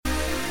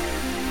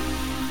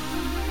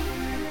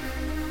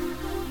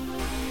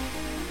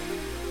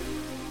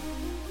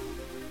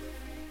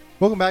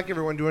Welcome back,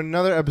 everyone, to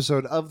another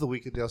episode of the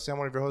Weekly DLC. I'm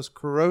one of your hosts,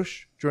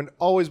 Kurosh, joined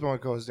always by my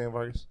co-host, Dan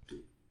Vargas.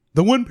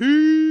 The One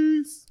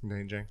Piece.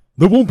 Dan Jang.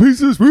 The One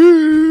Piece is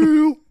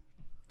real.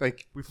 Thank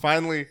you. We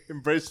finally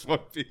embraced One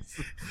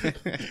Piece.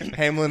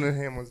 Hamlin and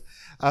Hamlins.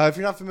 If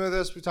you're not familiar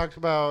with us, we talked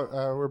about,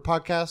 we're a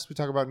podcast. We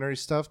talk about nerdy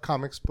stuff,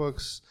 comics,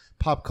 books,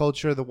 pop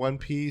culture, the One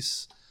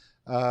Piece.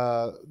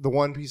 The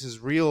One Piece is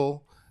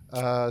real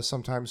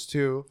sometimes,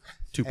 too.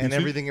 And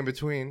everything in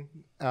between.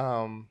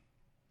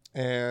 We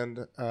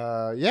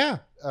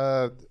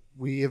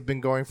have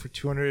been going for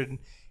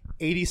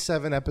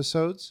 287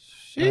 episodes.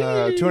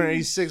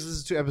 286. This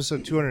is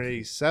episode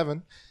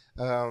 287.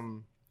 If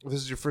this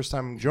is your first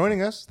time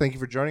joining us, thank you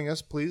for joining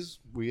us. Please,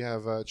 we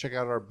have check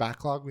out our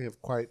backlog. We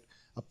have quite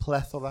a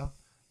plethora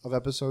of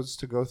episodes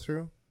to go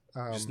through.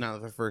 Just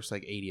not the first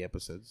 80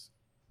 episodes.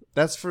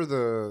 That's for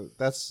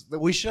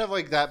we should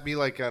have that be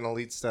like an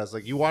elite stats.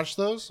 Like, you watch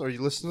those or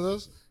you listen to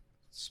those?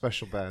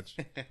 Special badge.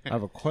 I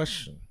have a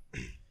question.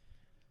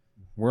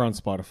 We're on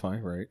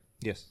Spotify, right?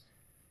 Yes.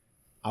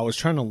 I was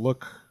trying to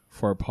look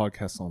for a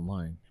podcast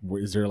online.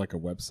 Is there a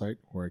website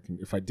where I can,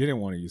 if I didn't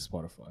want to use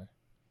Spotify?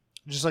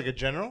 Just like a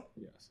general?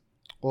 Yes.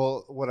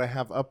 Well, what I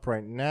have up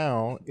right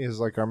now is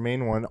our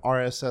main one,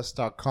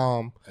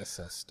 rss.com.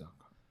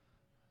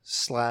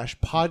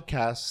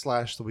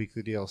 /podcast/ the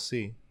weekly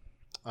DLC.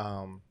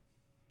 And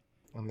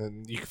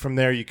then from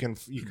there you can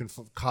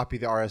copy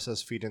the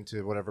RSS feed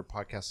into whatever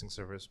podcasting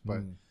service.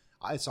 But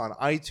it's on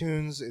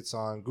iTunes, it's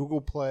on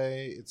Google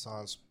Play, it's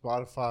on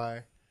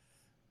Spotify.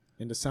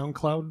 And the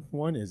SoundCloud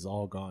one is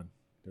all gone.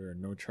 There are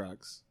no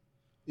tracks.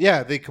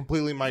 Yeah, they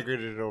completely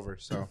migrated it over.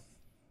 So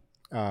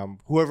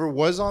whoever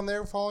was on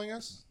there following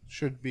us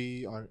should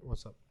be on.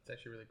 What's up? It's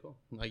actually really cool.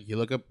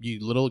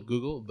 You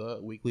Google the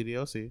weekly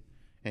DLC,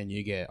 and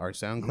you get our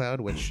SoundCloud,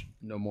 which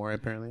no more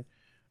apparently.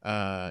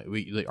 Our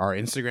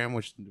Instagram,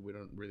 which we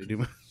don't really do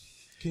much.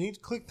 Can you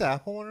click the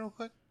Apple one real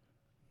quick?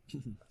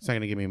 It's not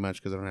gonna give me much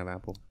because I don't have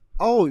Apple.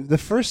 Oh, the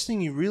first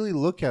thing you really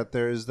look at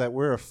there is that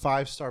we're a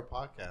 5-star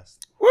podcast.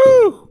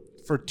 Woo!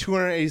 For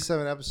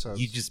 287 episodes.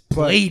 You just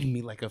played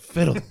me like a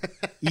fiddle.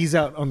 Ease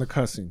out on the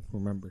cussing,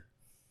 remember.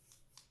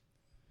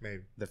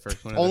 Maybe. The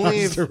first one.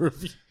 Only if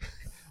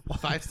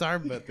 5-star,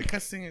 but the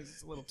cussing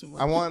is a little too much.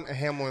 I want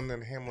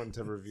Hamlin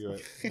to review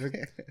it.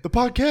 The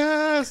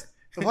podcast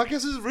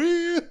is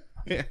real.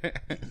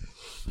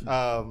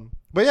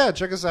 But yeah,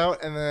 check us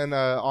out, and then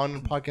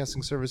on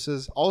podcasting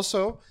services.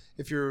 Also,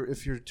 if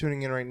you're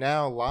tuning in right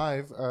now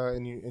live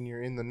and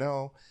you're in the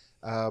know,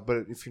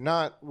 but if you're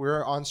not,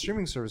 we're on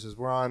streaming services.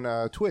 We're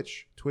on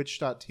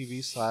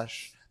twitch.tv/the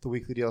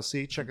weekly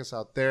DLC. Check us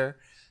out there.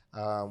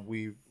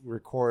 We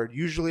record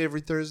usually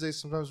every Thursday.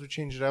 Sometimes we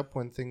change it up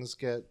when things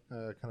get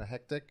kind of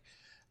hectic.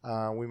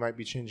 We might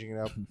be changing it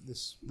up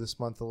this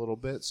month a little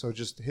bit. So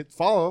just hit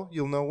follow.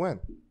 You'll know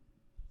when.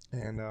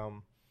 And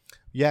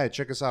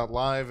check us out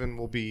live, and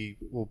we'll be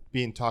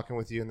talking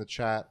with you in the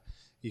chat.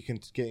 You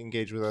can get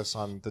engaged with us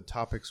on the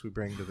topics we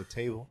bring to the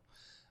table.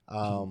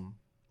 I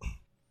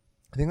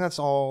think that's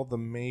all the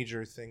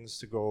major things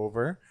to go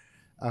over.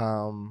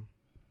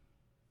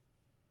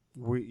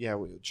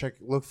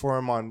 Look for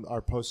them on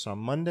our posts on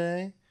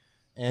Monday.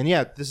 And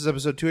this is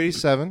episode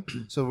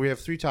 287. So we have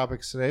 3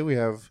 topics today. We're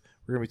going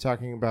to be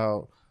talking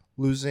about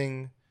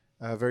losing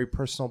very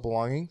personal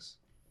belongings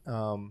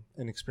and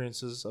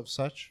experiences of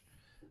such.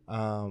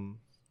 We're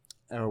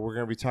going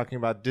to be talking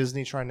about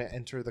Disney trying to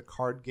enter the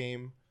card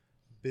game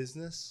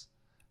business.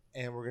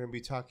 And we're going to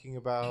be talking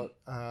about,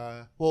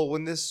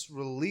 when this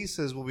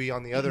releases, we'll be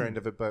on the other end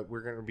of it, but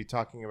we're going to be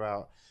talking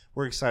about,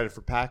 we're excited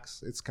for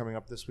PAX. It's coming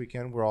up this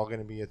weekend. We're all going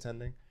to be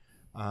attending.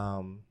 We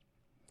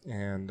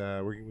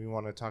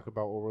want to talk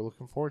about what we're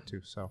looking forward to.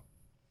 So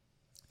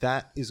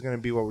that is going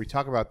to be what we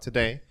talk about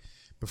today.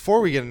 Before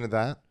we get into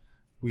that,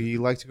 we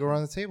like to go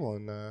around the table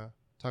and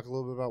talk a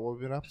little bit about what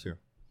we've been up to.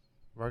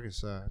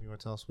 Vargas, you want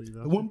to tell us what you've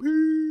been up to? One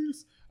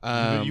Piece.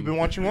 You've been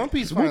watching One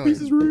Piece finally. One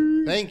Piece is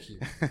real. Thank you.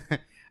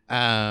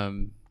 I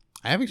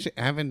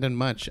haven't done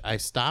much. I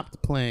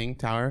stopped playing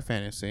Tower of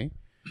Fantasy,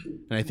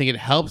 and I think it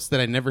helps that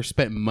I never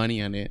spent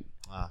money on it.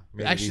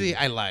 Actually,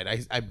 I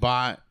lied. I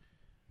bought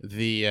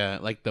the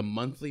the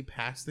monthly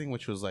pass thing,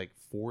 which was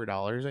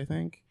 $4, I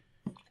think.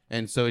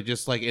 And so it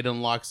just it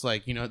unlocks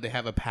they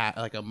have a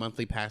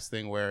monthly pass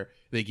thing where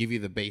they give you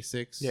the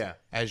basics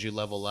as you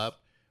level up.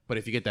 But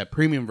if you get that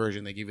premium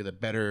version, they give you the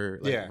better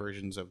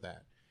versions of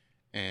that.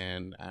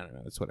 And I don't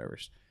know, it's whatever.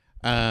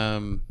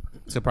 So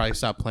probably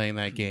stop playing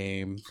that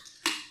game.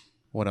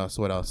 What else?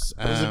 Was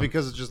it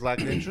because it just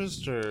lacked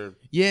interest, or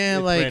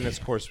it ran its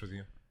course with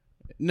you?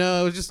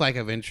 No, it was just lack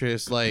of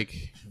interest.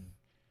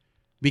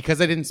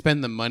 Because I didn't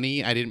spend the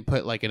money, I didn't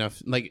put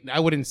enough. I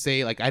wouldn't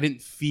say I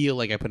didn't feel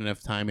like I put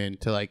enough time in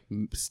to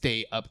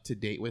stay up to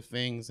date with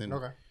things, and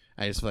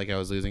I just feel like I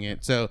was losing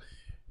it. So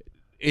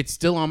it's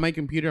still on my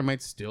computer. I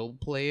might still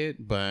play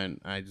it, but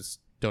I just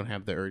don't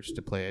have the urge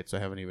to play it, so I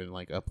haven't even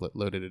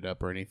loaded it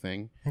up or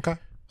anything. Okay.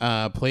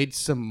 Played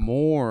some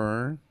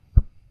more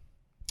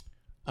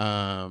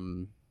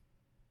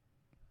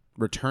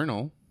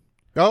Returnal.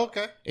 Oh,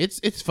 okay.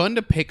 It's fun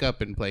to pick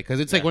up and play because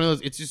it's like one of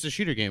those. It's just a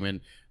shooter game,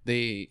 and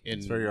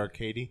it's very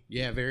arcadey.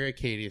 Yeah, very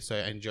arcadey. So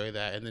I enjoy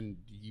that, and then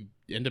you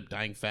end up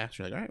dying fast.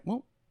 You're like, all right,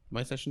 well,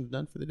 my session's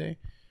done for the day.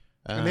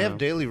 And they have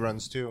daily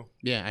runs too.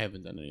 Yeah, I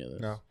haven't done any of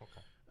those. No.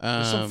 Okay.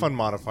 There's some fun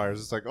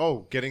modifiers. It's like,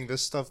 oh, getting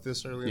this stuff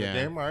this early in the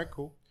game. All right,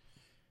 cool.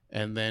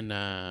 And then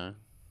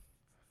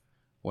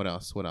what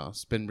else?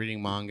 Been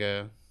reading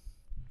manga.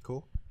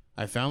 Cool.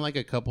 I found like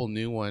a couple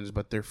new ones,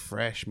 but they're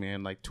fresh,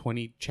 man. Like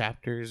 20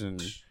 chapters,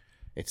 and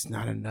it's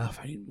not enough.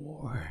 I need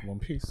more. One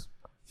Piece.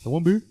 The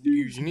One Piece.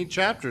 You need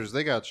chapters.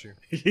 They got you.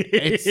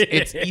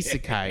 It's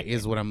isekai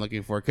is what I'm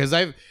looking for because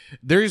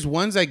there's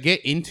ones I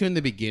get into in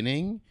the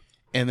beginning,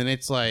 and then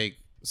it's like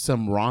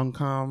some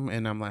rom-com,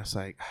 and I'm less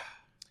like.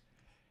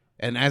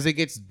 And as it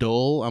gets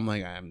dull, I'm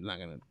like, I'm not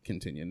gonna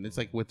continue. And it's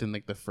like within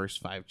like the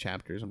first 5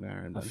 chapters, I'm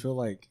there. I feel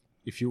like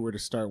if you were to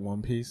start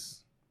One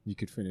Piece, you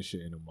could finish it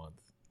in a month.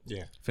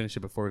 Yeah, finish it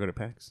before we go to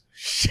PAX.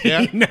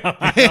 Yeah, no,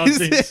 I don't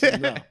think so.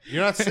 No.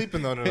 You're not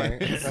sleeping though tonight.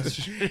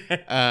 That's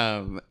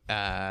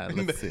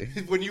let's see.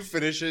 When you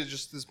finish it,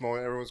 just this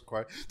moment, everyone's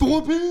quiet. The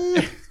One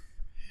Piece.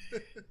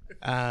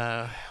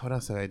 What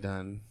else have I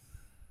done?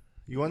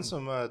 You won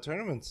some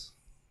tournaments.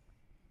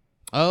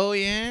 Oh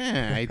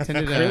yeah, I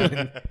attended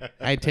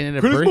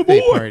a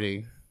birthday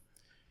party,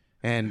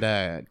 and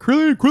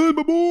Krillin,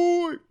 my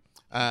boy,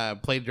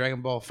 played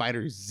Dragon Ball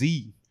Fighter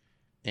Z,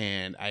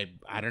 and I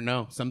don't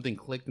know, something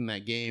clicked in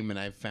that game, and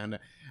I found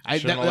out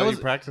that was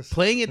practice.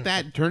 Playing it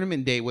that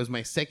tournament day was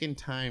my second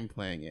time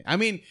playing it. I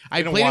mean, I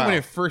In a played it when while.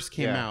 it first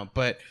came out,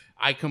 but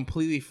I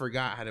completely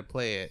forgot how to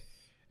play it,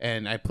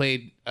 and I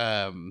played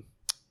when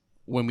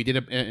we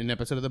did an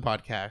episode of the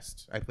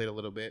podcast. I played a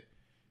little bit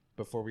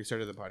before we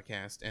started the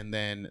podcast, and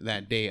then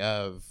that day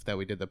of that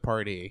we did the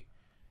party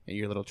and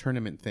your little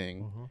tournament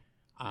thing,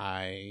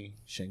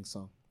 Shang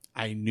Tsung.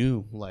 I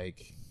knew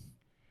like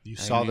You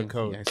saw the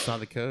code. Yeah, I saw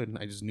the code.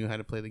 I just knew how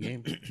to play the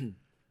game.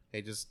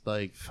 It just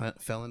like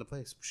fell into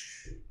place.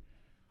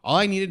 All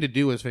I needed to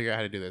do was figure out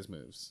how to do those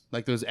moves,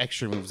 like those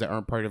extra moves that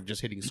aren't part of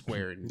just hitting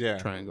square and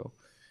triangle.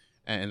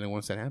 And then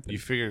once that happened, You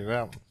figured it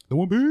out. the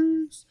One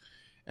Piece.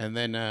 And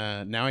then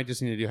now I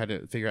just need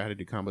to figure out how to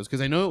do combos,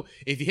 because I know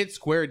if you hit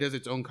square, it does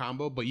its own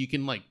combo, but you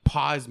can like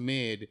pause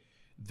mid,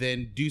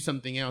 then do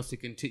something else to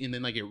continue, and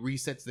then like it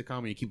resets the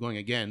combo. You keep going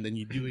again, then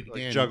you do it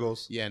again. Like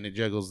juggles. Yeah, and it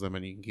juggles them,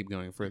 and you can keep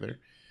going further.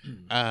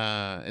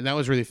 And that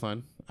was really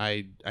fun.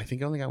 I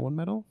think I only got 1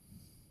 medal.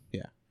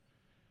 Yeah.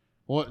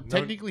 Well,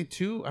 technically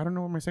 2. I don't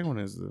know what my second one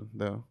is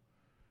though.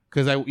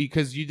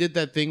 Because you did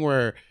that thing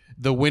where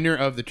the winner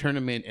of the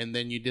tournament, and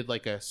then you did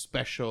like a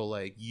special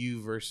like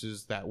you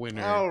versus that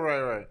winner. Oh,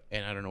 right.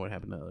 And I don't know what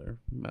happened to the other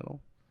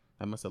medal.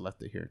 I must have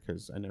left it here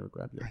because I never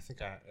grabbed it. I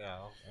think I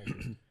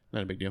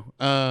Not a big deal.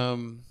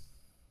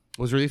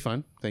 Was really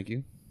fun. Thank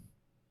you.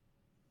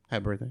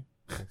 Happy birthday.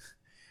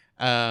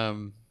 I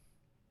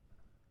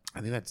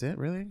think that's it.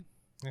 Really.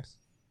 Yes.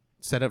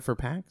 Set up for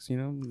PAX,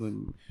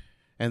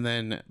 and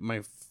then my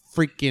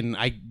freaking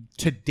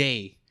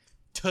today.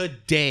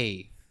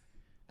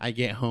 I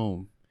get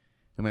home,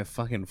 and my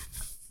fucking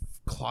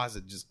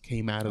closet just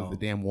came out of the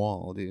damn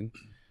wall, dude.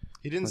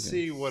 He didn't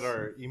see what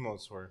our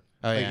emotes were.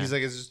 Oh, yeah. He's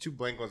like, it's just 2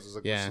 blank ones. It's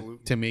like, Yeah,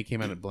 salute. to me it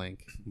came out of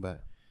blank,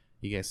 but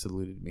you guys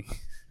saluted me.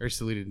 Or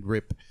saluted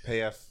RIP.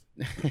 Pay F.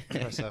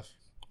 Press F.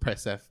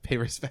 Press F. Pay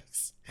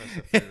respects. Press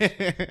F,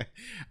 pay respects.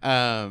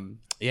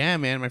 Yeah,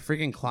 man, my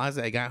freaking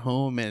closet. I got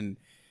home and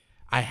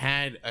I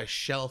had a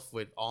shelf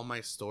with all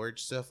my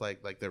storage stuff,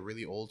 like the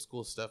really old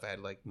school stuff. I had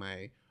like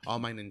all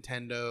my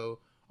Nintendo,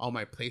 all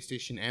my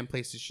PlayStation and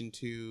PlayStation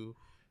 2,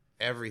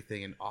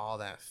 everything, and all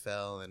that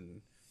fell,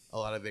 and a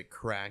lot of it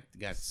cracked,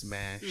 got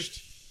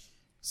smashed.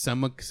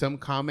 Some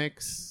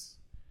comics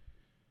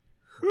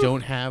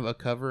don't have a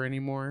cover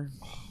anymore.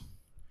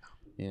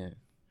 Yeah.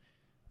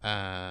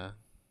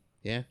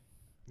 Yeah.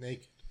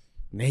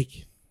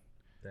 Naked.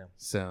 Damn.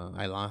 So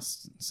I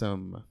lost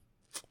some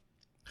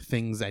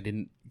things I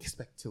didn't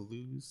expect to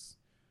lose,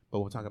 but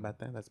we'll talk about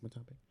that. That's my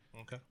topic.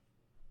 Okay.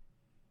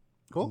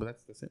 Cool. But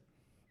that's it.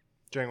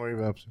 Jang, what are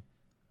you up to?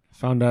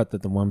 Found out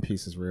that the One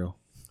Piece is real.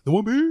 The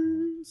One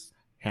Piece.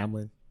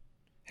 Hamlin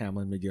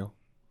McGill.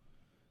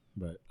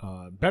 But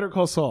Better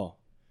Call Saul,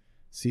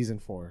 season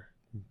 4,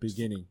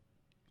 beginning.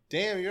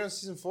 Damn, you're on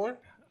season 4?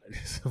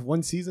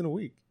 1 season a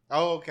week.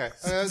 Oh, okay.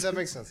 That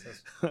makes sense.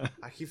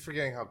 I keep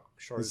forgetting how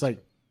short It's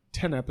like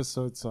 10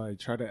 episodes, so I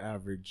try to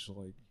average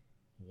like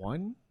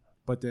 1,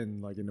 but then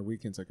like in the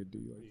weekends I could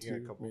do like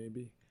 2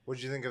 maybe. What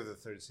did you think of the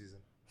 3rd season?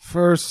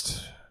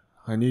 First,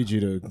 I need you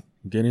to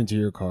get into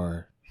your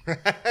car,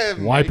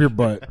 wipe your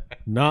butt,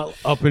 not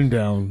up and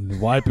down,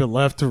 wipe it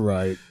left to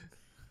right.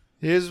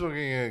 Here's what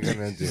we're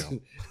gonna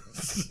do.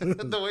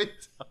 The way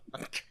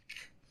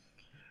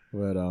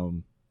But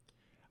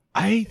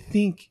I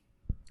think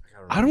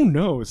I don't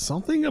know,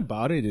 something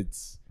about it.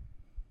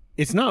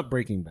 It's not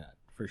Breaking Bad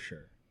for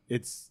sure.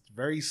 It's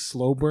very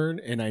slow burn,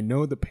 and I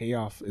know the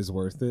payoff is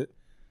worth it,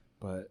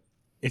 but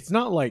it's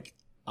not like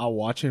I'll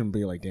watch it and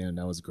be like, "Damn,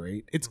 that was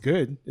great." It's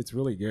good. It's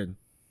really good.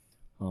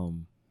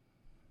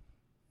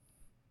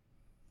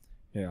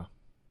 Yeah.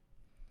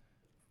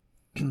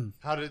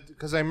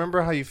 Because I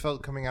remember how you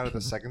felt coming out of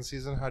the second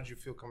season. How did you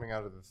feel coming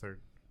out of the third?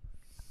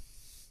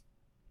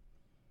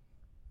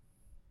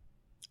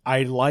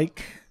 I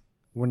like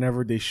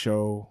whenever they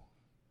show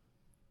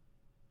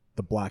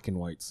the black and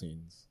white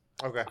scenes.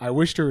 Okay. I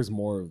wish there was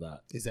more of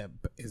that. Is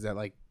that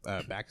like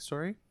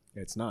backstory?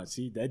 It's not.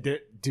 See,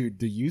 dude,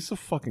 the use of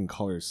fucking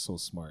color is so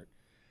smart.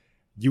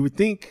 You would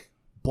think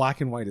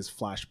black and white is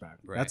flashback.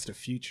 Right. That's the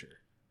future.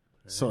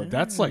 So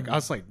that's like, I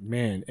was like,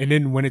 man. And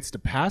then when it's the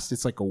past,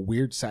 it's like a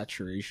weird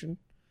saturation.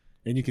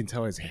 And you can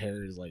tell his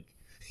hair is like,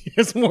 he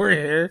has more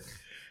hair.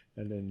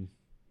 And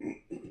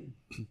then,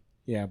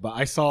 yeah, but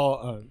I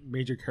saw a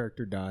major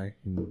character die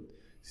in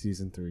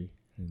season 3.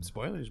 And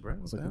Spoilers, bro.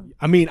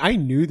 I mean, I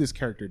knew this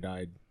character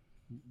died.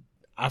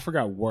 I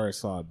forgot where I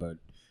saw it, but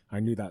I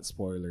knew that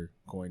spoiler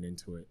going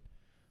into it.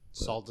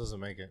 Salt doesn't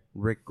make it.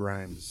 Rick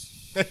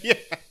Grimes Yeah.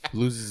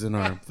 loses an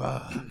arm.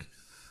 Fuck.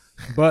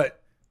 But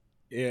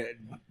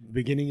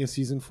beginning of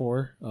season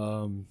 4,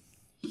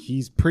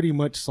 he's pretty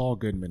much Saul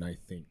Goodman, I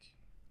think.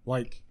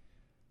 Like,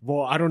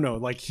 well, I don't know.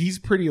 Like, he's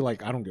pretty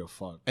like, I don't give a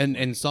fuck.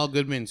 And Saul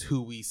Goodman's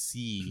who we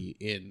see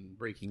in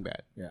Breaking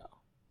Bad. Yeah.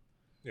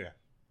 Yeah.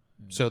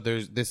 So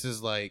this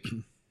is like,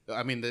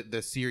 I mean,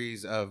 the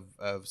series of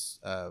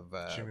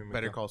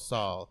Better Call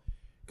Saul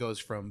goes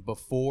from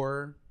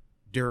before,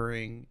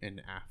 during,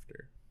 and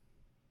after.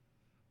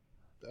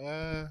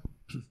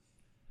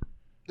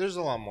 There's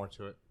a lot more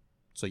to it.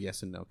 So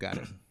yes and no. Got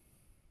it.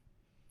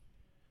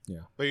 Yeah.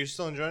 But you're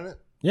still enjoying it?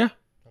 Yeah.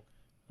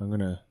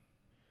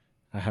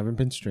 I haven't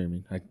been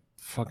streaming. I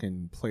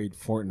fucking played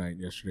Fortnite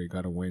yesterday.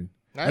 Got a win.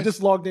 Nice. I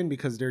just logged in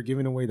because they're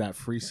giving away that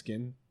free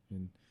skin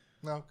and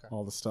Okay.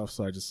 all the stuff.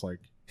 So I just like.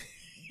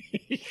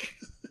 Did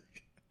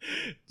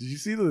you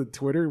see the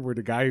Twitter where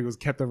the guy was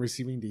kept on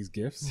receiving these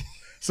gifts?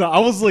 So I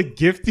was like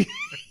gifting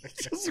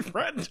just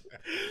random.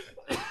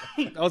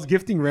 I was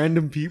gifting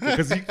random people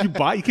because you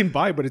can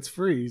buy, but it's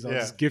free. So I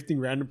was just gifting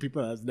random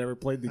people that has never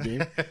played the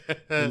game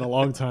in a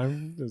long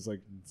time. It was like,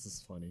 this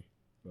is funny.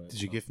 But,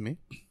 Did you gift me?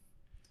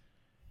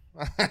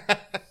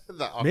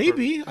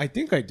 maybe. I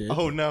think I did.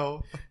 Oh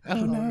no.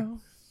 Oh no.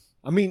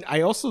 I mean,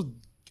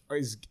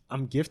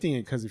 I'm gifting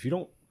it because if you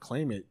don't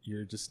claim it,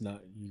 you're just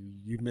not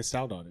you missed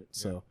out on it.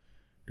 So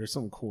there's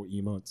some cool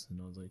emotes, and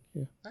I was like,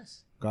 yeah,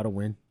 Nice. gotta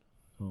win.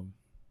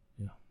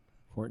 Yeah,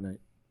 Fortnite.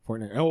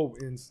 Oh,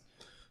 and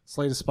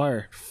Slay the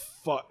Spire.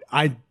 Fuck,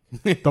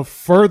 the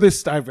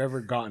furthest I've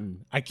ever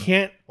gotten. I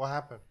can't. What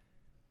happened?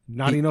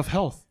 Not enough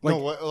health.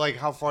 Like Like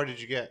how far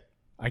did you get?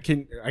 I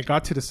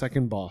got to the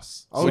second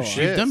boss. Oh, So-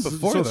 shit. You've done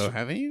before So- though,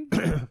 haven't you?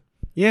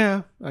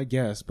 Yeah, I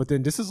guess. But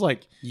then this is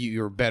like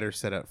You're better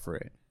set up for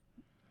it.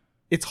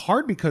 it's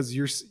hard because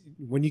you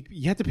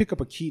have to pick up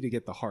a key to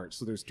get the heart.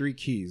 So there's 3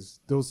 keys.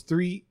 Those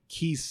 3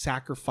 keys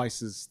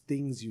sacrifices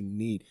things you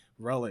need,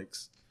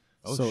 relics.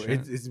 Oh, so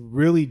shit. it's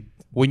really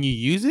When you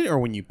use it or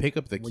when you pick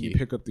up the when key? you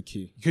pick up the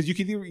key, because you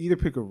can either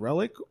pick a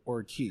relic or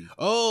a key.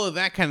 Oh,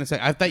 that kind of stuff.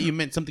 I thought you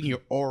meant something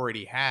you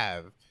already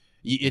have.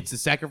 It's a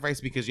sacrifice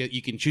because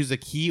you can choose a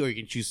key or you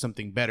can choose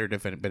something better to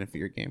benefit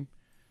your game.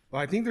 Well,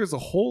 I think there's a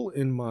hole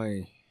in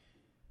my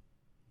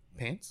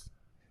Pants?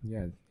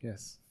 in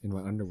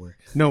my underwear.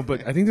 No,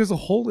 but I think there's a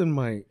hole in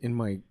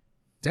my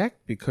deck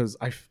because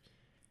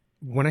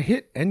when I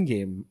hit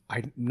endgame,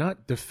 I'm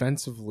not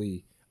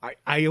defensively.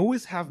 I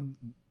always have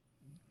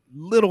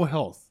little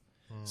health,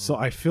 so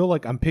I feel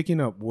like I'm picking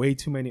up way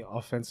too many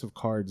offensive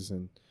cards,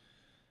 and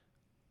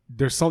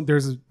there's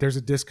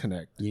a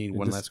disconnect. You need in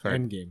one this less card.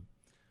 Endgame.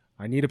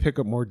 I need to pick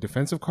up more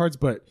defensive cards,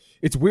 but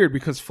it's weird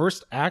because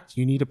first act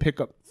you need to pick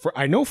up.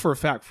 I know for a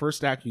fact,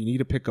 first act you need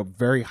to pick up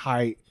very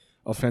high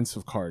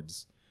offensive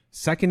cards.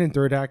 Second and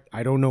third act,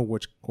 I don't know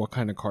what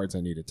kind of cards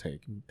I need to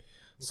take.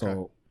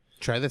 So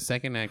Try the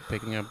second act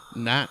picking up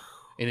not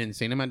an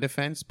insane amount of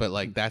defense, but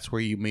like that's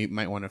where you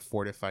might want to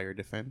fortify your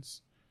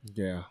defense.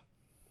 yeah,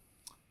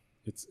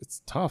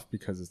 it's tough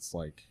because it's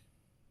like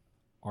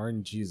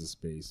RNG is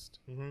based,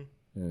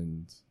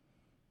 and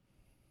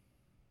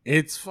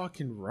it's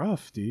fucking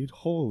rough, dude.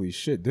 Holy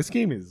shit, this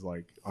game is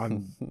like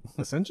on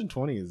Ascension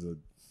 20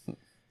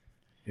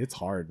 it's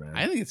hard, man.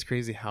 I think it's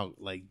crazy how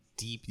like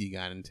deep you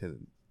got into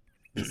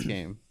this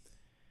game.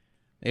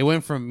 It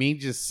went from me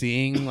just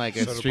seeing like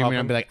a Soda streamer and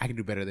popping. be like, I can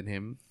do better than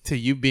him, to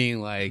you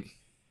being like,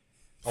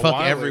 A fuck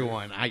while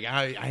everyone. I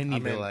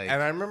need to like.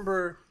 And I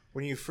remember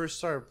when you first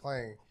started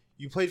playing,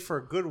 you played for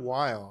a good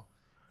while,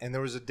 and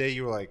there was a day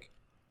you were like,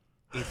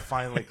 it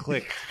finally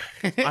clicked.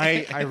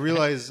 I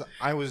realized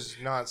I was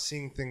not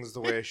seeing things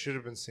the way I should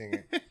have been seeing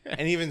it,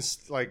 and even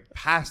like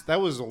past that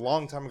was a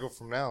long time ago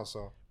from now.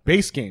 So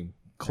Base game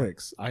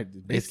clicks.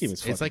 Base game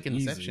is it's like fucking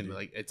easy, Inception. dude.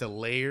 Like it's a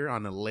layer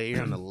on a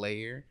layer on a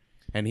layer,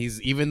 and he's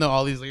even though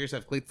all these layers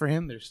have clicked for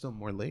him, there's still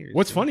more layers.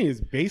 What's funny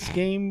is base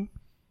game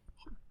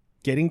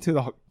getting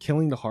to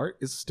killing the heart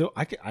is still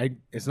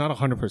it's not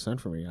 100%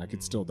 for me. I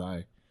could still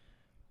die.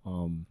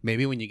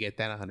 Maybe when you get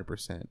that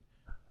 100%,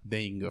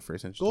 then you can go for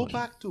Ascension. go 20.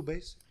 back to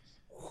base.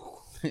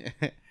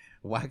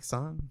 Wax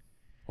on.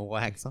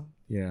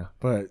 Yeah,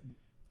 but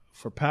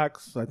for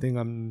PAX, I think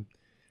I'm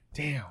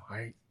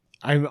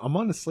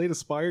on the Slay the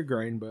Spire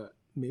grind, but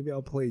maybe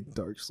I'll play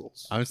Dark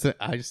Souls. I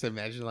just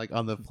imagine like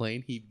on the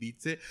plane he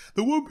beats it.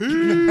 The One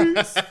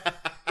Piece.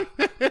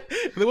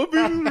 The One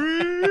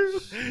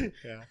Piece.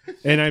 Yeah.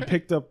 And I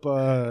picked up.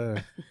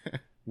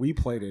 We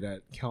played it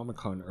at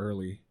Comic-Con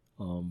early.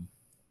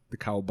 The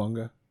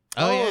Cowabunga.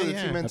 Oh the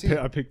yeah. TMNT.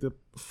 I picked up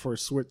for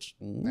Switch.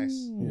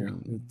 Nice. Yeah,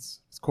 it's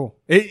cool.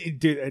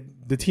 The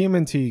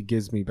TMNT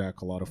gives me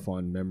back a lot of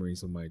fond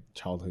memories of my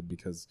childhood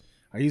because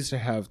I used to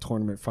have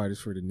tournament fighters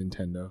for the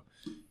Nintendo,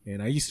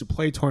 and I used to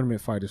play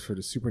tournament fighters for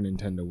the Super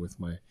Nintendo with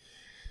my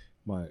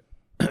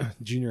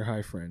junior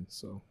high friends.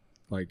 So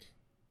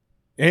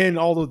and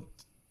all the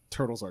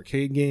Turtles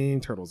arcade game,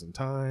 Turtles in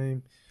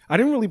Time. I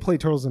didn't really play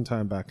Turtles in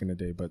Time back in the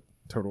day, but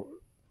Turtle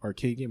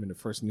arcade game and the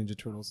first Ninja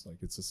Turtles,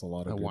 it's just a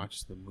lot of. I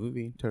watched the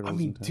movie Turtles. I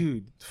mean,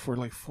 dude, for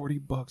like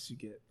 $40, you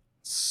get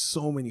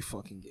so many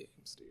fucking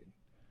games, dude.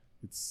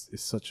 It's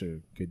such a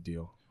good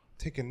deal.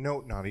 Take a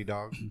note, Naughty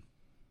Dog.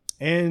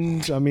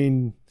 And I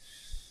mean,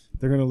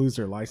 they're gonna lose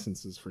their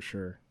licenses for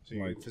sure. So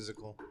you get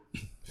physical.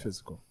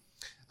 Physical.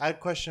 I had a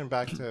question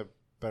back to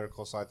Better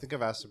Call Saul. I think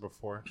I've asked it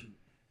before.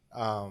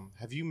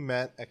 Have you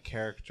met a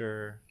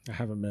character? I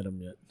haven't met him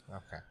yet.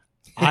 Okay.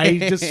 I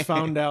just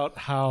found out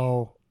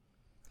how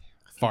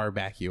far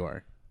back you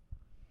are.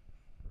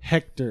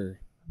 Hector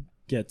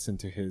gets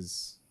into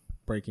his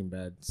Breaking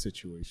Bad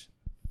situation,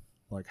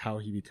 like how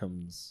he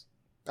becomes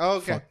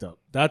fucked up.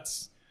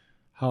 That's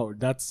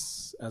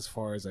as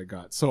far as I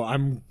got. So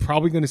I'm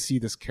probably going to see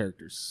this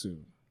character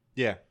soon.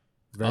 Yeah.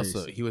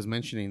 Also, he was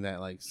mentioning that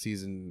like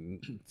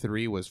season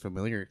 3 was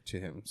familiar to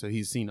him, so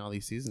he's seen all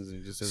these seasons and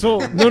he just so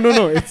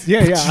no. It's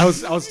I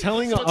was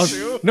telling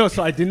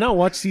so I did not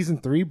watch season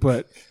 3,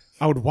 but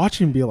I would watch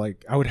him be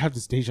like, I would have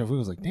this deja vu. I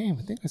was like, damn,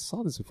 I think I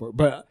saw this before,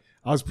 but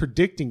I was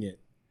predicting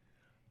it,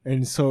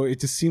 and so it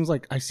just seems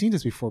like I've seen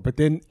this before. But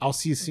then I'll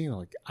see a scene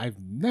like I've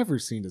never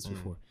seen this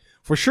before.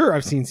 For sure,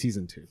 I've seen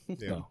season 2.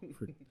 Yeah. No,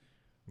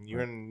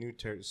 You're in a new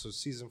territory, so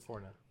season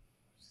 4 now.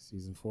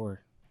 Season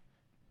 4.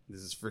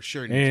 This is for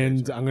sure.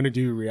 And I'm going to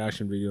do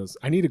reaction videos.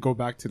 I need to go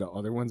back to the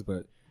other ones,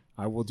 but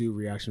I will do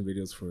reaction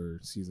videos for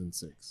season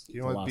 6.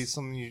 You know what would be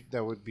something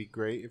that would be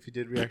great if you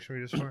did reaction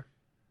videos for?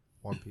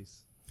 One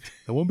Piece.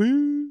 The One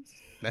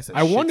Piece. That's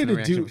I wanted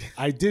to do.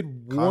 I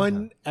did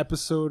one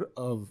episode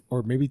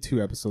or maybe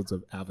 2 episodes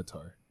of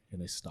Avatar,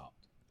 and I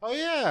stopped. Oh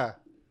yeah,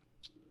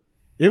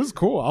 it was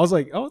cool. I was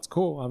like, oh, it's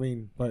cool. I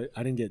mean, but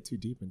I didn't get too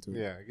deep into it.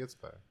 Yeah, it gets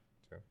better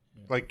too.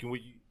 Yeah. Like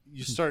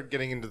you start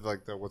getting into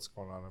like the what's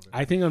going on.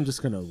 I think I'm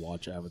just gonna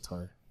watch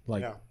Avatar.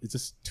 It's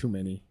just too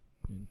many.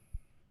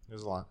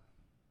 There's a lot.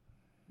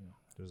 Yeah,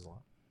 there's a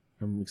lot.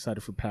 I'm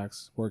excited for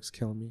PAX. Work's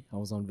killing me. I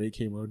was on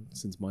vacay mode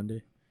since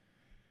Monday.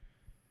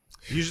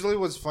 Usually,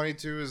 what's funny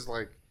too is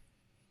like,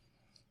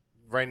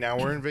 right now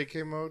we're in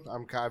vacay mode.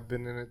 I've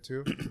been in it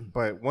too,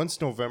 but once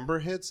November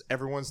hits,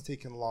 everyone's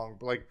taking long.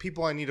 Like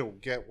people I need to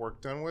get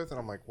work done with, and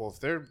I'm like, well,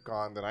 if they're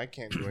gone, then I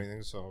can't do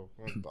anything. So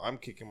I'm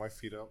kicking my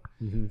feet up,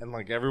 and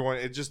like everyone,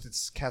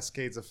 it's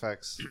cascades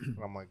effects. And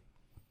I'm like,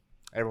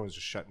 everyone's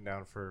just shutting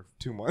down for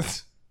 2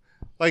 months,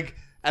 like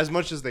as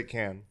much as they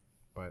can.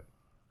 But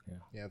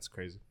yeah, it's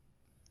crazy.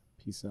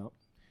 Peace out.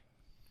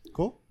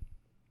 Cool.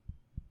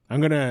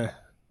 I'm gonna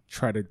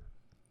try to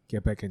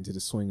get back into the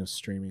swing of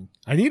streaming.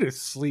 I need to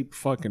sleep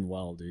fucking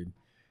well, dude,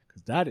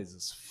 because that is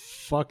just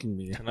fucking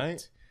me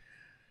tonight.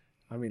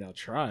 I mean, I'll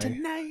try.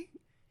 Tonight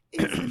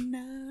is the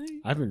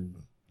night. I've been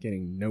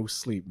getting no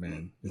sleep,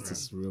 man. It's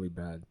just really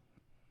bad.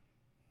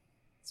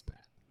 It's bad.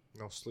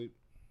 No sleep.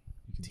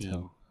 You can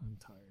tell. I'm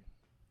tired.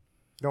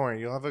 Don't worry,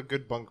 you'll have a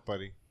good bunk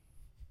buddy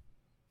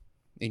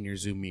in your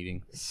Zoom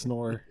meeting.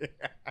 Snore.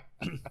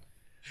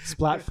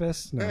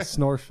 Splatfest? No,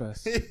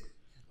 Snorefest.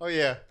 Oh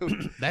yeah,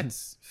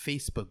 that's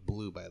Facebook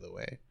Blue, by the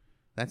way.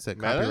 That's a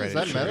Meta? copyrighted Is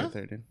that shirt Meta? right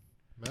there, dude.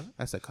 Meta?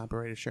 That's a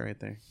copyrighted shirt right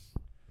there.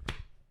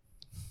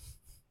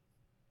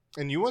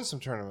 And you won some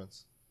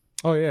tournaments.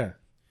 Oh yeah,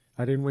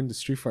 I didn't win the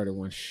Street Fighter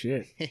one.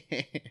 Shit.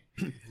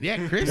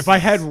 Yeah, Chris. If I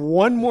had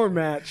one more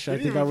match, I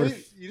think I would.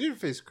 You didn't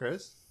face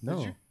Chris. No.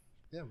 Did you?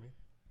 Yeah,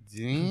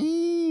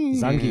 me.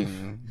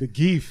 Zangief, the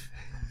Geef.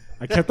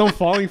 I kept on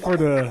falling for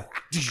the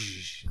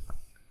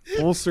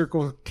full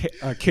circle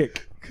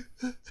kick.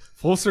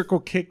 Full circle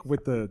kick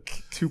with the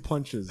 2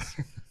 punches.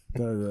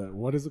 The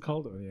what is it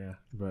called? Oh yeah,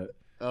 but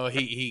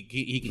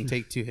he can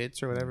take 2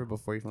 hits or whatever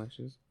before he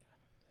flinches.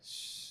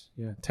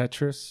 Yeah,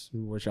 Tetris,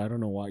 which I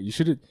don't know why. You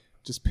should have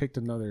just picked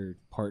another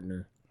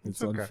partner.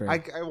 It's okay. unfair.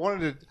 I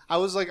wanted to. I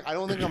was like, I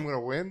don't think I'm gonna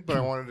win, but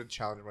I wanted to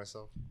challenge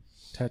myself.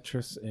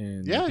 Tetris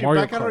and yeah, you're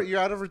Mario back Kart. you're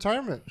out of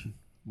retirement.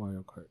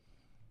 Mario Kart.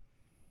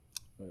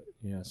 But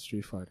yeah,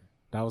 Street Fighter.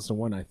 That was the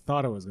one I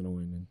thought I was gonna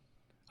win, and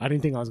I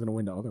didn't think I was gonna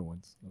win the other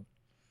ones. So.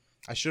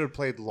 I should have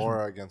played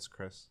Laura against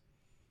Chris.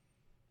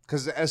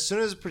 Because as soon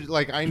as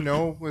I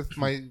know with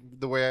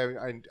the way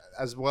I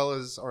as well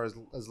as or as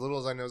little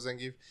as I know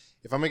Zangief,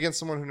 if I'm against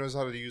someone who knows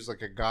how to use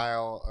like a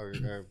Guile,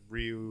 a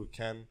Ryu,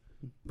 Ken,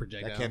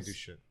 projectiles, I can't do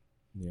shit.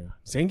 Yeah,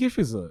 Zangief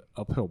is a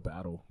uphill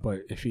battle,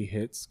 but if he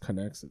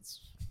connects, it's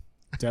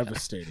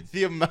devastating.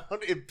 The amount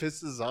it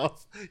pisses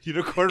off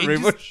Unicorn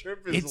Rainbow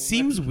Shrimp is It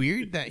seems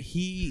weird that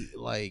he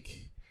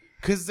like,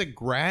 because the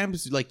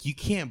grabs, like you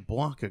can't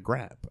block a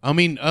grab. I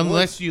mean,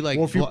 unless you like.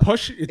 Well, if you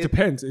push, it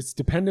depends. It's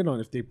dependent on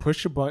if they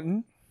push a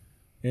button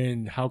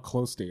and how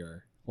close they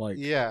are. Like,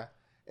 yeah,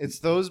 it's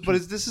those, but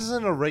this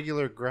isn't a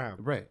regular grab.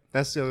 Right.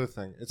 That's the other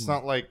thing. It's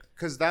not like,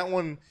 because that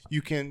one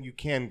you can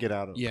get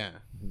out of. Yeah.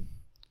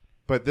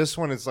 But this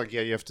one is like,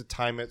 you have to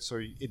time it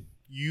so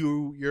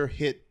your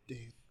hit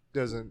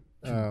doesn't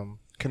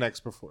connects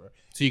before.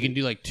 So you can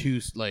do like two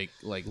like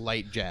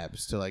light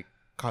jabs to like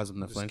cause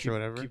them to flinch or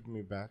whatever. Keep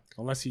me back.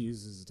 unless he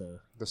uses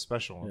The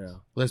special ones. yeah.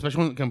 The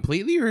special one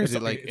completely, or is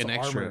it like it's an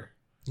extra? armor.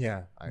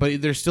 Yeah.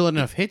 But there's still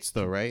enough hits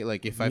though, right?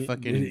 Like if I It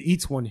fucking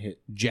eats one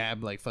hit.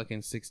 jab like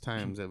fucking 6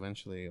 times,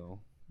 eventually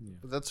it'll.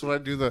 That's what I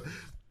do.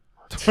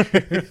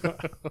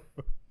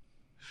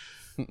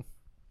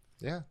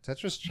 Yeah,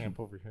 Tetris champ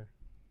over here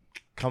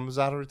comes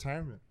out of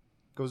retirement,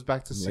 goes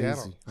back to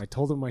Seattle. Lazy. I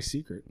told him my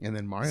secret. And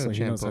then Mario So he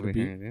champ knows how to over beat.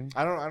 here, dude.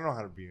 I don't know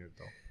how to beat it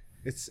though.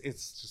 It's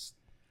just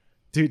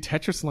Dude,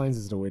 Tetris lines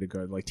is the way to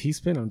go. Like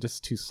T-spin, I'm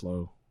just too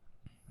slow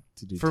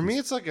to do. for me. T-spin.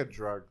 It's like a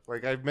drug.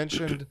 Like I've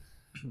mentioned,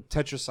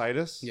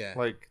 Tetrisitis. Yeah.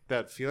 Like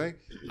that feeling.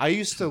 I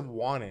used to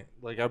want it.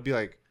 Like I'd be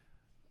like,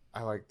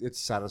 it's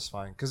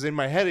satisfying because in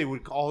my head it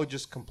would all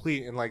just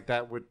complete and like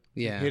that would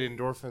Yeah. hit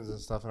endorphins and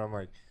stuff. And I'm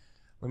like,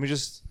 let me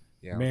just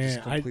Man,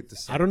 just complete the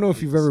set, I don't know if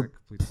complete you've the ever set,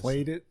 complete the set.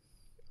 played it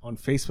on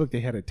Facebook. They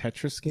had a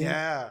Tetris game.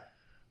 Yeah.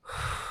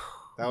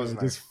 That was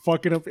Just nice.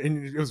 fucking up,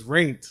 and it was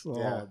ranked. Oh,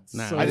 Yeah. it's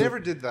Nah. so- I never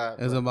did that.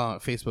 It was but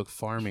about Facebook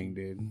farming,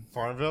 dude.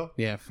 Farmville,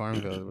 Yeah,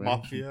 Farmville. Right?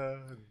 Mafia.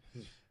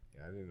 Yeah,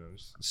 I didn't know.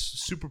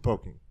 Super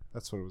poking.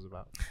 That's what it was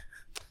about.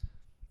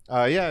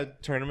 Yeah,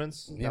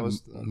 tournaments. Yeah, That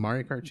was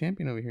Mario Kart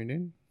champion over here,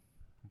 dude.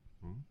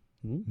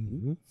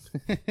 Mhm.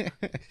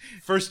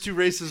 first 2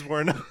 races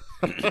weren't.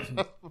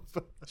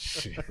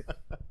 Shit.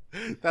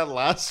 That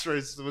last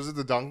race, was it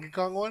the Donkey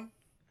Kong one?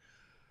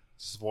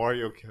 Just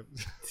Wario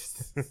kept.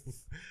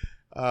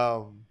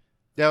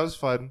 Yeah, it was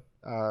fun.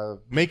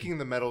 Making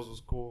the medals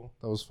was cool.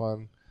 That was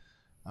fun.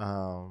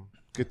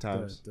 Good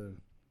times.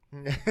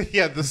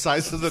 Yeah, the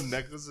size of the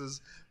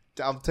necklaces.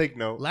 I'll take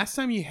note. Last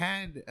time you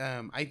had,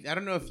 I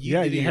don't know if you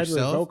Yeah, did it you had the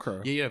yourself.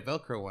 Velcro. Yeah, you had a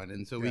Velcro one,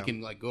 and so we Yeah.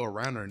 can like go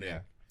around our neck.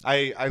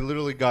 Yeah. I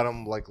literally got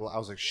them like I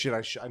was like shit.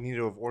 I need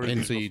to have ordered And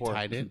these so you before.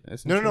 tied it.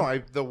 No.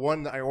 The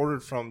one I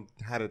ordered from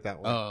had it that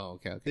way. Oh,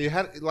 okay. They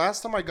had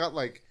last time I got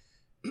like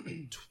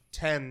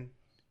 10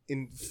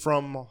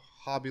 from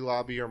Hobby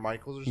Lobby or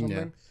Michaels or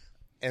something,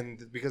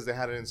 and because they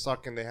had it in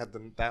stock and they had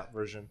that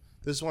version.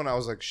 This one I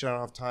was like shit, I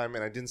don't have time,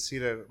 and I didn't see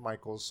it at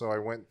Michaels, so I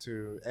went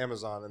to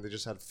Amazon and they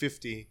just had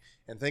 50,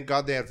 and thank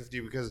God they had 50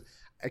 because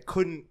I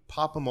couldn't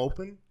pop them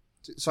open,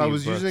 so I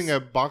was using a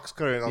box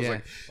cutter and I was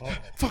like,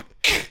 fuck.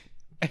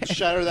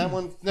 Shatter that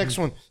one. Next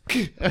one.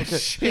 Oh,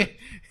 shit.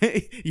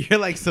 You're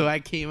like, so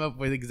I came up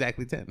with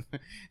exactly 10.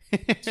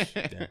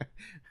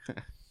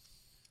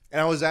 And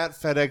I was at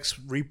FedEx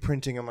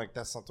reprinting. I'm like,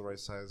 that's not the right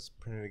size.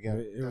 Print it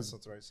again. That's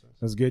not the right size.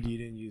 It was good you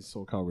didn't use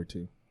Soul Calibur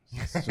 2.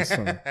 It's just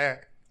fun.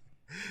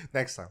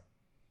 Next time.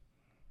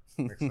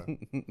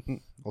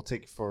 We'll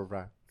take you for a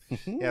ride.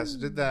 Yeah, so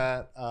did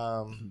that.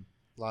 A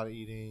lot of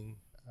eating.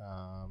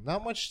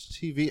 Not much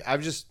TV.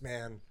 I've just,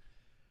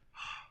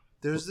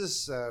 there's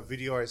this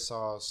video I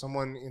saw.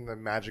 Someone in the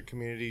Magic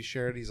community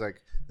shared. He's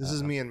like, this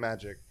is me in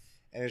Magic.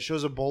 And it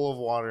shows a bowl of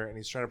water, and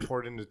he's trying to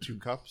pour it into 2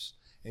 cups.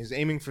 And he's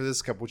aiming for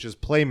this cup, which is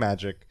Play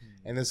Magic.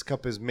 And this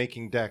cup is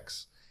Making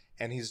Decks.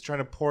 And he's trying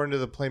to pour into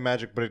the Play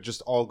Magic, but it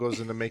just all goes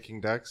into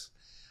Making Decks.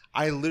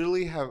 I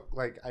literally have,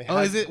 like...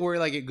 Is it where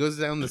like it goes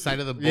down the side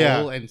of the bowl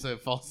Yeah. and so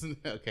it falls in?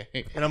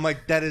 Okay. And I'm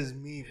like, that is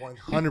me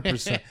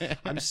 100%.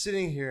 I'm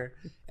sitting here,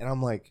 and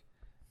I'm like,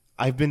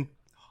 I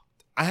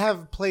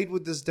have played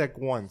with this deck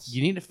once.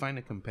 You need to find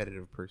a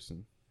competitive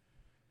person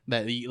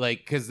that you, like,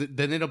 because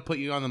then it'll put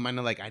you on the mind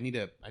of like, I need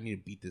to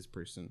beat this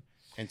person,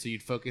 and so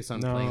you'd focus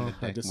on playing the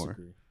I deck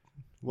disagree. more.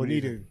 What do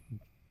you you need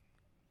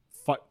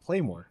to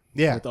play more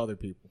with other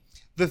people.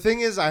 The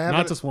thing is, I have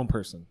Not just one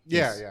person.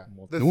 Yeah, Just yeah.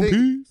 multiple. The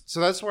thing, so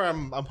that's where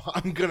I'm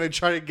gonna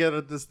try to get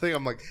at this thing.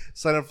 I'm like,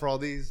 sign up for all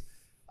these.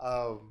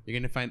 You're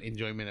gonna find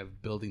enjoyment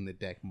of building the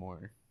deck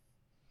more.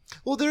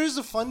 Well, there is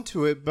a fun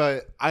to it,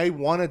 but I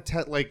want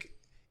to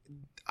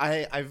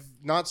I've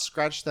not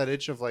scratched that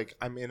itch of like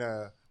I'm in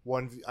a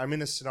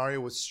scenario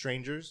with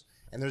strangers,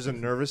 and there's a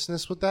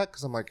nervousness with that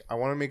because I'm like, I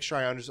want to make sure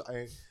I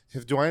understand.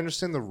 Do I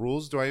understand the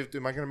rules?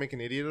 Am I gonna make an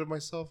idiot of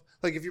myself?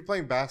 Like if you're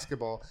playing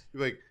basketball,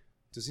 you're like,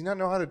 does he not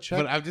know how to check?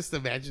 But I'm just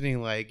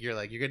imagining you're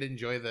gonna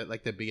enjoy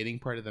the beginning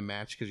part of the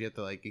match because you have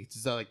to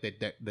it's all like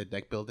the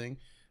deck building.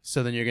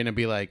 So then you're gonna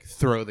be like,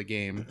 throw the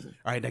game.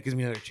 All right, that gives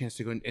me another chance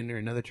to go and enter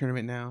another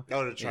tournament now.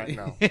 Oh, to try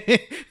no.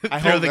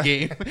 Throw the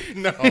game.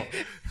 No.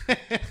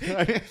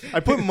 I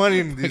put money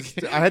in these.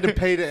 I had to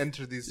pay to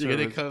enter these. You're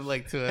servers. gonna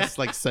come to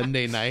us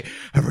Sunday night.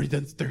 I've already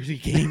done 30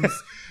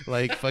 games.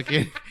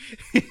 Fucking.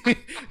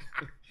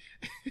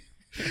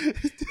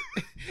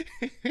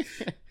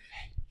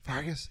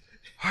 Vargas,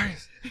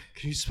 Horace,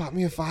 can you spot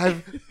me a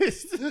 5?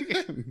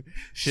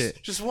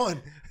 Shit. Just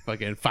one.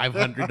 Fucking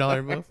 $500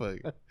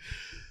 motherfucker.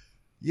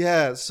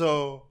 Yeah,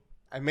 so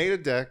I made a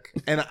deck,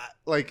 and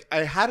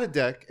I had a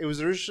deck. It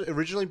was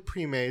originally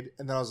pre-made,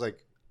 and then I was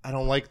like, I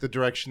don't like the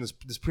direction.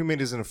 This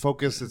pre-made isn't a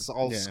focus. It's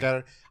all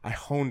scattered. I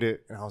honed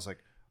it, and I was like,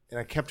 and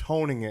I kept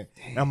honing it.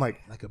 And I'm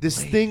like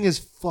this thing is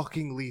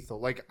fucking lethal.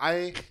 Like,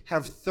 I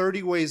have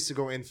 30 ways to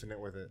go infinite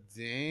with it.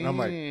 Damn. And I'm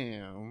like,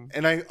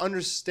 and I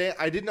understand.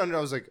 I didn't I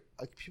was like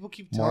people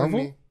keep telling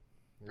me,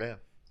 yeah, I'm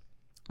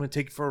gonna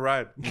take you for a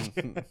ride.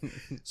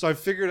 So I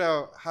figured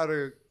out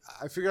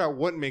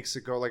what makes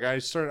it go. Like, I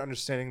started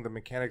understanding the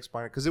mechanics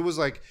behind it, because it was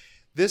like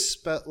this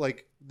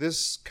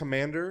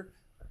commander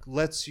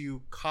lets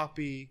you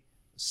copy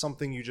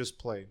something you just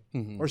played,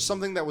 or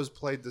something that was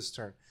played this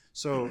turn.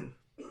 So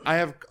I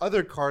have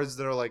other cards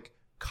that are like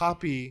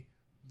copy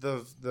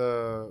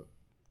a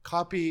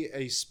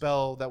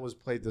spell that was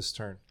played this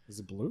turn. Is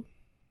it blue?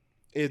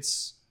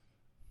 It's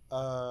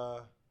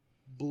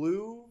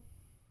blue,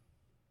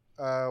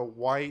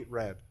 white,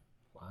 red.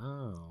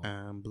 Wow.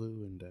 I'm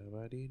blue and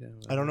da-ba-dee-da.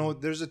 I don't know.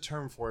 There's a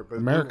term for it, but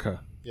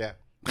America. Blue, yeah.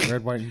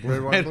 Red, white, and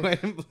blue. Red, Red,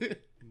 white, and blue.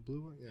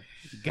 Blue, yeah.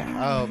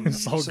 God.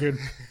 It's all good.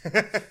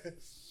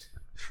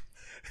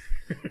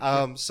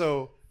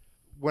 So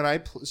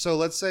when so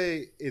let's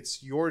say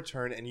it's your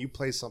turn and you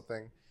play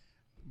something.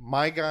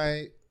 My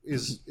guy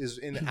is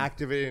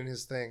inactivated in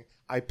his thing.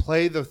 I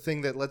play the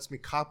thing that lets me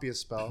copy a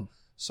spell,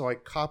 so I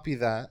copy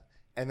that,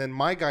 and then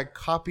my guy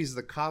copies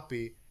the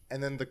copy,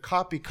 and then the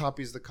copy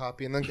copies the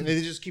copy, and then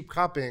they just keep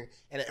copying.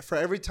 And for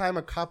every time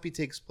a copy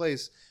takes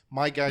place,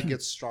 my guy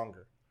gets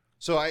stronger.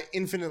 So I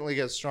infinitely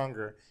get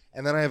stronger.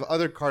 And then I have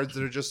other cards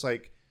that are just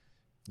like,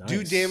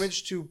 do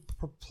damage to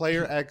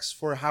player X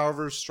for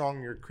however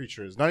strong your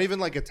creature is. Not even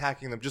like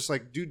attacking them, just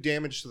like do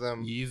damage to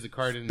them. You use the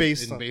card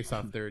based off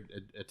their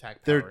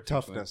attack power. Their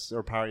toughness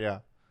or power,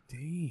 yeah.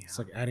 Damn. It's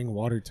like adding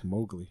water to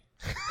Mowgli.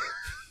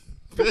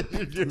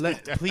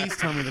 Please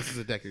tell me this is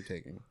a deck you're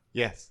taking.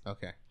 Yes.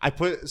 Okay. I've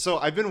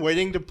been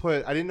waiting to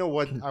put, I didn't know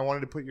what I wanted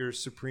to put your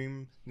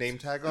Supreme name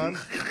tag on.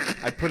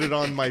 I put it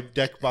on my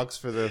deck box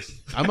for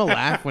this. I'm gonna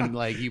laugh when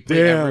like you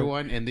play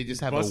everyone and they just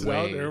have Bust a it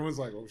out, way. everyone's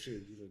like, oh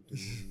shit.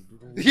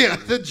 Yeah,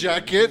 the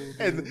jacket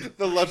and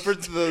the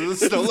leopard, the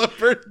snow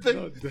leopard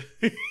thing.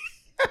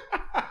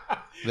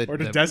 Or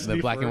the Destiny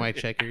black fur. and white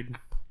checkered.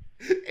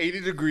 80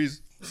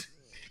 degrees.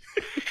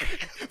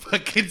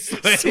 Fucking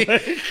sweat.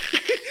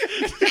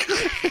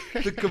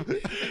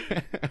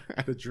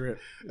 The drip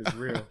is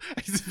real.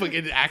 It's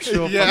fucking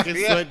actual fucking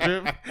sweat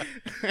drip.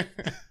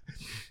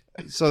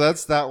 So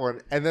that's that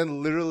one. And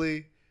then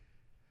literally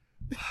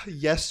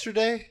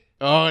yesterday.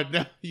 Oh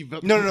no!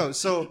 No.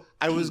 So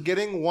I was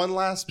getting one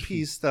last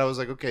piece that I was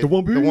like, okay, The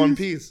one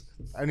piece.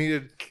 I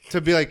needed to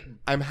be like,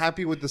 I'm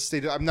happy with the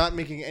state. I'm not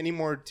making any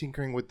more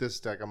tinkering with this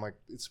deck. I'm like,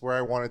 it's where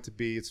I want it to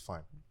be. It's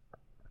fine.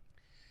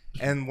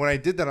 And when I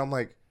did that, I'm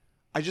like,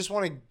 I just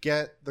want to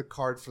get the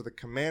card for the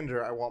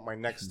commander I want my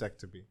next deck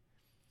to be.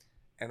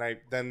 And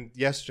then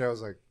yesterday I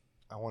was like,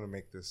 I want to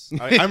make this.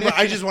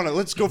 I just want to,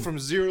 let's go from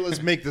zero.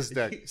 Let's make this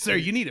deck. Sir,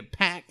 you need a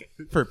pack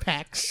for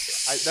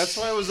PAX. That's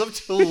why I was up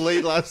till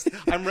late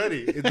I'm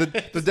ready.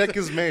 The deck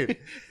is made.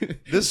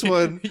 This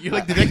one. You're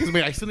like, the deck is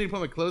made. I still need to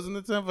put my clothes in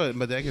the stuff, but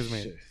my deck is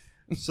made.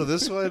 So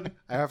this one,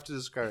 I have to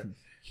describe it.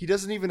 He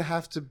doesn't even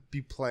have to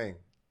be playing.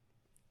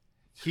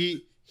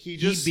 He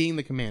just being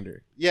the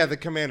commander. Yeah, the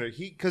commander.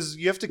 Because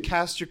you have to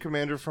cast your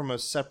commander from a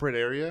separate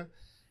area,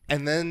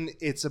 and then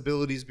its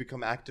abilities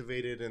become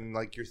activated, and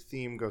like your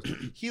theme goes.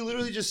 He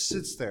literally just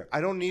sits there.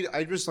 I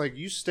just like,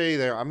 you stay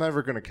there. I'm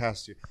never gonna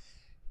cast you.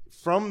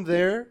 From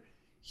there,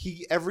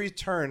 every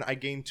turn I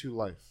gain 2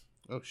 life.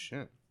 Oh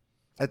shit!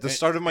 At the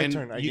start of my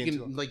turn, I gain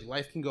 2 life. Like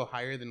life can go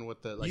higher than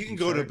what the you can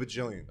go to a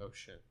bajillion. Oh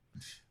shit!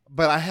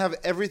 But I have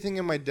everything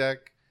in my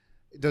deck.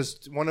 It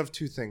does one of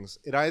 2 things.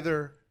 It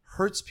either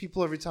hurts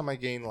people every time I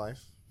gain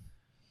life.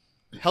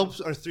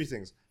 Or 3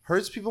 things.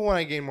 Hurts people when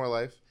I gain more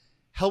life.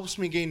 Helps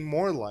me gain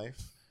more life.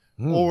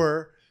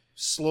 Or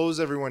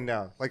slows everyone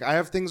down. Like, I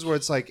have things where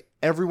it's like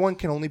everyone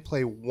can only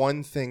play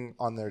one thing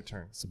on their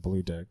turn. It's a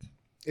blue deck.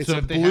 It's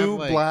a blue,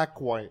 black,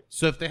 white.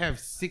 So if they have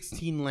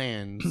 16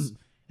 lands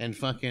and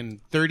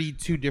fucking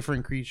 32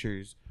 different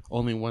creatures,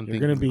 only one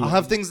thing. I'll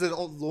have things that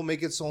will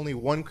make it so only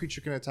one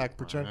creature can attack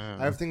per turn.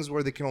 I have things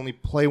where they can only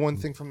play one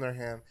thing from their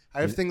hand.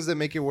 I have things that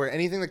make it where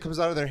anything that comes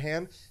out of their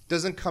hand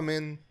doesn't come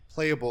in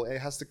playable. It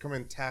has to come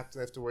in tapped. They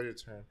have to wait a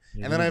turn.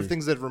 And then I have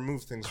things that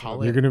remove things.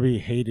 You're going to be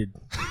hated.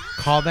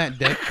 Call that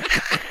deck.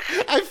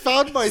 I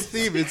found my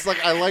theme. It's like,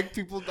 I like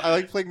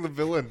playing the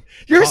villain.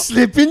 You're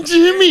slipping,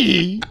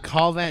 Jimmy.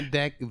 Call that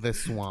deck the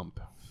swamp.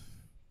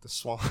 The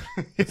swamp.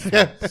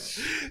 Yeah.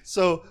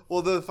 So,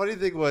 well, the funny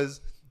thing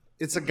was,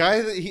 it's a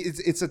guy that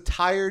it's a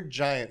tired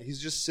giant.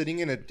 He's just sitting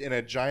in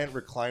a giant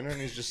recliner, and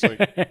he's just like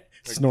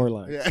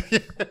Snorlax. Yeah.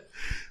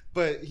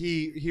 But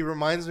he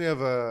reminds me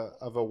of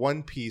a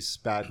One Piece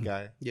bad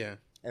guy. Yeah.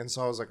 And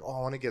so I was like, oh, I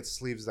want to get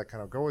sleeves that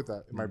kind of go with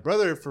that. And my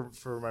brother,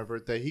 for my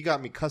birthday, he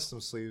got me custom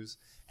sleeves,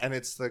 and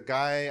it's the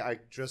guy I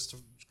just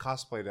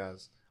cosplayed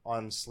as.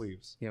 on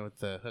sleeves. Yeah, with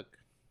the hook.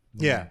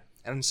 Yeah,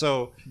 and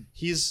so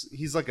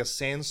he's like a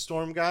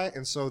sandstorm guy,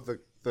 and so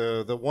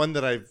the one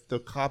that the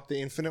cop, the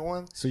infinite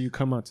one. So you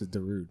come out to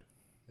Darude.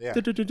 Yeah.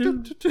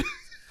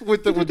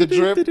 with the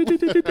drip.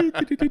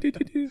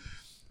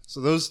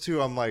 So those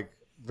two, I'm like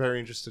very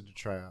interested to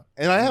try out,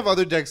 and I have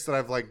other decks that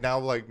I've like now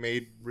like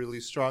made really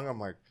strong. I'm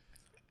like,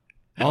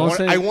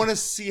 I want to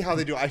see how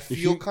they do. I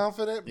feel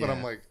confident, but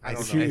I'm like, I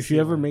don't know. If you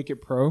ever make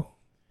it pro,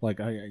 like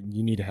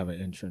you need to have an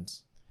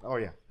entrance. Oh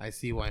yeah, I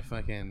see why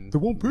fucking the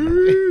One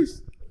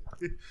Piece.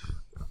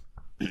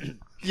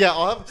 Yeah,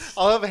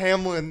 I'll have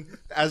Hamlin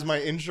as my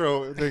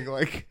intro thing.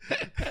 Like,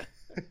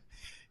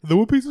 the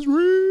One Piece is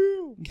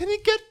real. Can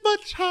it get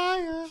much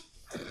higher?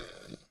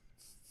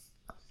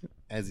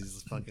 As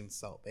he's fucking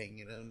salt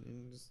banging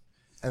him.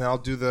 And I'll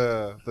do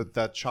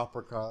that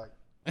chopper car.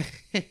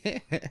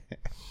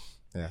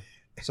 Yeah.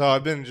 So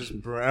I've been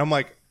just brewing. I'm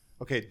like,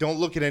 okay, don't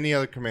look at any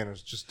other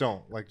commanders. Just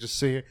don't. Like, just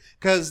sit here.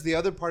 Because the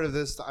other part of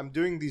this, I'm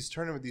doing these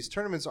tournaments. These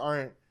tournaments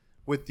aren't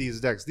with these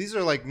decks. These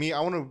are like me.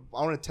 I want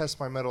to test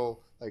my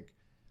metal like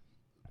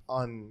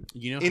on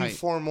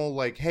informal.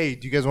 Like, hey,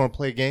 do you guys want to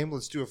play a game?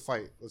 Let's do a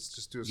fight. Let's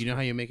just do a. You know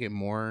how you make it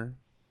more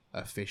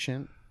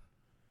efficient?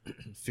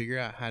 Figure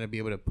out how to be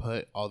able to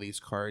put all these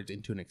cards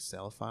into an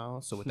Excel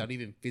file. So without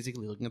even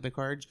physically looking at the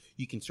cards,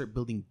 you can start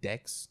building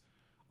decks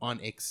on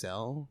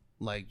Excel,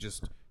 like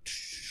just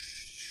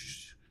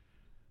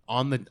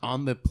on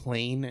the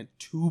plane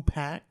 2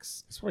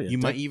 PAX. You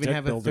might even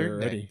have a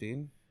third deck,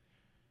 dude.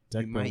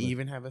 You might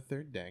even have a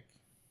third deck.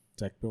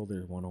 Deck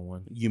Builder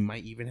 101. You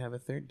might even have a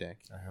third deck.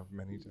 I have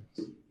many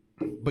decks.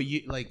 But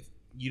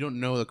you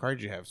don't know the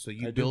cards you have, so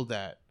you build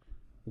that.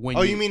 When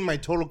you mean my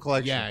total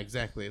collection? Yeah,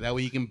 exactly. That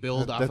way you can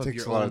build off of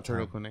your own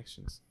total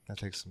connections. That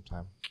takes some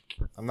time.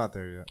 I'm not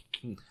there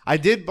yet. I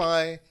did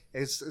buy.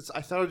 I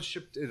thought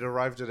it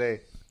arrived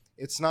today.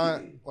 It's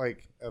not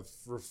like a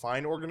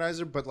refined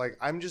organizer, but like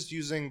I'm just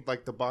using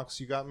like the box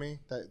you got me,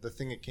 the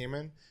thing it came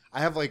in. I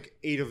have like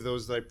 8 of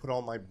those that I put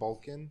all my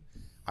bulk in.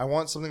 I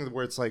want something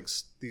where it's like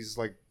these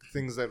like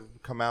things that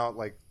come out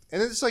like,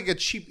 and it's like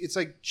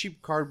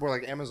cheap cardboard,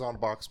 like Amazon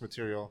box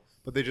material,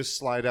 but they just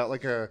slide out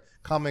like a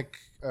comic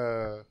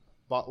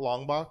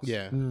long box.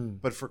 Yeah.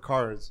 But for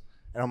cards.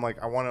 And I'm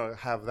like, I want to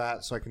have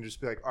that so I can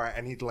just be like, all right,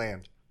 I need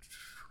land.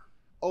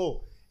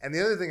 Oh, and the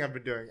other thing I've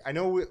been doing, I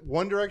know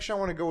one direction I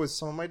want to go with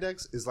some of my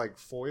decks is like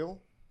foil,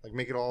 like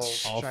make it all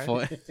shiny.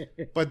 Foil.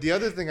 But the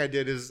other thing I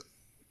did is,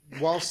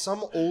 while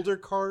some older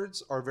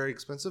cards are very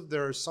expensive,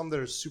 there are some that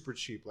are super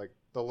cheap. Like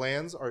the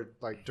lands are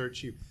like dirt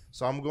cheap.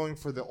 So I'm going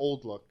for the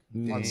old look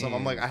on some.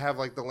 I'm like, I have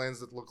like the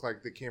lands that look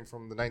like they came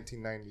from the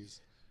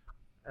 1990s.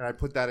 And I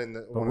put that in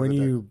the. But when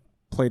you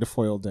play the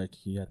foil deck,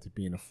 you have to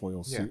be in a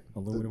foil suit,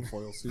 aluminum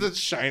foil suit. That's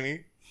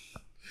shiny.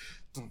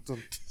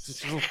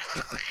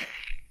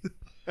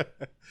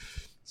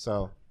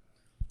 So,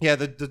 yeah,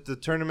 the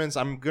tournaments.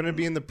 I'm gonna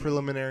be in the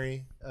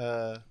preliminary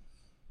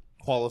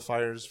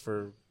qualifiers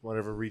for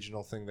whatever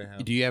regional thing they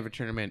have. Do you have a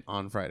tournament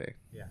on Friday?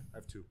 Yeah, I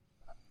have 2.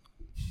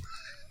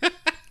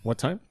 What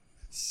time?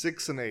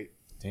 6 and 8.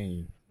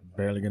 Dang,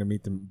 barely gonna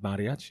meet the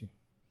mariachi.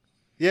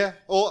 Yeah,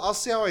 well, I'll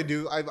see how I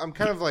do. I'm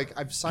kind of like,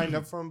 I've signed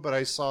up for them, but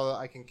I saw that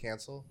I can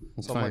cancel.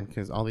 It's so fine,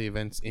 because all the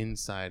events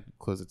inside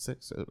close at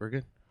 6, so we're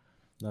good.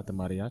 Not the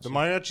mariachi. The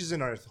mariachi's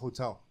in our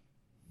hotel.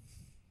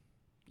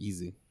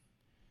 Easy.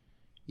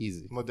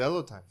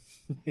 Modelo time.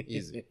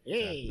 Easy.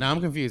 Hey. Now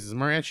I'm confused. Is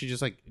mariachi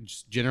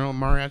just general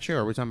mariachi, or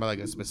are we talking about like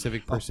a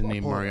specific person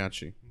named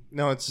mariachi?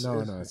 No, it's a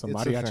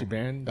mariachi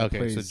band.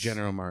 Okay, so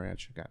general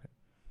mariachi. Got it.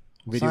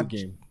 Video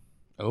game.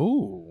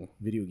 Oh,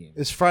 video game.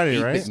 It's Friday,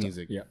 right?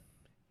 Music. Yeah.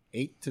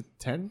 8 to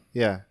 10.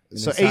 Yeah. And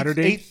so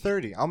Saturday,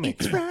 8:30. I'll make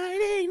it's it.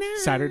 Friday night.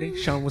 Saturday,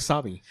 Sean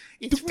Wasabi.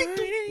 It's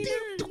Friday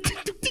night.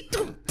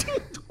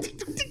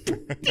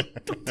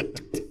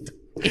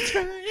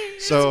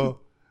 So,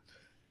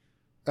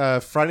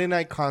 Friday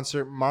night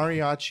concert,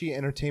 mariachi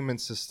entertainment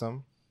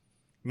system,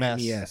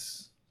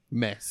 mess,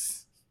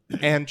 mess,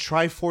 and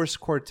Triforce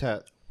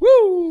Quartet.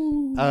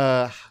 Woo!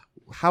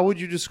 How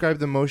would you describe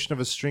the motion of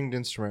a stringed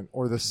instrument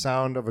or the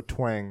sound of a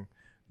twang?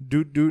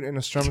 Doot doot and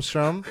a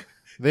strum.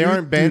 They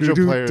aren't banjo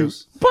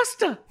players.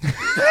 Buster,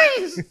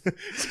 please,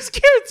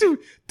 scared to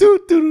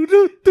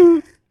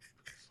do.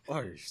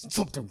 Oh,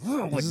 something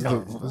wrong with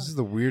this is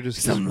the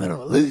weirdest. Something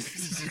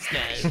loose.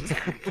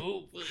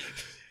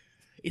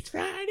 It's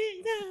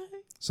Friday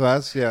night. So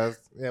that's yeah.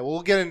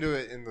 We'll get into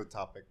it in the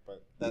topic,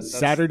 but that's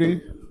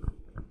Saturday,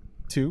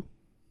 2.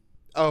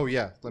 Oh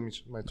yeah,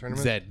 my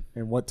tournament. Zed.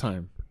 And what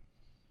time?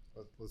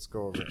 Let's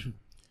go over it.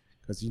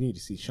 Because you need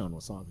to see Sean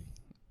Wasabi.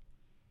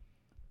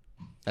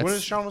 When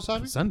is Sean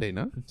Wasabi? Sunday,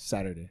 no?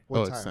 Saturday.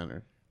 What time? It's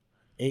Sunday.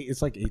 8.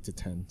 It's like 8 to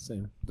 10.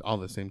 Same. All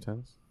the same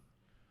times.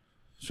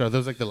 So are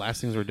those like the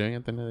last things we're doing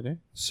at the end of the day?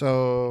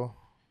 So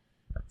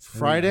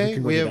Friday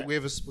we have that.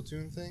 a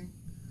Splatoon thing,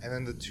 and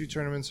then the 2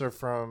 tournaments are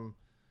from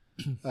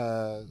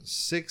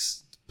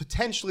 6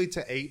 potentially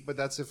to 8, but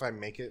that's if I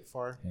make it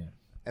far. Yeah.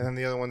 And then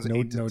the other one's No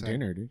 8 to 10.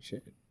 dinner, dude.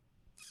 Shit.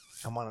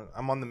 I'm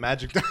on the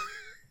magic.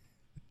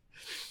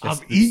 I'm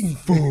eating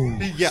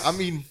food. Yeah, I'm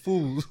eating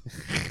food.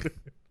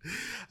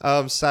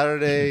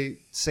 Saturday,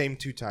 same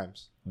 2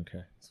 times.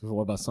 Okay. So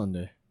what about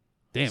Sunday?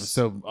 Damn.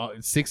 So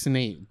 6 and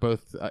 8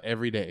 both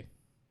every day.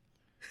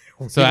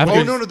 So after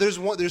Oh no,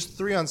 there's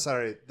 3 on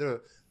Saturday.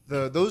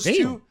 Those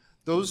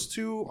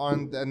two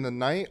on and the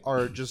night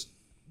are just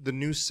the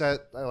new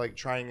set. I like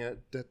trying it,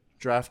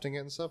 drafting it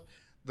and stuff.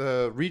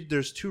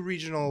 There's 2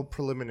 regional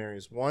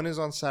preliminaries. One is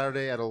on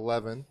Saturday at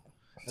 11.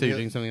 So you're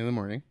doing something in the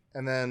morning,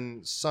 and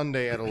then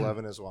Sunday at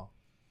 11 as well.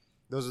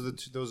 Those are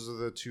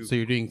the two. So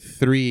you're doing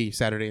 3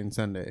 Saturday and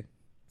Sunday.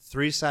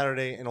 3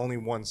 Saturday and only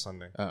 1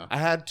 Sunday. Oh. I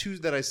had 2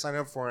 that I signed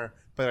up for,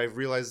 but I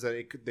realized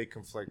that they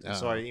conflicted,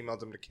 so Oh. I emailed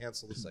them to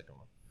cancel the second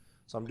one.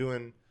 So I'm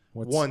doing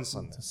What's 1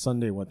 Sunday.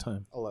 Sunday, what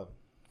time? 11.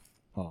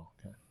 Oh,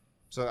 okay.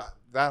 So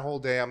that whole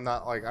day, I'm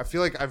not like, I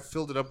feel like I've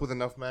filled it up with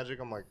enough magic.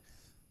 I'm like,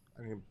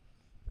 I need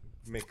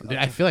to make. Dude,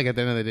 I feel like at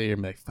the end of the day, you're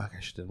like, fuck, I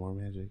should have more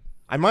magic.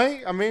 I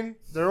might. I mean,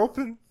 they're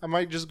open. I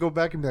might just go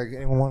back and be like,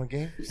 anyone want a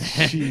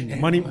game?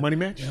 money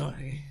match.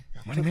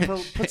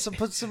 Put some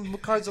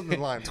cards on the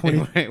line.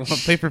 Want to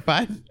play for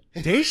 5?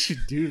 They should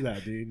do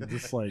that, dude.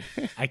 Just like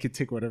I could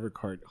take whatever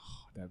card.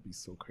 Oh, that'd be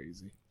so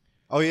crazy.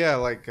 Oh yeah,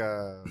 like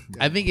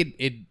I think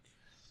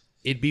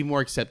it'd be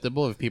more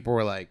acceptable if people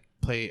were like,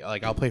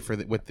 I'll play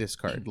with this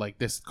card, like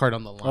this card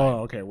on the line. Oh,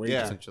 okay. Wait.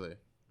 Yeah. Essentially.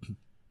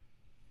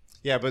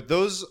 Yeah, but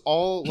those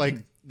all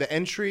like the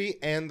entry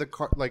and the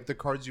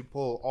cards you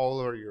pull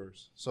all are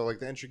yours. So like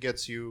the entry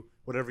gets you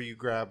whatever you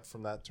grab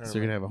from that So tournament.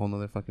 you're gonna have a whole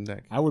nother fucking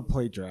deck. I would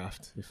play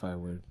draft if I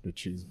were to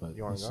choose, but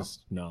You wanna it's go?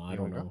 just no. I You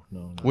don't wanna know.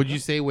 No. Would you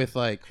say with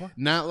like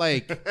not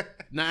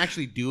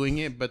actually doing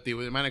it, but the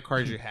amount of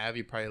cards you have,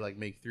 you probably like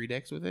make 3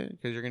 decks with it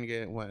because you're gonna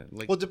get what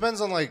like Well, it depends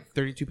on like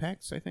 32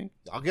 packs, I think.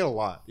 I'll get a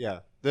lot. Yeah,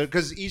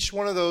 because each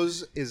one of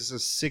those is a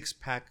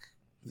 6-pack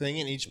thing,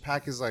 and each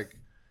pack is like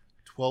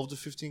 12 to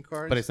 15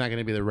 cards. But it's not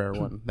gonna be the rare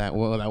one. That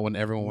one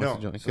everyone wants No.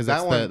 to join So because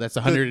that that's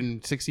one-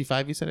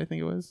 165. You said I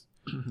think it was.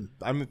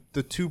 I'm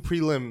the 2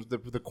 prelims,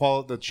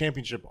 the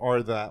championship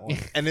are that one,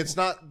 and it's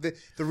not the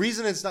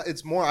reason it's not.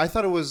 It's more. I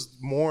thought it was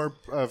more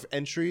of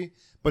entry,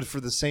 but for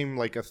the same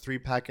like a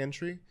 3-pack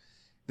entry.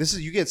 This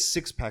is you get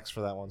 6 packs for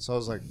that one. So I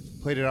was like,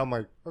 played it out. I'm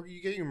like, okay,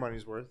 you get your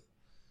money's worth.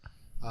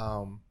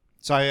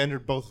 So I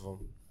entered both of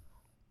them,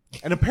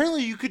 and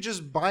apparently you could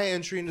just buy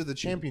entry into the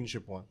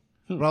championship one.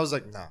 But I was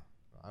like, nah,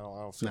 I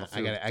don't feel. Nah,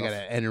 I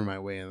gotta enter my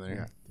way in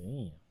there. Yeah.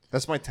 Damn.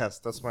 That's my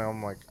test. That's my.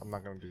 I'm like, I'm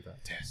not gonna do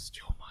that. Test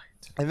your mind.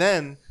 And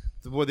then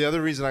the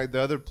other reason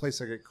the other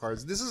place I get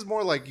cards. This is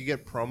more like you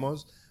get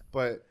promos,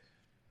 but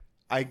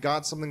I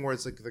got something where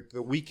it's like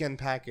the weekend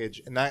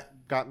package, and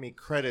that got me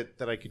credit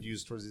that I could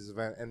use towards this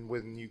event. And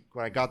when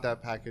I got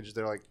that package,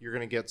 they're like, you're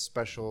gonna get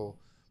special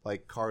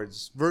like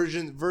cards,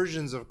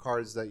 versions of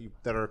cards that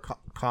are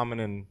common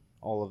in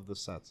all of the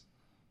sets,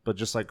 but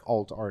just like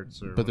alt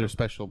arts. But they're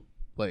special,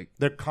 like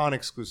they're con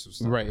exclusive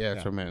stuff. right? Yeah,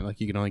 that's what I meant. Like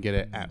you can only get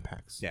it at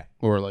PAX. Yeah.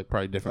 or like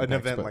probably different An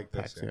PAX, event but like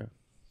this, PAX, yeah.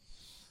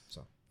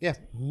 yeah.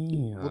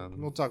 Yeah,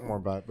 we'll talk more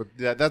about it. But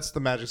yeah, that's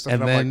the magic stuff.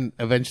 And I'm then like,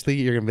 eventually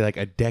you're gonna be like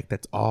a deck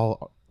that's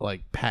all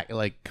like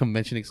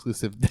convention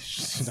exclusive.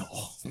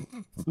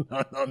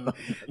 No.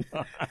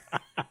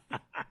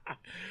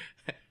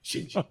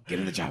 Get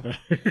in the job.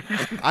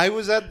 I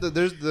was at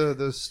there's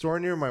the store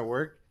near my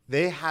work.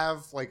 They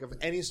have like of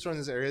any store in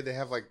this area, they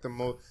have like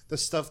the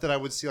stuff that I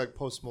would see like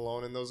Post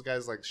Malone and those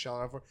guys like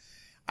shelling out for.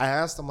 I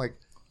asked them like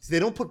they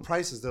don't put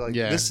prices. They're like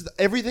this is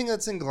everything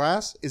that's in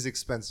glass is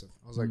expensive.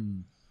 I was like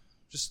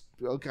just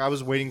okay. I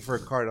was waiting for a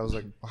card. I was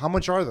like, how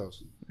much are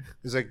those?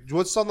 He's like,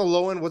 what's on the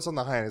low end? What's on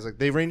the high end? He's like,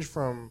 they range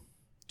from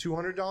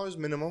 $200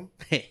 minimum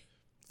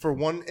for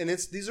one, and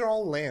these are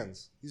all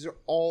lands. These are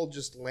all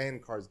just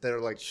land cards that are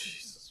like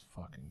Jesus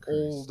fucking Christ.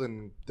 old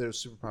and they're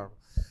super powerful.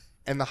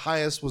 And the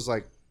highest was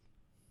like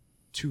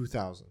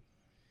 2,000.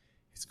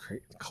 It's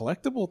crazy.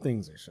 Collectible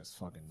things are just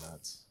fucking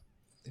nuts.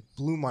 It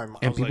blew my mind.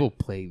 I And was people like,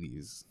 play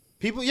these.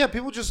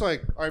 people just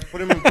like, all right, put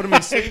them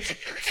in safes.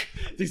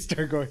 They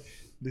start going.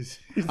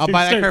 I'll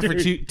buy that card for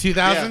 $2,000.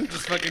 2,000. Yeah.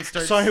 Just fucking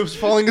start. Sorry, I was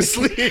falling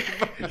asleep.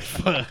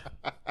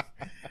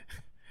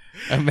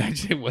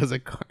 Imagine it was a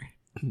card.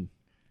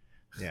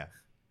 Yeah,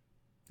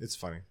 it's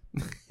funny.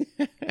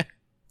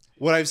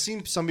 What I've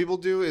seen some people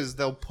do is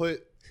they'll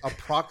put a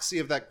proxy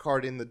of that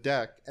card in the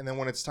deck, and then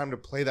when it's time to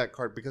play that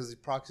card, because the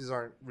proxies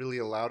aren't really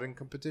allowed in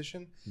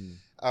competition,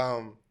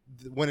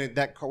 when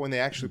they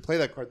actually play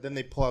that card, then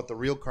they pull out the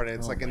real card, and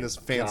it's like in this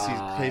fancy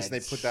case, and they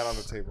put that on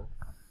the table.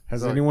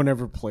 Has So- anyone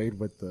ever played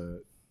with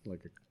the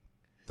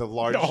The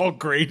large, all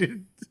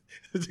graded?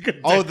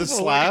 the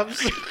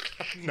slabs.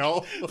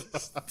 No,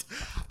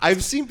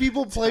 I've seen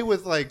people play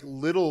with like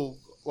little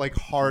like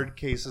hard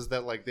cases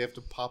that like they have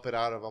to pop it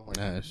out of. I'm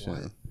like, Shit.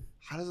 what?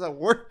 How does that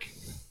work?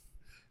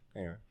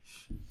 Anyway,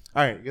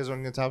 all right, you guys want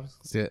to get topics?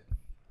 That's it.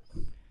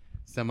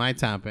 So my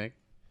topic,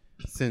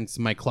 since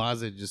my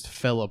closet just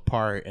fell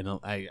apart and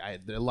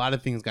a lot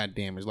of things got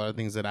damaged, a lot of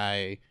things that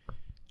I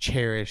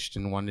cherished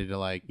and wanted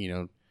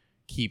to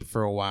keep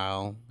for a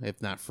while,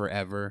 if not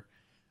forever,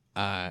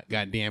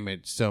 got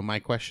damaged. So my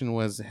question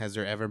was, has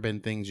there ever been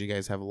things you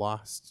guys have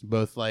lost,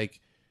 both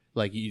like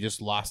Like you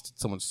just lost it,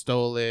 someone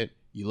stole it,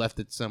 you left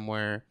it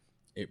somewhere,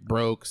 it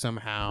broke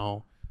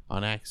somehow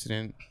on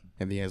accident.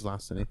 Have you guys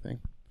lost anything?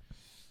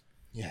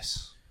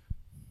 Yes.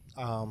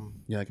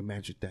 You're like a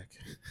magic deck.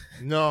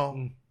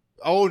 No.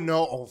 Oh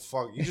no. Oh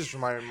fuck. You just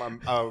reminded me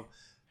of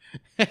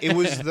it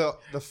was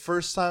the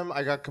first time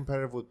I got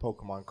competitive with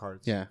Pokemon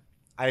cards. Yeah.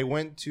 I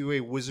went to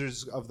a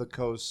Wizards of the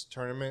Coast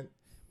tournament.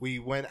 We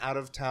went out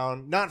of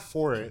town, not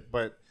for it,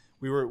 but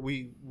we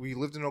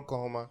lived in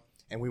Oklahoma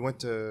and we went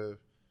to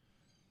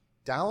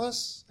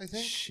Dallas, I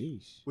think.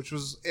 Sheesh. Which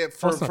was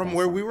from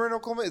where we were in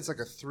Oklahoma, it's like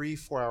a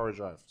 3-4 hour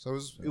drive. So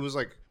it was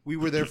like we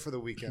were there for the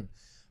weekend.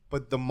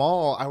 But the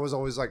mall, I was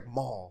always like,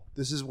 mall.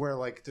 This is where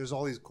like there's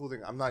all these cool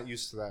things. I'm not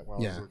used to that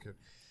when I was a kid.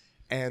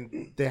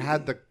 And they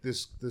had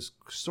this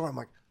store. I'm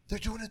like, they're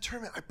doing a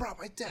tournament. I brought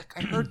my deck.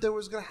 I heard that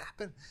was gonna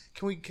happen.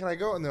 Can I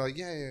go? And they're like,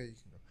 yeah, you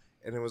can go.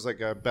 And it was like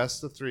a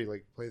best of 3,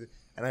 like play.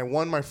 And I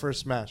won my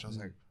first match. I was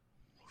like,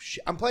 oh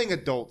shit. I'm playing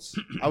adults.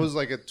 I was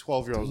like a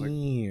 12-year-old. I was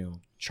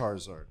like,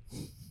 Charizard.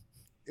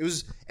 It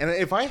was, and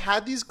if I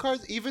had these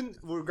cards, even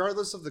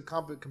regardless of the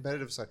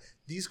competitive side,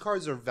 these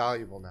cards are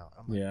valuable now.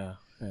 I'm like, yeah.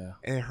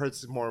 And it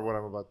hurts more what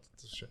I'm about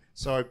to show.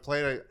 So I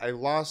played. I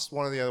lost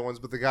one of the other ones,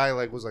 but the guy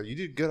was like, "You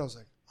did good." I was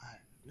like,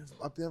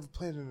 "I've never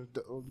played a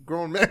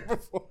grown man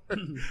before,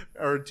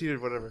 or a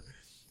teenager, whatever."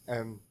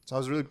 And so I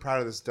was really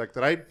proud of this deck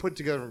that I put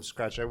together from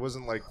scratch. I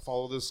wasn't like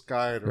follow this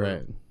guide,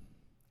 right?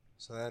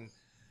 So then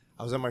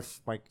I was at my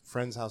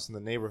friend's house in the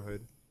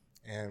neighborhood,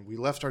 and we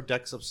left our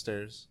decks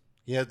upstairs.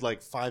 He had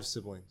like 5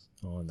 siblings.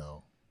 Oh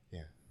no!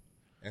 Yeah,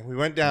 and we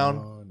went down.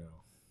 Oh no!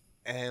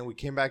 And we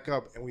came back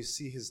up, and we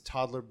see his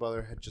toddler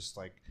brother had just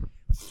like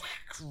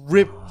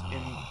ripped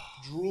and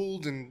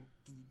drooled and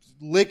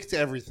licked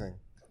everything.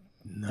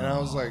 No. And I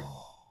was like,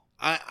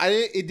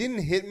 it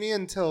didn't hit me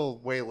until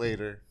way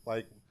later,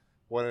 like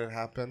what had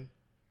happened.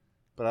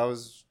 But I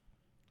was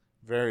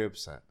very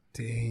upset.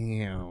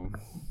 Damn.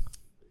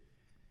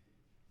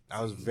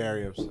 I was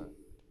very upset.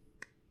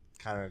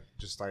 Kind of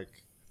just like,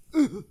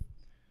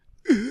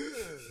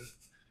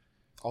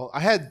 I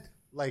had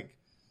like.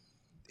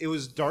 It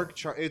was Dark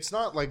It's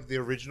not like the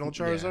original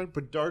Charizard,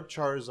 but Dark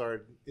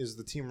Charizard is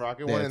the Team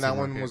Rocket one, and that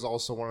one was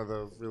also one of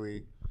the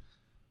really.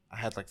 I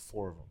had like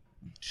 4 of them.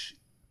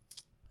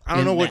 I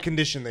don't know what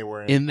condition they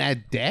were in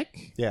that deck.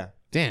 Yeah,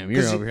 damn,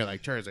 you're over here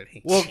like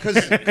Charizard. Well, because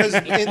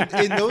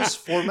in those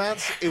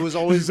formats, it was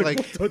always like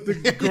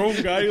the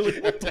grown guy.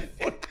 Like, what the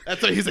fuck?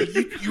 That's why he's like,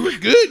 you were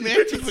good, man.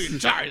 Just fucking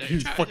Charizard.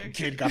 His fucking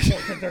kid got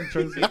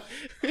Charizard.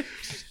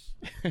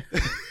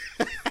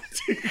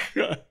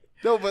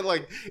 No, but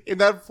like in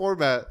that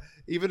format,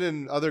 even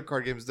in other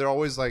card games, they're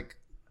always like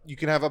you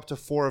can have up to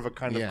 4 of a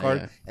kind of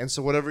card, and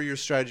so whatever your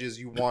strategy is,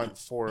 you want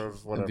 4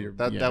 of whatever.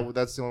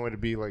 That's the only way to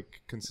be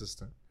like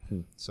consistent.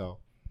 So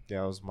yeah,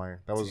 that was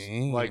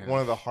like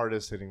one of the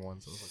hardest hitting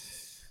ones. I was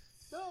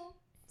like, no,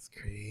 it's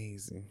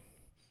crazy.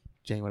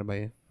 Jane, what about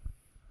you?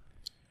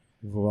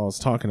 Well, I was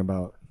talking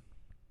about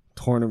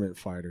tournament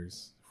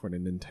fighters for the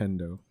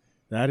Nintendo.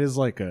 That is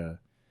like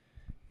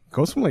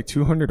goes from like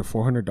 $200 to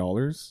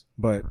 $400,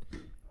 but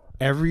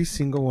every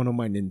single one of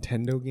my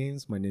Nintendo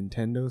games, my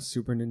Nintendo,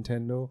 Super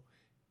Nintendo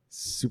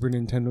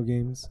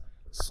games,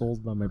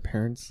 sold by my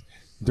parents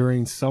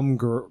during some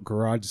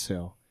garage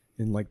sale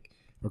in like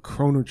a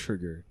Chrono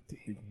Trigger,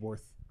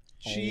 worth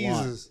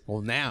Jesus.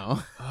 Well,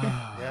 now,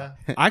 yeah.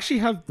 I actually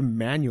have the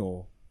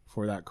manual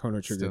for that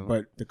Chrono Trigger, Still.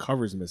 but the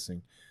cover's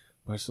missing.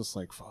 But it's just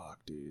like, fuck,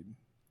 dude.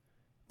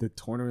 The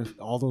tournament,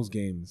 all those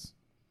games,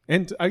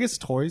 and I guess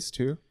toys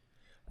too.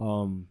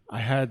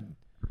 I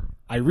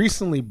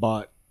recently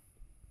bought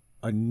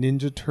a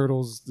Ninja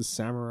Turtles The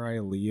Samurai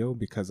Leo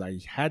because I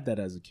had that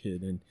as a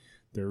kid and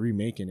they're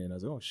remaking it. I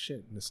was like, oh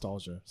shit,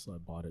 nostalgia. So I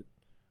bought it.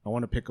 I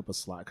want to pick up a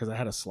Slash because I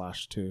had a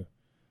Slash too.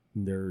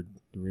 And they're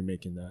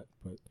remaking that.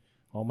 But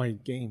all my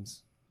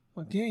games.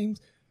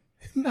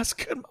 That's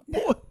good, my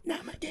boy.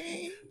 not my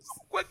games.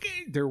 What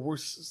game? They're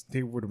worse.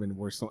 They would have been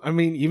worse. I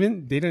mean,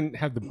 even they didn't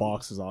have the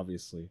boxes,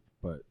 obviously,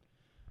 but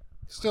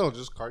Still,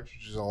 just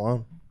cartridges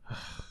alone.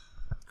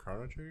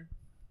 Chrono Trigger?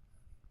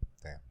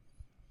 Damn.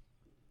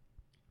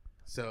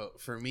 So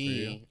for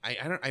me,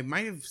 I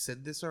might have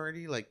said this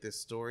already, like this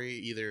story,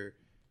 either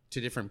to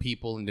different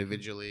people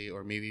individually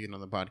or maybe even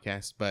on the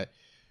podcast. But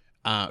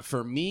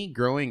for me,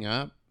 growing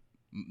up,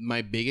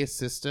 my biggest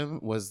system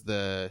was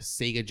the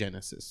Sega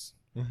Genesis.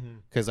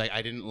 Because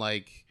I didn't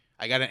like,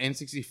 I got an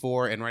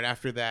N64, and right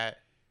after that,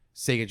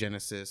 Sega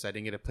Genesis. I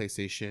didn't get a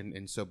PlayStation,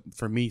 and so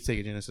for me,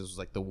 Sega Genesis was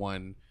like the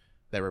one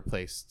that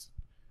replaced.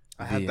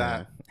 I had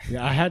that.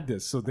 Yeah, I had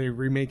this, so they're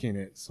remaking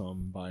it, so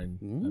I'm buying.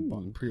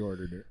 I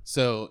pre-ordered it.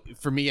 So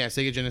for me, yeah,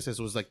 Sega Genesis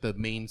was like the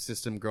main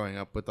system growing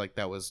up with. Like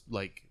that was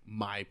like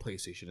my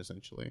PlayStation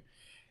essentially,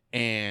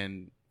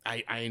 and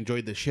I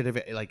enjoyed the shit of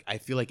it. Like I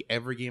feel like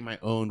every game I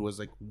owned was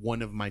like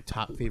one of my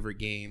top favorite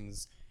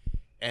games,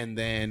 and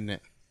then.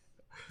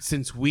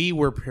 Since we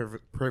were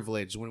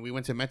privileged, when we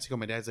went to Mexico,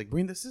 my dad's like,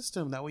 "Bring the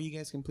system. That way, you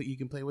guys can play. You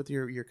can play with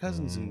your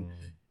cousins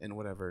and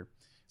whatever."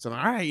 So I'm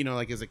like, all right, you know,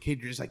 like as a kid,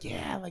 you're just like,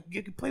 "Yeah, like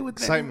you can play with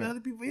that with other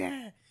people,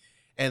 yeah."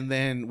 And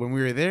then when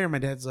we were there, my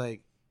dad's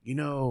like, you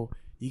know,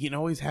 you can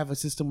always have a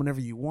system whenever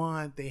you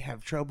want. They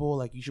have trouble.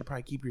 Like, you should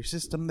probably keep your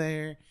system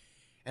there.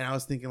 And I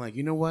was thinking, like,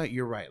 you know what?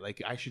 You're right.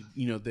 Like, I should,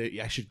 you know,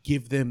 I should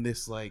give them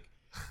this, like,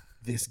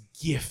 this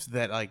gift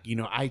that, like, you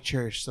know, I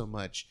cherish so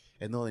much,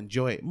 and they'll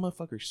enjoy it.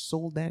 Motherfucker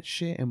sold that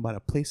shit and bought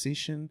a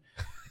PlayStation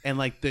and,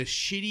 like, the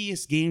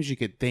shittiest games you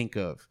could think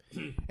of.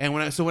 And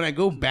when I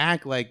go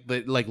back, like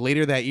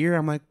later that year,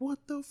 I'm like,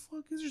 what the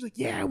fuck is this? Like,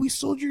 yeah, we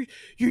sold your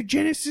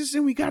Genesis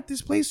and we got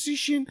this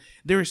PlayStation.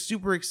 They were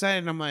super excited.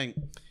 And I'm like,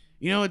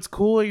 you know, it's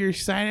cool, you're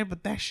excited,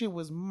 but that shit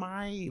was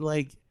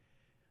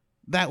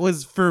that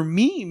was for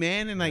me,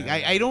 man. And like,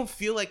 I don't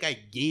feel like I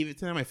gave it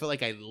to them. I feel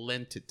like I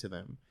lent it to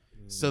them.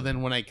 So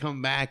then when I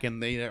come back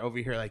and they're over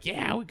here like,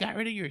 yeah, we got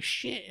rid of your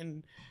shit.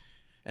 And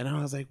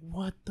I was like,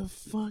 what the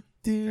fuck,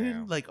 dude?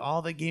 Damn. Like,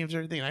 all the games,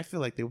 everything. And I feel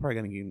like they were probably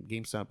going to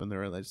GameStop and they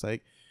were just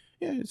like,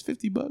 yeah, it's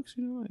 $50.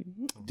 You know,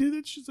 like, dude,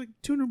 that's just like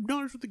 $200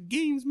 worth of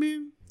games,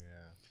 man. Yeah.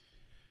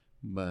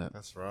 But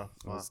that's rough.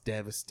 I was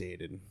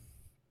devastated.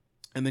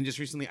 And then just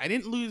recently, I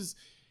didn't lose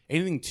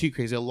anything too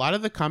crazy. A lot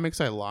of the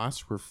comics I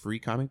lost were free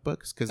comic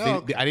books because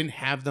I didn't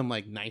have them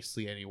like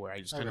nicely anywhere.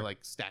 I just kind of like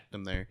stacked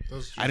them there.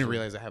 I didn't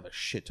realize I have a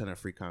shit ton of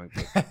free comic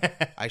books.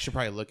 I should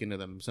probably look into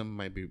them. Some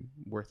might be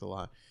worth a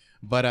lot,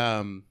 but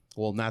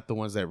well, not the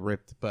ones that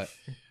ripped, but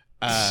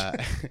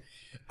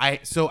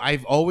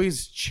I've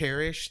always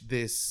cherished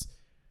this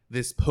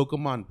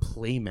Pokemon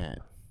playmat.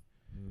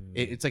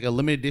 It's like a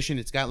limited edition.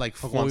 It's got like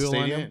Pokemon foil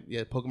Stadium? on it.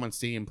 Yeah, Pokemon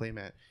Stadium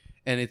playmat.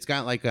 And it's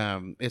got like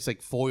it's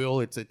like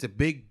foil. It's a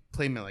big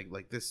playmat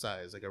like this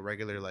size, like a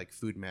regular like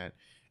food mat,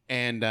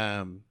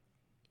 and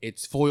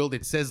it's foiled.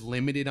 It says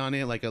limited on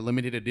it, like a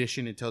limited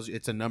edition. It tells you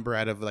it's a number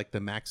out of like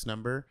the max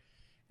number,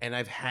 and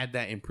I've had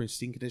that in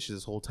pristine condition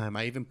this whole time.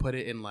 I even put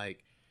it in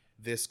like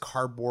this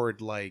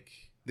cardboard, like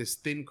this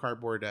thin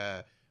cardboard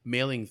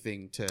mailing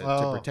thing to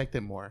protect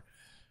it more,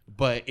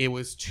 but it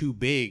was too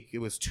big. It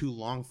was too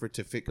long for it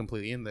to fit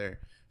completely in there.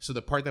 So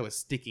the part that was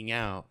sticking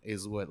out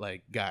is what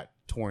like got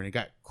torn. It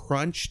got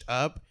crunched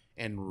up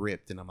and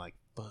ripped, and I'm like,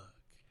 fuck.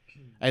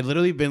 I've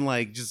literally been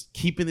like just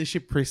keeping this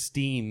shit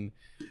pristine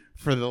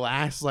for the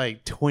last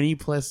like 20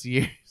 plus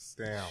years.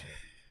 Damn.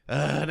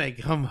 And I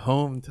come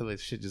home to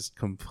this shit just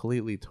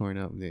completely torn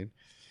up, dude.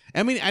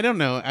 I mean, I don't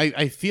know.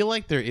 I feel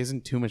like there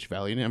isn't too much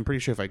value in it. I'm pretty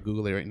sure if I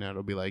Google it right now,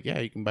 it'll be like, yeah,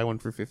 you can buy one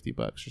for $50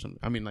 or something.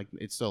 I mean, like,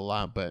 it's still a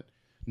lot, but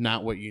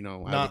not what, you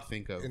know, I would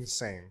think of.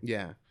 Insane.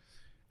 Yeah.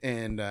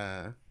 And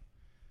I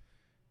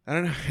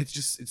don't know. It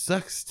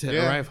sucks to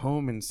arrive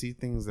home and see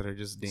things that are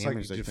just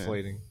damaged. It's like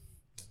deflating.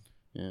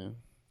 That. Yeah.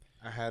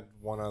 I had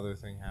one other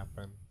thing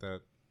happen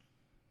that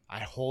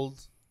I've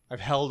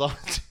held on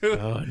to.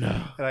 Oh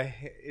no! And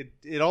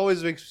it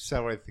always makes me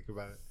sad when I think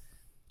about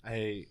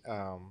it.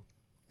 And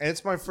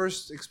it's my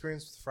first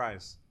experience with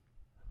fries,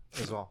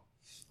 as well.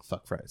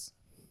 Fuck fries.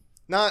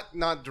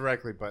 Not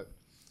directly, but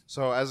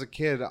so as a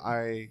kid,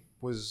 I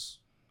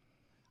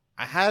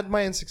had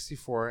my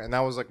N64, and that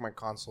was like my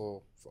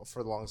console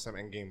for the longest time,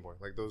 and Game Boy,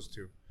 like those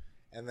two.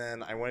 And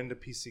then I went into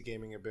PC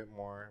gaming a bit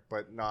more,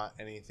 but not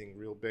anything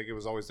real big. It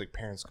was always like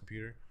parents'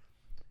 computer.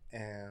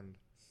 And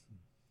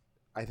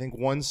I think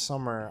one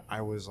summer I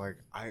was like,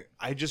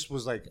 I just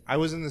was like, I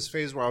was in this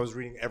phase where I was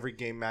reading every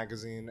game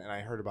magazine, and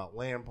I heard about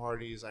LAN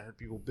parties. I heard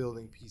people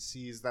building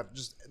PCs. That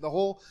just the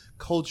whole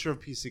culture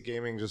of PC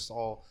gaming, just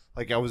all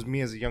like I was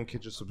me as a young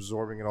kid, just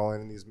absorbing it all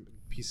in these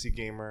PC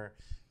Gamer,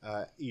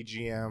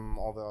 EGM,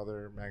 all the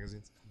other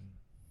magazines.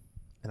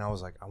 And I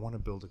was like, I want to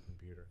build a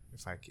computer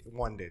if I can,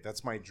 one day.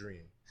 That's my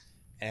dream.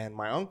 And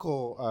my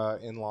uncle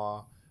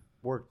in-law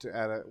works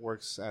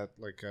at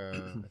like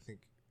I think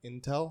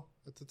Intel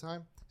at the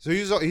time. So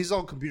he's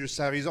all computer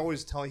savvy. He's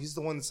always he's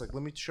the one that's like,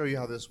 let me show you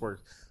how this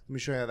works. Let me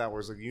show you how that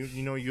works. Like you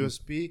know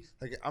USB.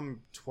 Like I'm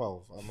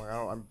 12. I'm like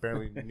I'm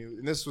barely new.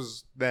 And this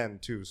was then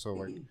too. So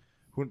like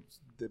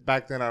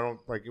back then I don't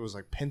like it was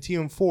like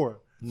Pentium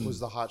 4 was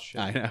the hot shit.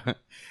 I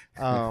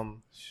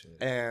know.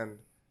 And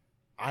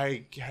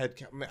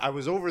I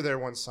was over there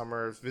one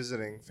summer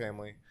visiting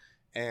family,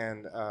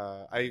 and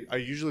I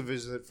usually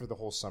visit for the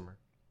whole summer,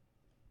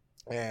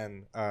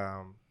 and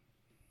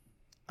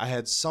I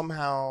had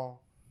somehow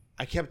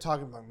I kept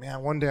talking about,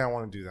 man, one day I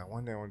want to do that.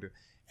 One day I want to do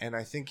it. And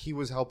I think he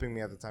was helping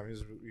me at the time.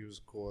 He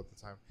was cool at the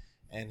time,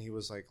 and he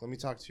was like, let me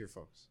talk to your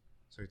folks.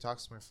 So he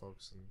talks to my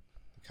folks, and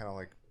kind of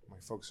like my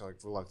folks are like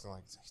reluctant,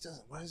 like he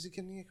doesn't. Why is he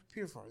getting a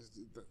computer for?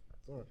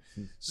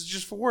 This is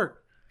just for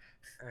work.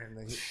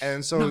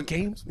 And so not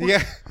games.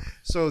 Yeah,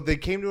 so they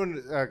came to a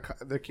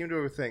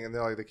thing, and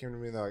they came to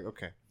me and they're like,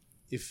 okay,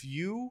 if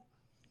you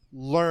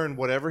learn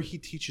whatever he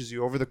teaches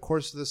you over the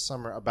course of this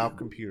summer about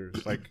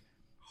computers, like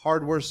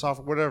hardware,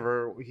 software,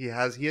 whatever he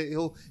has,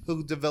 he'll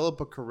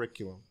develop a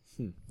curriculum.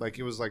 Like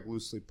it was like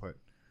loosely put,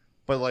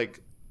 but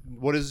like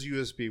what is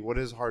USB, what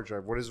is hard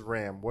drive, what is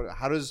RAM, what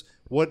does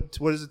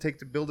it take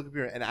to build a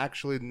computer and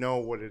actually know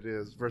what it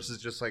is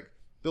versus just like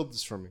build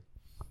this for me.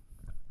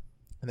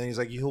 And then he's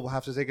like, you'll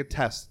have to take a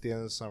test at the end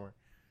of the summer.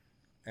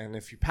 And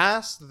if you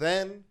pass,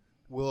 then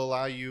we'll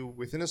allow you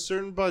within a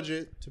certain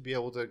budget to be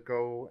able to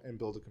go and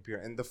build a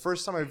computer. And the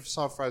first time I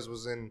saw fries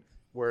was in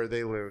where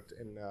they lived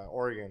in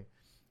Oregon,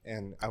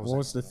 and I was. What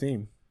was the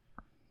theme?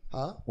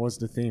 Huh? What was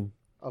the theme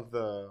Of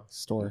the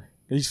store?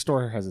 Each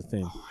store has a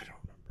theme. Oh, I don't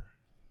remember.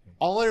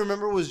 All I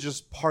remember was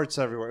just parts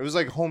everywhere. It was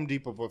like Home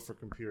Depot, but for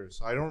computers.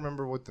 So I don't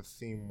remember what the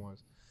theme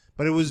was,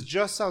 but it was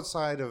just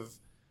outside of.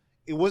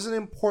 It wasn't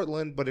in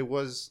Portland, but it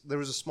was. There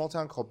was a small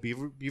town called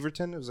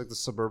Beaverton. It was like the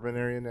suburban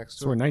area next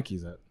That's to where it.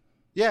 Nike's at.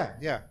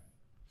 Yeah.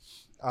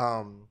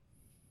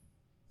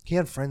 He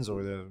had friends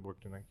over there that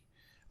worked at Nike.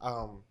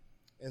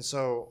 And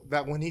so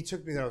that when he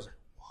took me there, I was like,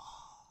 wow.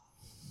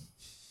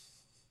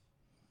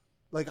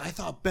 Like, I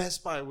thought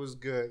Best Buy was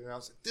good. And I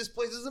was like, this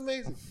place is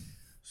amazing.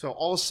 So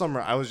all summer,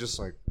 I was just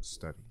like,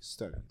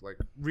 study. Like,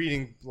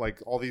 reading, like,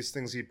 all these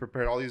things he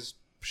prepared, all these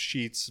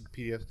sheets,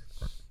 PDFs.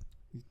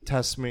 He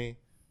tests me.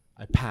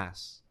 I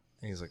pass.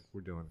 And he's like,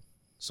 we're doing it.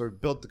 So we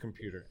built the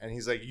computer. And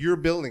he's like, you're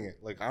building it.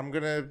 Like, I'm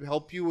going to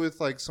help you with,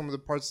 like, some of the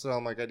parts that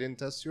I'm like, I didn't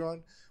test you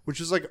on. Which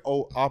is like,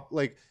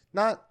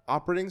 not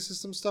operating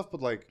system stuff,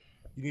 but, like,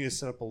 you need to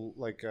set up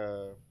like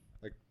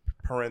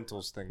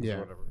parentals things or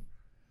whatever.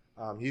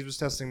 He was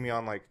testing me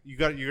on like you're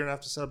gonna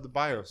have to set up the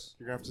BIOS.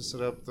 You're gonna have to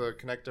set up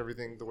connect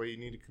everything the way you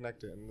need to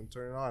connect it, and then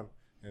turn it on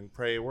and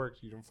pray it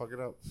worked. You don't fuck it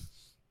up.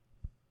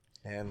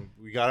 And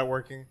we got it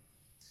working,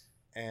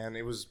 and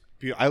it was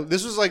beautiful.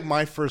 This was like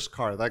my first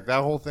car. Like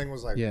that whole thing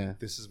was like,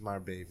 this is my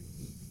baby.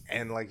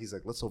 And like he's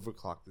like, let's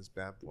overclock this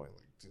bad boy.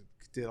 Like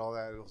did all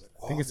that. It was like,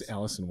 I think it's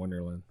Alice in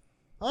Wonderland.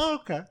 Oh,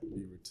 okay.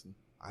 Beaverton.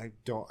 It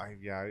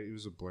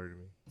was a blur to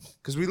me.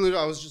 Because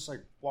I was just like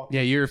walking.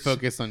 Yeah, you were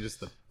focused on just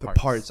the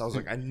parts. I was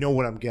like, I know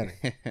what I'm getting.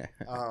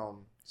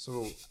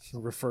 So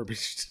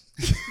refurbished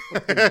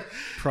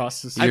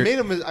process.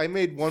 I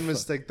made one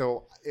mistake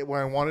though. When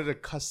I wanted a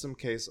custom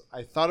case,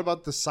 I thought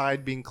about the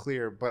side being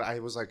clear, but I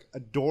was like, a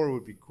door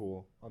would be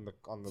cool on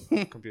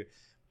the computer.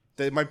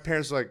 My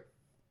parents were like,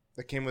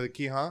 that came with a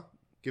key, huh?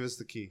 Give us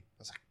the key. I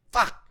was like,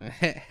 fuck.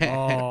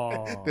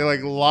 Oh, They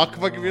like lock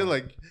my computer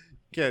like.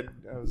 Kid,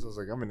 I was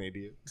like, I'm an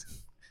idiot.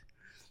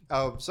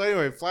 So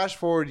anyway, flash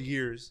forward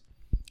years.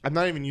 I'm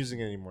not even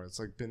using it anymore. It's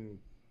like been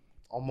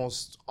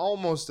almost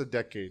a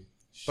decade,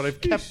 but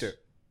I've kept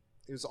it.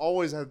 It's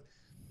always had.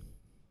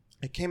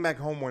 I came back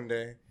home one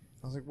day.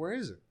 I was like, where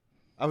is it?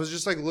 I was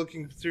just like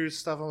looking through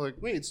stuff. I was like,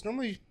 wait, it's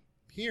normally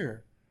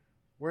here.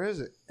 Where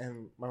is it?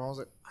 And my mom was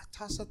like, I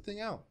tossed that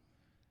thing out.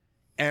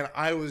 And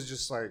I was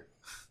just like,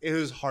 it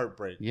was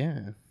heartbreak.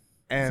 Yeah.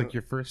 And it's like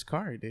your first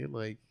car, dude.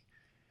 Like.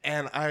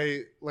 And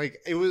I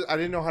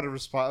didn't know how to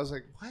respond. I was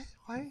like, what?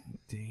 Why?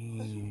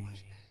 dang.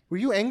 Were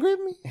you angry at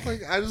me?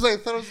 Like, I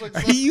thought it was like.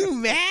 Are you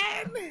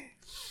mad?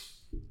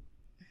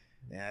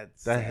 That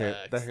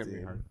hit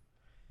me hard.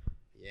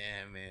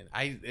 Yeah, man.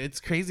 It's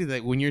crazy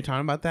that when you're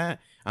talking about that,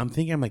 I'm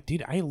like,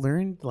 dude, I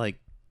learned like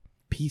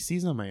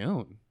PCs on my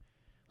own.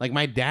 Like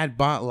my dad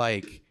bought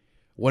like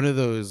one of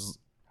those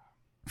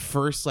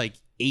first like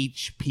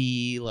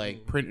HP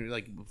like print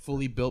like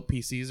fully built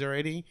PCs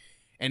already.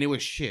 And it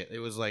was shit. It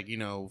was like,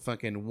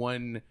 fucking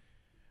one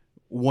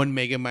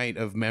megabyte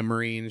of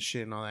memory and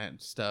shit and all that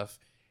stuff.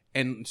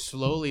 And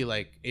slowly,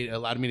 like, it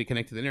allowed me to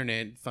connect to the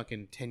internet,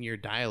 fucking 10-year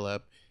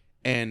dial-up.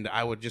 And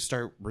I would just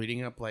start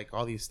reading up, like,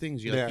 all these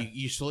things.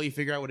 You slowly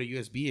figure out what a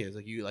USB is.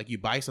 Like, you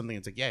buy something,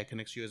 it's like, yeah, it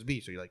connects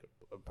USB. So you're like,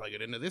 plug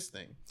it into this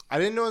thing. I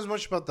didn't know as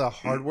much about the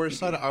hardware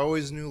side. I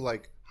always knew,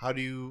 like, how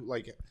do you,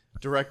 like,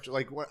 direct,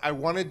 like, I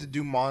wanted to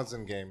do mods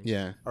in games.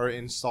 Yeah. Or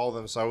install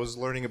them. So I was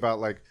learning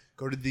about, like,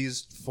 go to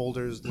these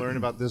folders, learn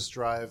about this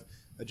drive,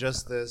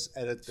 adjust this,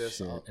 edit this.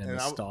 And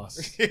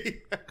DOS. Yeah.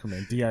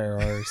 Command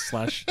dir /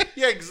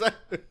 Yeah,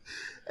 exactly.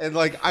 And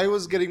like I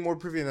was getting more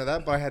privy into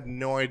that, but I had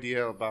no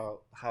idea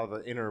about how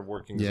the inner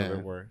workings of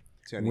it were.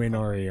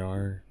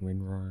 WinRAR.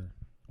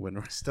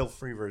 Still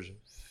free version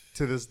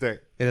to this day.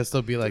 It'll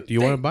still be like, do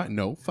you want to buy?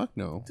 No, fuck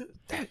no.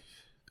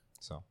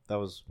 So that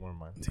was one of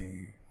mine.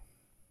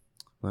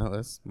 Well,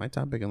 that's my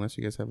topic. Unless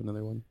you guys have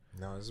another one.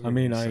 No,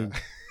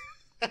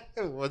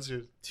 what's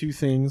yours? 2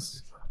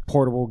 things: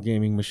 portable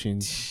gaming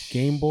machines,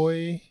 Game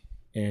Boy.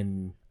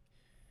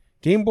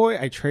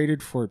 I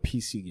traded for a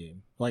PC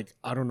game. Like,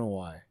 I don't know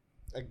why.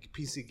 A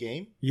PC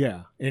game?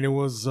 Yeah, and it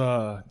was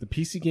the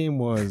PC game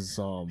was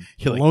Like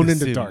Alone The in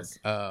the Sims.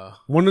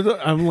 Dark.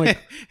 I'm like,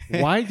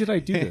 why did I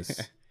do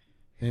this?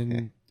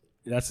 And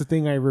that's the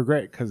thing I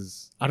regret,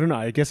 because I don't know.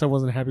 I guess I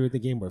wasn't happy with the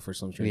Game Boy for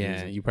some strange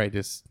reason. You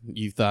probably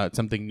you thought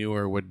something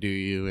newer would do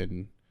you,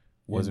 and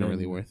wasn't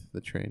really worth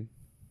the trade.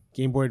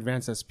 Game Boy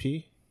Advance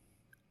SP,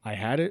 I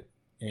had it,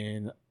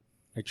 and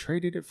I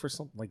traded it for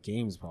something like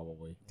games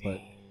probably, but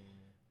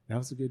that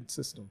was a good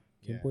system.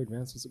 Game Boy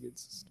Advance was a good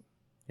system.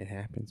 It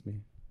happens,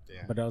 man.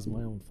 Yeah. But that was my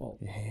own fault.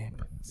 It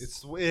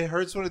happens. It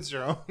hurts when it's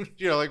your own.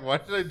 You're like, why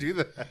did I do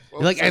that?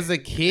 Like as a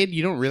kid,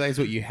 you don't realize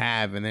what you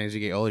have, and then as you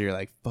get older, you're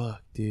like,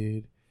 fuck,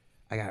 dude,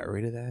 I got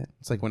rid of that.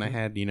 It's like when I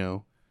had,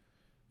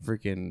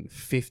 freaking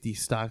 50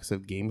 stocks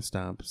of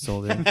GameStop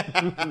sold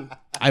in.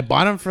 I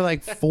bought them for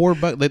like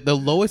 $4. Like, the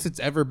lowest it's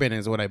ever been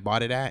is what I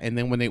bought it at, and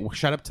then when they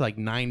shot up to like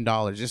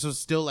 $9, this was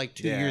still like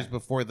 2 years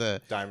before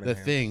the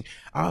thing.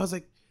 I was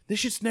like, this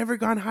shit's never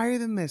gone higher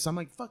than this. I'm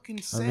like,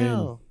 fucking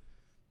sell.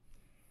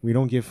 We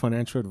don't give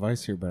financial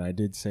advice here, but I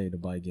did say to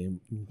buy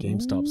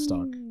GameStop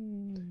stock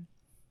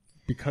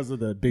because of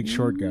the Big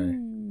Short guy.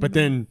 But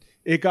then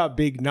it got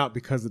big not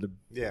because of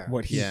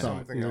what he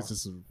thought. It was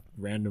just a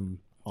random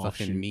fucking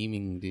offshoot.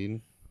 memeing,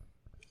 dude.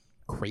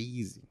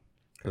 Crazy.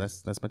 So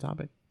that's my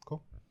topic.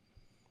 Cool.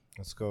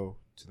 Let's go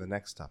to the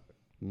next topic.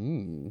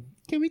 Can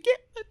we get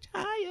much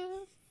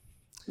higher?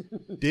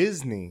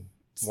 Disney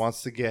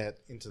wants to get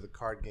into the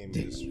card game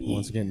industry.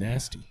 Wants to get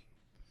nasty.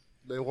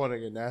 They want to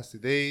get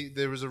nasty.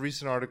 There was a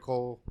recent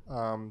article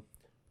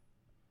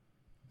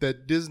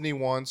that Disney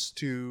wants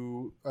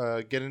to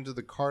get into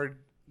the card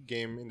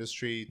game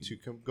industry to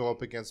go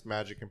up against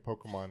Magic and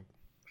Pokemon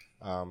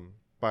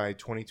by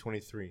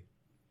 2023.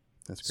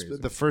 That's crazy.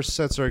 The first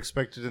sets are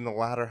expected in the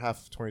latter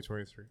half of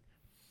 2023.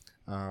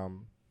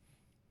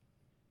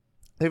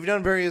 They've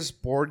done various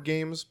board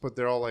games, but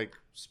they're all like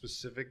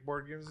specific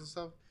board games and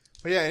stuff.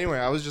 But yeah, anyway,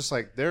 I was just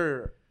like,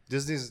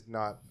 Disney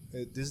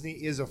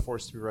is a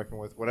force to be reckoned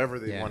with, whatever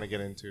they want to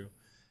get into,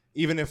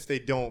 even if they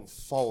don't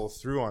follow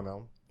through on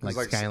them. Like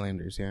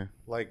Skylanders, yeah.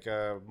 Like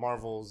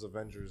Marvel's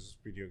Avengers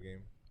video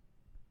game.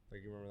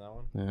 Like, you remember that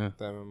one? Yeah.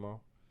 The MMO.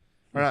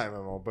 Or not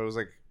MMO, but it was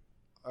like...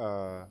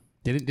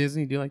 Didn't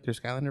Disney do like their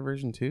Skylander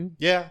version too?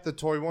 Yeah, the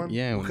toy one.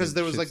 Yeah. Because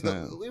there was like...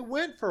 It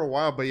went for a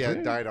while, but yeah,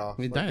 it died off.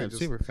 It died off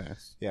super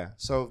fast. Yeah.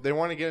 So they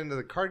want to get into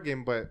the card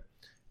game, but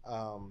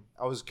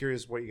I was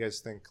curious what you guys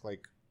think.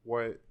 Like,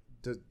 what...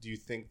 Do you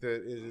think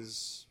that it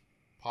is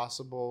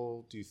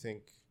possible? Do you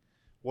think...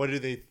 What do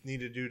they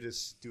need to do to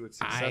do it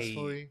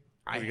successfully?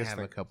 I have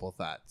a couple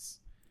thoughts.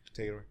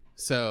 Take it away.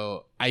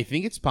 So I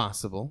think it's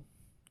possible.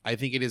 I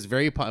think it is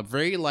very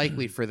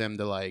likely for them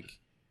to like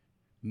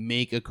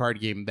make a card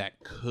game that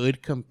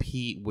could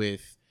compete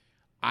with.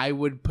 I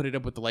would put it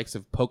up with the likes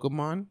of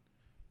Pokemon,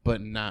 but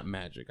not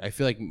Magic. I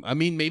feel like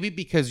maybe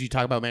because you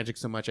talk about Magic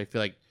so much, I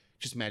feel like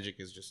just Magic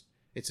is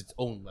it's its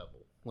own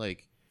level.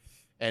 Like,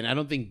 and I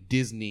don't think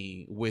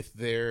Disney with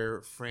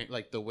their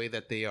like the way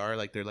that they are,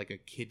 like they're like a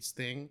kids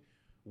thing,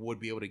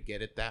 would be able to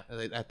get it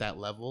at that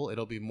level.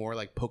 It'll be more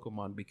like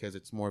Pokemon because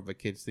it's more of a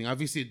kids thing.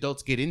 Obviously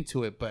adults get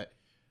into it, but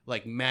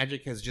like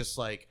Magic has just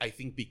like, I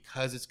think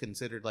because it's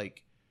considered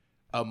like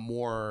a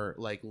more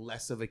like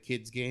less of a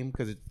kids game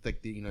because it's like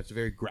it's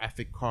very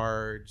graphic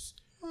cards,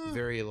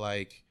 very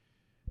like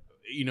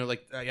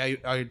like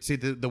I'd say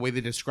the way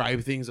they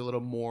describe things a little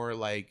more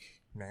like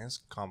it's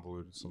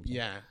convoluted sometimes.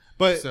 Yeah.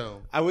 But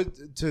so I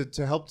would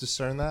to help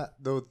discern that,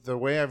 though, the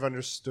way I've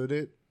understood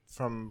it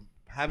from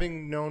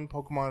having known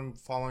Pokemon,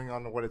 following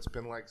on what it's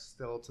been like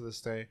still to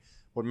this day,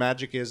 what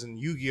Magic is and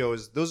Yu-Gi-Oh!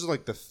 Is, those are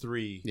like the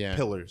three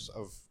pillars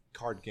of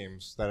card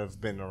games that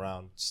have been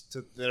around,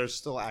 that are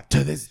still active.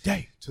 To this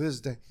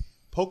day.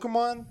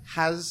 Pokemon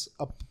has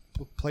a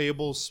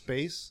playable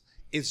space.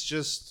 It's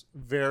just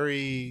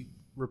very...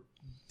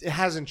 it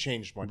hasn't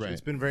changed much. Right.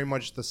 It's been very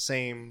much the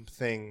same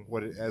thing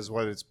as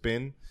what it's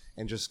been,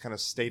 and just kind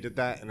of stated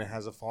that, and it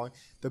has a following.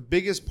 The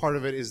biggest part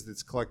of it is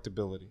its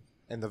collectability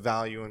and the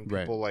value in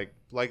people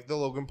like the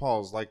Logan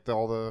Pauls, like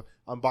all the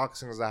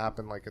unboxings that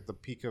happened like at the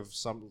peak of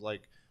some,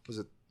 like, was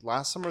it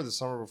last summer or the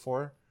summer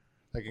before?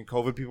 Like in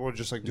COVID, people were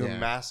just like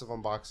doing massive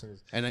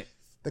unboxings. And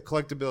the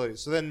collectability.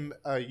 So then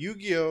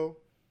Yu-Gi-Oh!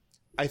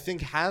 I think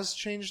has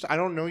changed. I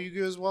don't know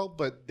Yu-Gi-Oh! As well,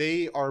 but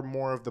they are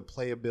more of the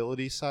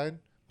playability side.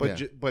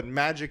 But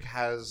Magic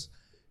has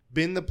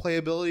been the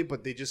playability,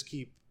 but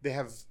they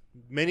have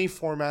many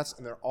formats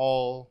and they're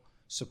all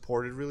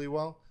supported really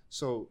well.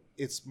 So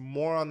it's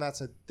more on that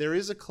side. There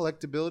is a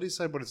collectability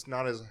side, but it's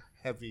not as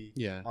heavy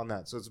on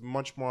that. So it's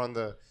much more on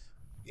the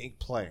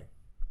play.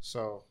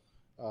 So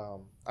I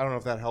don't know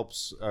if that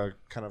helps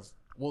kind of.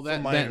 Well,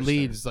 that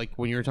leads, like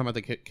when you were talking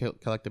about the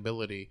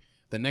collectability,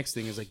 the next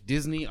thing is like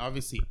Disney,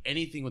 obviously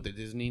anything with the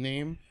Disney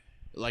name,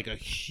 like a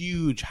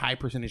huge high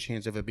percentage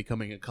chance of it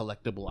becoming a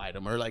collectible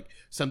item or like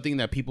something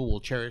that people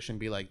will cherish and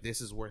be like, this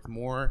is worth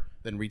more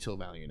than retail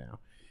value now.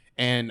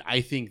 And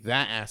I think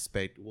that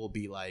aspect will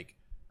be like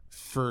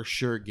for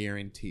sure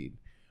guaranteed,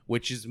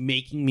 which is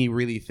making me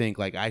really think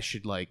like I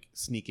should like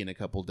sneak in a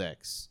couple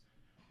decks,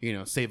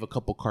 save a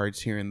couple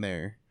cards here and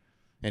there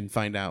and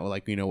find out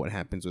like, what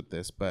happens with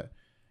this. But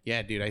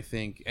yeah, dude, I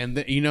think, and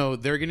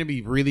they're going to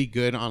be really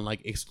good on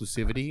like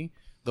exclusivity.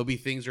 There'll be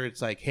things where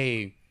it's like,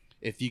 hey,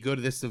 if you go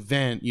to this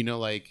event,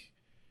 like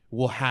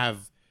we'll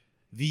have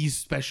these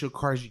special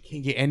cards you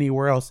can't get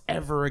anywhere else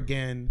ever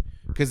again.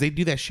 Because they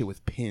do that shit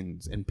with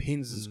pins, and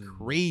pins is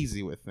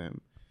crazy with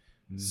them.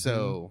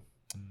 So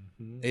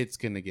it's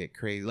going to get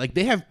crazy. Like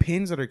they have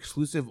pins that are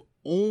exclusive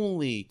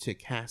only to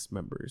cast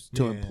members,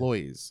 to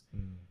employees.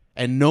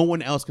 And no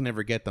one else can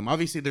ever get them.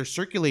 Obviously, they're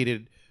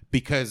circulated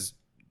because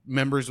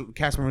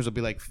cast members will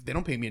be like, they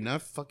don't pay me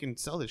enough, fucking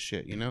sell this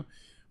shit,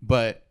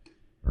 But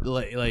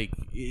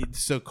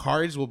so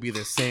cards will be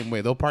the same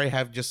way. They'll probably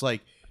have just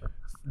like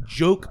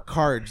joke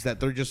cards that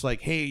they're just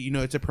like, hey,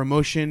 it's a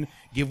promotion,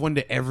 give one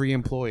to every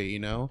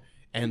employee,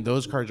 and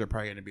those cards are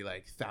probably going to be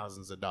like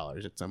thousands of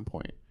dollars at some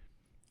point.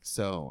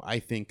 So I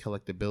think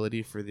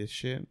collectability for this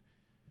shit,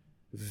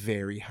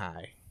 very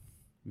high.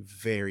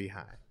 Very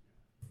high.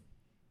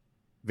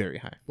 Very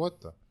high.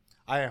 What the?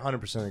 I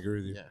 100% agree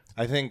with you. Yeah.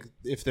 I think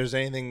if there's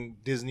anything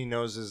Disney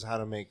knows is how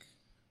to make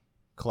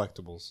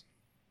collectibles.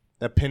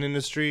 That pin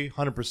industry,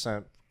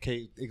 100%.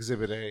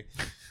 Exhibit A.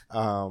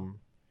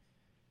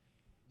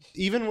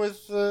 Even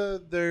with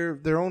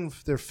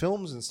their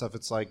films and stuff,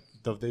 it's like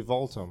they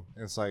vault them.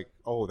 And it's like,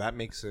 oh, that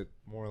makes it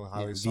more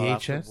highly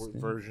sought after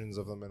versions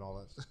of them and all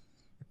that.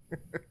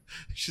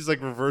 She's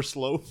like reverse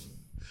loaf.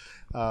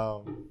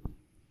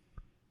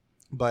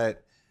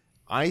 But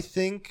I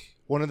think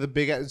one of the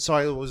big. So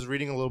I was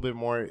reading a little bit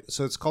more.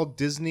 So it's called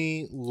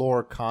Disney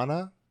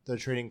Lorcana, the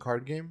trading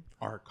card game.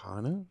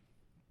 Arcana?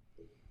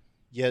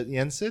 Yeah,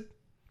 Yensid.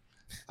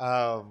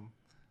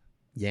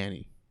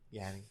 Yanni.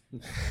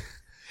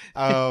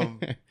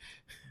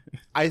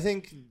 I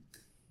think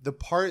the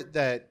part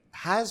that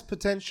has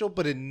potential,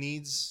 but it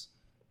needs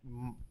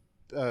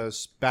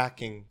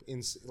backing.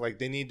 Like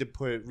they need to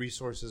put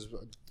resources,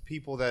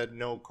 people that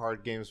know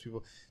card games,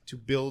 people to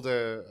build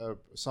a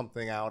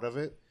something out of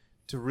it.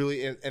 To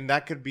really, and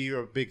that could be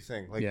a big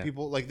thing. Like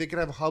people, like they could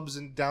have hubs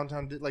in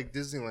downtown, like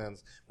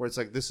Disneyland's, where it's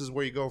like this is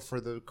where you go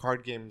for the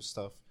card game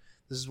stuff.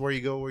 This is where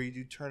you go where you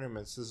do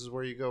tournaments. This is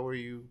where you go where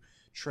you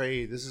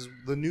trade. This is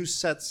the new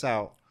sets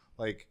out.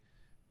 Like,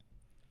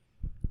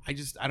 I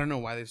don't know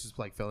why this just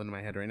like fell into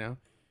my head right now.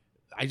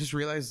 I just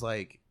realized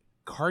like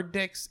card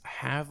decks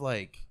have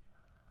like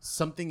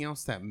something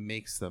else that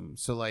makes them.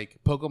 So like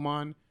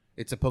Pokemon,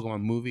 it's a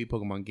Pokemon movie,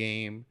 Pokemon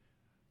game.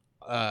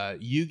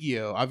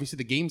 Yu-Gi-Oh! Obviously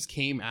the games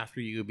came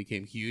after Yu-Gi-Oh!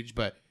 Became huge,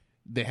 but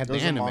they had the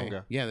anime.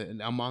 Manga. Yeah,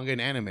 a manga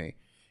and anime.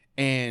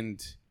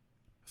 And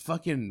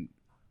fucking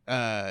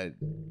Magic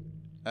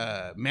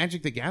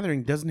the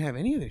Gathering doesn't have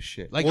any of this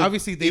shit. Like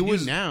obviously they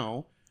do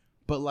now,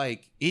 but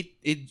like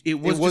it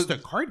was just a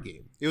card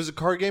game. It was a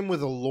card game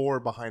with a lore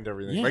behind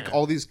everything. Yeah. Like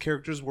all these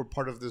characters were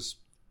part of this.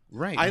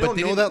 Right. I don't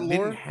know that lore. They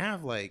didn't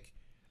have like,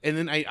 and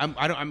then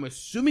I'm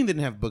assuming they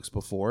didn't have books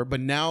before,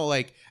 but now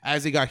like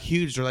as they got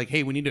huge, they're like,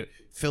 hey, we need to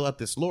fill out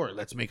this lore.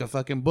 Let's make a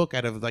fucking book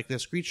out of like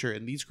this creature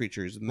and these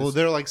creatures. And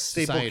they're like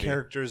staple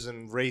characters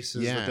and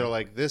races. Yeah. That they're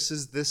like, this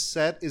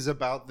set is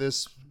about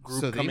this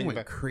group. So they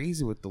went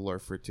crazy with the lore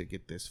for it to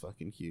get this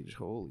fucking huge.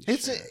 Holy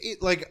shit!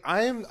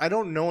 I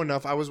don't know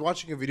enough. I was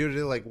watching a video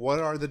today, like what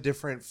are the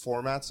different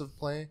formats of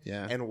play,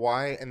 and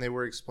why, and they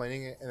were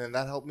explaining it, and then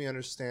that helped me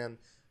understand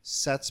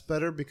sets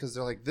better because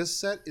they're like, this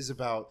set is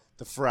about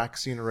the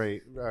Phyrexian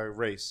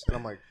race, and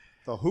I'm like,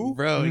 the who?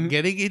 Bro,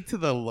 getting into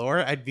the lore,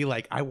 I'd be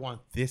like, I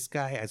want this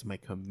guy as my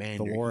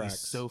commander. He's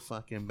so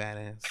fucking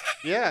badass.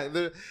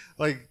 Yeah,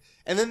 like.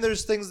 And then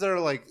there's things that are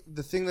like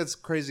the thing that's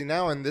crazy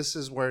now, and this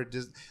is where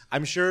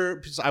I'm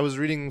sure I was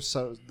reading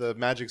the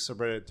Magic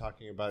subreddit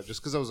talking about it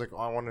just because I was like, oh,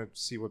 I want to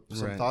see what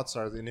some thoughts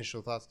are, the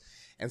initial thoughts.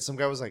 And some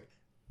guy was like,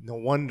 no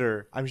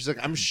wonder.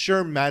 I'm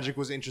sure Magic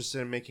was interested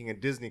in making a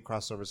Disney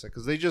crossover set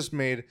because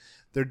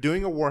they're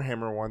doing a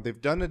Warhammer one,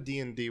 they've done a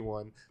D&D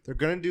one, they're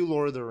gonna do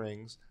Lord of the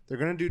Rings, they're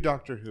gonna do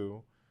Doctor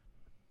Who.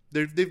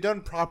 They've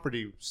done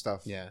property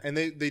stuff, and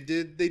they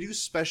do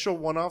special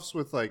one-offs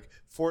with like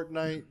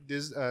Fortnite,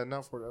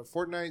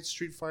 Fortnite,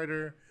 Street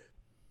Fighter,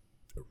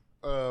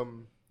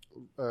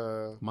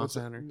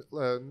 Monster Hunter,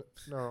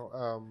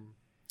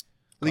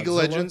 League of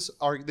Legends.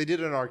 They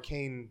did an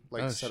arcane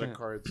set of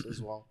cards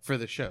as well for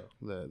the show.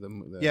 But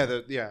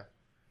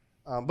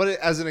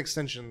as an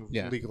extension,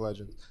 League of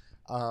Legends.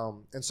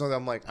 And so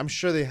I'm like, I'm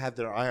sure they had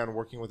their eye on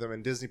working with them,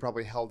 and Disney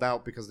probably held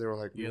out because they were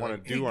like, we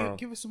want to do our own.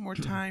 Give us some more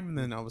time, and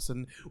then all of a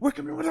sudden, we're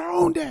coming with our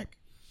own deck.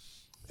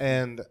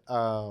 And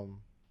I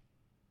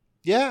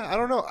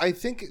don't know. I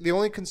think the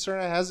only concern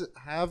I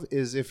have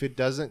is if it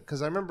doesn't,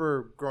 because I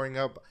remember growing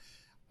up,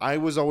 I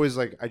was always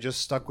like, I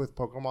just stuck with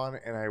Pokemon,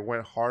 and I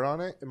went hard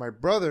on it. And my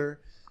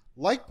brother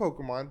liked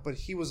Pokemon, but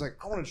he was like,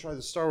 I want to try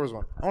the Star Wars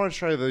one. I want to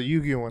try the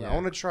Yu-Gi-Oh one. I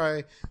want to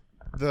try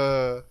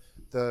the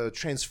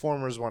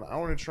Transformers one. I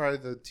want to try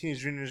the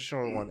Teenage Mutant Ninja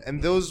Turtles one.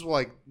 And those were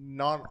like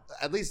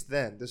at least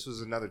then, this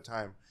was another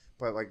time,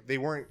 but like they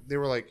were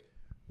like,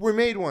 we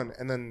made one,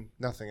 and then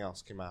nothing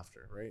else came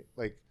after, right?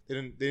 Like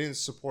they didn't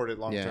support it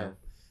long term.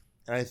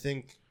 And I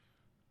think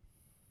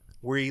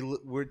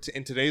we're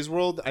in today's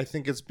world, I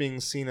think it's being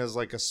seen as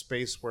like a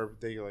space where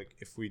they like,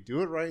 if we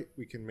do it right,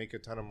 we can make a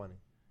ton of money.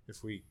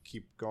 If we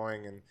keep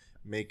going and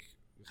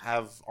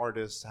have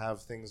artists,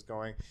 have things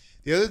going.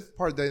 The other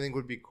part that I think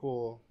would be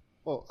cool.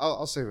 Well,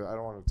 I'll save it. I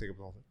don't want to take up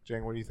the whole thing.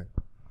 Jang, what do you think?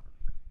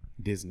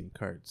 Disney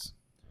cards.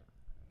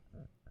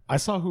 I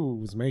saw who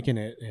was making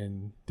it,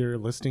 and they're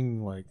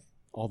listing like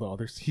all the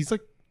others. He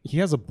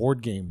has a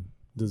board game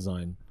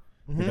design.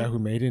 The guy who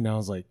made it, and I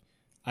was like,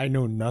 I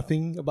know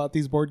nothing about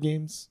these board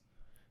games,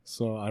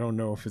 so I don't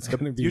know if it's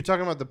gonna be. You're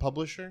talking about the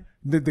publisher?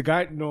 The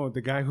guy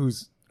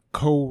who's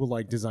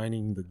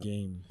designing the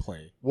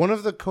gameplay. One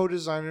of the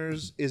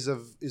co-designers is a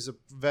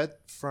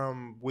vet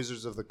from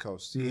Wizards of the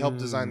Coast. He helped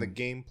design the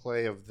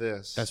gameplay of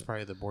this. That's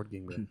probably the board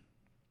game guy.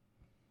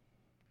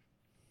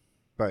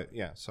 But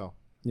so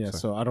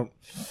I don't.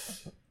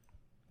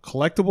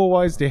 Collectible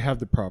wise, they have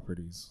the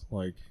properties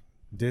like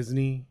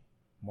Disney,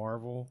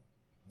 Marvel,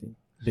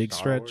 Big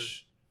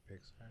Stretch.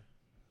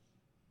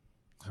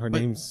 Her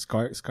name's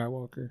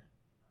Skywalker,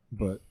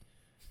 but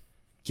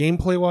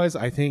gameplay wise,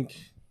 I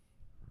think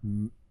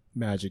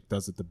Magic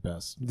does it the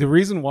best. The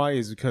reason why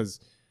is because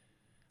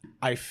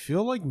I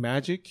feel like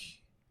Magic,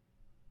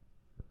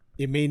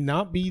 it may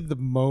not be the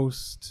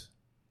most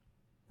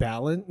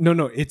balanced.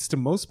 No, it's the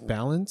most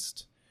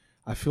balanced.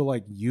 I feel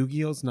like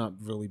Yu-Gi-Oh's not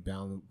really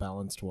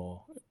balanced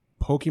well.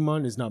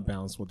 Pokemon is not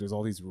balanced well. There's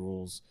all these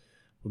rules.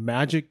 But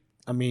Magic,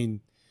 I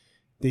mean,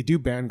 they do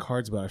ban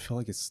cards, but I feel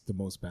like it's the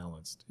most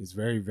balanced. It's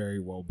very, very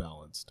well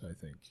balanced, I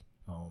think.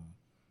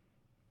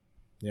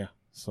 Yeah,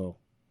 so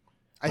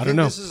I don't think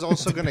know. this is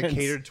also going to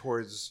cater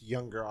towards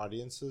younger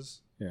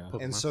audiences. yeah.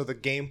 Pokemon. And so the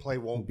gameplay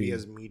won't be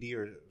as meaty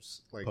or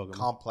like Pokemon.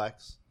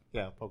 complex.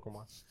 Yeah,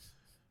 Pokemon.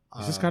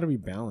 It's just got to be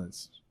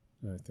balanced,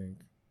 I think,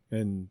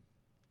 and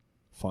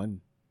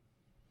fun.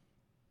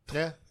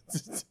 Yeah,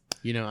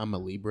 You know, I'm a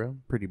Libra,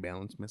 pretty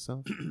balanced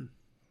myself.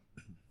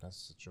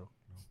 that's a joke.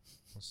 No,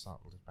 that's not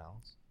really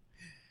balanced.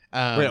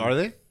 Wait, are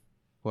they?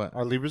 what?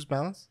 Are Libras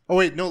balanced? Oh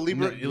wait, no,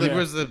 Libra.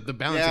 Libra's the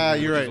balancing. Yeah,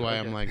 one, you're which right. Is why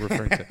Okay. I'm like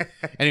referring to.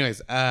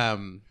 Anyways,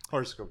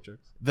 Horoscope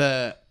jokes.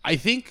 I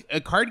think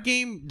a card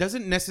game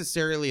doesn't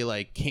necessarily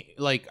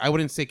I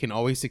wouldn't say can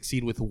always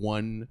succeed with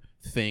one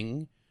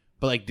thing,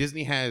 but like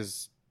Disney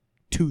has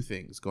two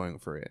things going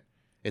for it.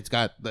 It's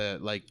got they're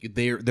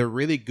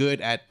really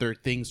good at their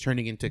things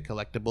turning into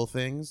collectible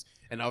things,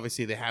 and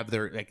obviously they have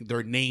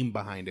their name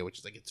behind it, which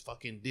is like it's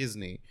fucking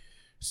Disney.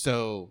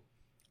 So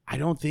I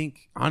don't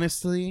think,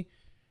 honestly,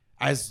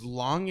 as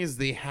long as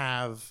they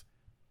have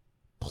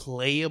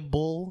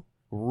playable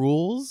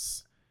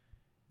rules,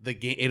 the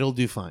game it'll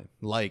do fine.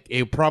 Like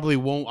it probably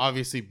won't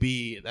obviously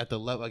be at the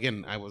level.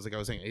 Again, I was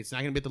saying, it's not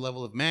gonna be at the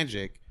level of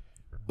Magic,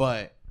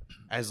 but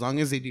as long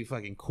as they do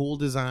fucking cool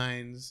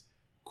designs,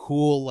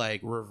 cool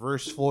like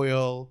reverse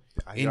foil,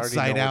 I already know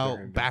inside what they're out,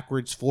 gonna do.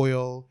 backwards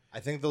foil. I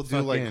think they'll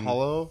do like Fucking-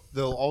 hollow.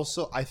 They'll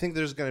also. I think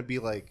there's gonna be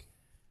like.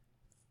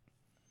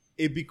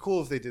 It'd be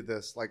cool if they did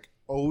this, like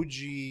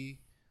OG,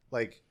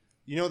 like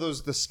you know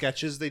the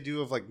sketches they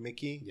do of like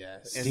Mickey.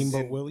 Yes. And-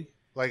 Steamboat and- Willie.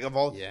 Like of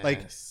all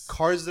like Yes.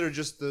 cards that are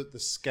just the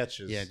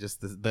sketches. Yeah, just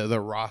the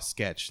raw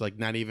sketch, like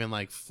not even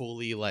like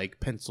fully like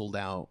penciled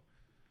out.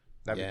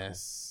 That'd be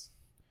Yes.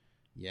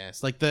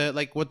 Yes. Like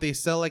what they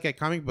sell like at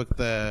comic book,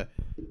 the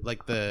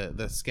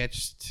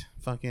sketched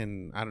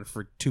fucking I don't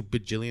for $2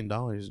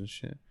 bajillion and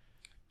shit.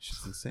 It's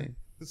just insane.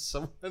 cool.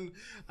 Someone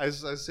I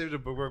saved a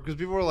bookmark because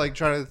people were like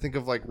trying to think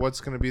of like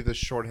what's gonna be the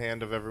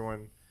shorthand of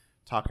everyone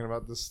talking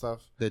about this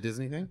stuff. The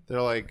Disney thing?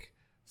 They're like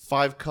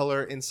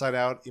 5-color inside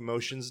out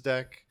emotions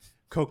deck,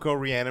 Coco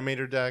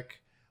Reanimator deck,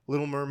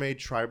 Little Mermaid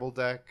tribal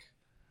deck.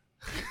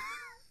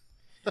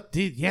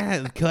 Dude,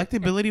 yeah,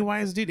 collectability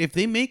wise, dude, if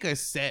they make a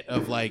set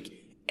of like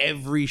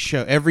every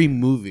show, every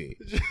movie,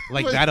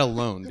 like But- that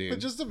alone, But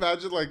dude. just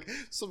imagine like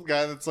some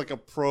guy that's like a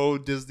pro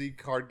Disney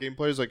card game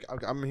player is like,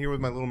 I'm here with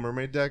my Little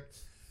Mermaid deck.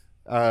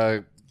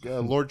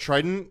 Lord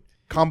Trident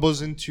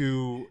combos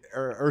into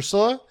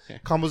Ursula,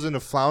 combos into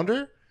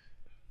Flounder.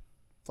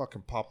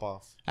 Fucking pop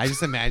off. I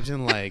just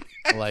imagine like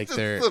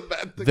their Just the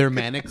bad thing. their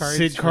mana cards.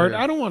 Sid card. for-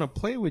 I don't want to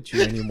play with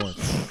you anymore.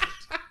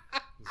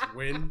 Just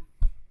win.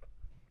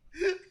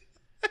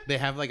 They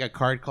have like a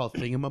card called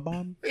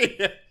Thingamabob.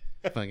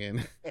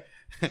 Fucking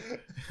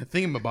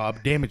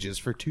Thingamabob damages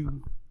for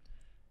two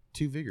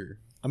vigor.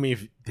 I mean,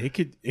 if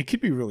it could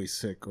be really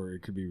sick, or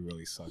it could be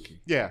really sucky.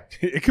 Yeah.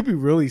 It could be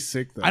really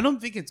sick though. I don't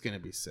think it's gonna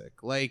be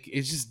sick. Like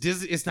it's just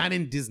Disney. It's not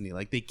in Disney.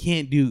 Like they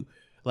can't do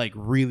like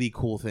really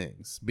cool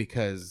things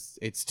because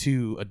it's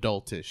too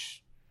adultish.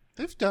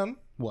 They've done.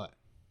 What?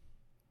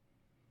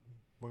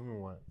 What do you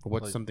mean what?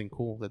 What's Like, something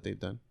cool that they've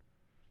done?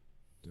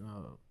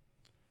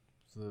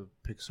 The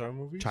Pixar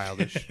movie?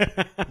 Childish.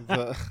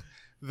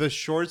 the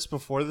shorts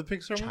before the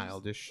Pixar movies?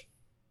 Childish.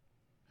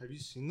 Have you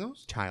seen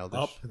those? Childish.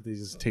 Up. They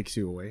just takes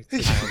you away.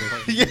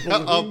 Yeah,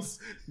 Balloons.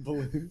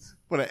 Balloons.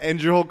 Want to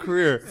end your whole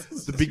career.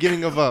 The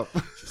beginning of Up.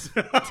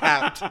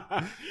 Tapped.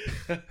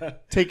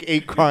 Take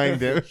 8 crying,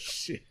 dude.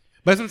 Shit.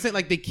 But that's what I'm saying.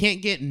 Like they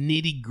can't get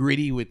nitty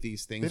gritty with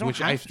these They things, don't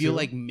which I have feel to.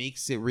 like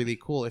makes it really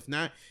cool. If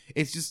not,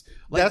 it's just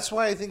like That's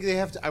why I think they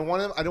have to. I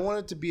don't want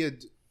it to be a.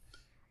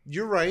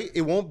 You're right.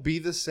 It won't be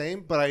the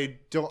same, but I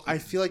don't. I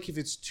feel like if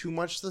it's too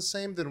much the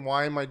same, then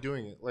why am I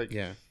doing it? Like,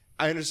 yeah.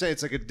 I understand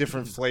it's like a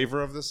different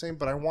flavor of the same,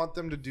 but I want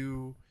them to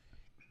do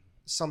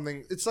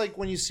something. It's like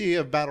when you see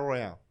a battle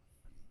royale.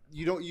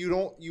 You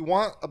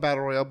want a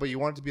battle royale, but you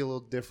want it to be a little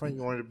different.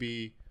 You want it to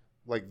be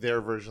like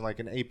their version, like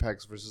an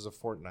Apex versus a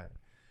Fortnite.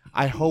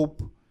 I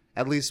hope,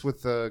 at least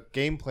with the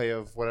gameplay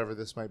of whatever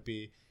this might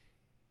be,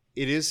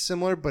 it is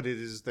similar, but it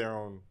is their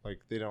own. Like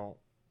they don't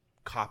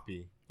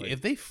copy. Like,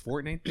 If they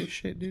Fortnite this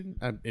shit, dude,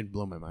 it'd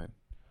blow my mind.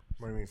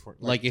 what do you mean Fortnite?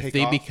 Like if take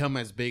they off? become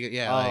as big,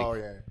 yeah. Oh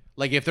like, yeah.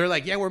 Like if they're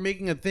like, yeah, we're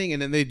making a thing,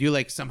 and then they do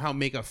like somehow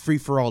make a free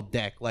for all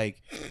deck.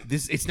 Like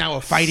this, it's now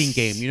a fighting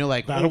game. You know,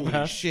 like Battle holy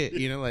Pass. shit.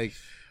 You know, like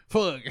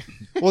fuck.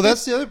 Well,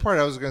 that's the other part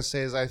I was going to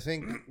say is I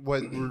think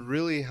what would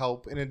really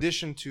help, in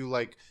addition to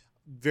like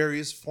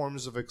various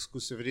forms of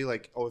exclusivity,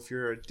 like if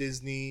you're a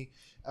Disneyland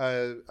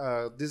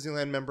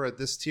member at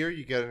this tier,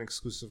 you get an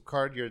exclusive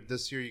card. You're at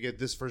this tier, you get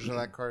this version of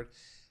that card.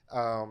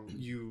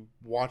 You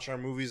watch our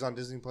movies on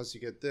Disney Plus,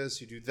 you get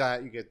this. You do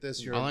that, you get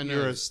this. You're All I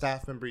know a is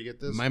staff member, you get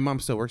this. My mom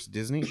still works at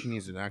Disney. She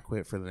needs to not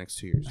quit for the next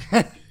 2 years.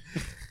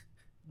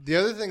 The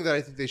other thing that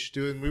I think they should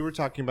do, and we were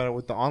talking about it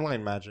with the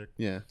online Magic.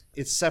 Yeah.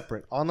 It's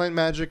separate. Online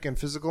Magic and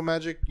physical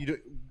Magic.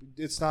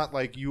 It's not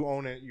like you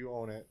own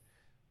it.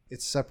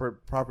 It's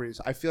separate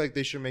properties. I feel like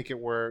they should make it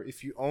where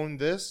if you own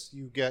this,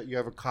 you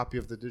have a copy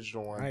of the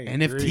digital one.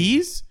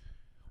 NFTs?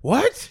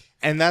 What?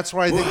 And that's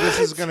why I think this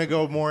is going to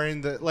go more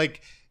in the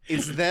like.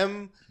 It's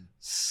them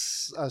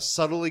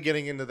subtly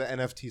getting into the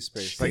NFT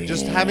space. Like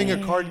just having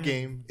a card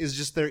game is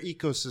just their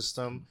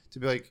ecosystem to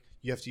be like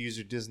you have to use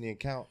your Disney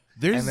account,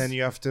 and then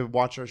you have to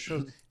watch our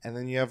shows, and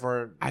then you have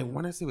our. I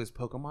want to say it was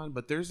Pokemon,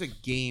 but there's a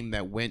game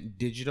that went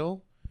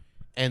digital.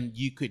 And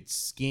you could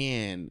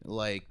scan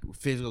like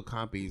physical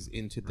copies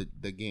into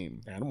the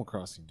game. Animal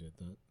Crossing did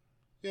that.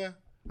 Yeah,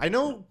 I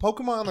know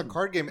Pokemon on the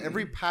card game.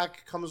 Every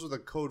pack comes with a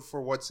code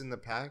for what's in the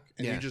pack,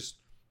 and you just.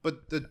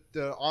 But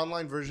the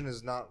online version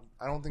is not.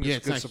 I don't think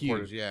it's good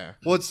supported. Huge, yeah.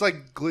 Well, it's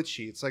like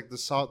glitchy. It's like the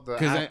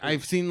because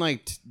I've seen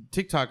like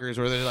TikTokers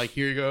where they're like,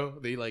 here you go.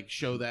 They like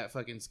show that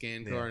fucking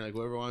scan card and like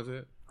whoever wants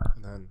it,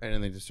 and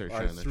then they just start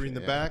showing that 3 in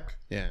the back.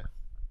 Yeah.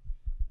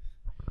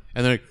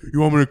 And they're like, you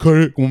want me to cut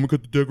it? You want me to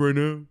cut the deck right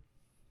now?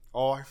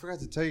 Oh, I forgot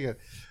to tell you.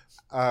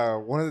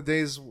 One of the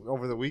days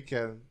over the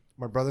weekend,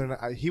 my brother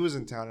and he was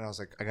in town, and I was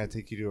like, I gotta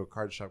take you to a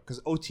card shop because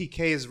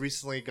OTK has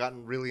recently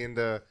gotten really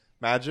into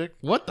Magic.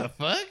 What the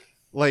fuck?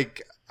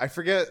 Like I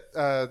forget.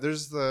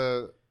 There's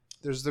the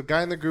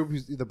guy in the group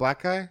who's the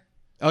black guy.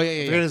 Oh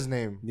yeah. I forget his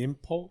name.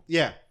 Nimpo?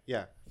 Yeah.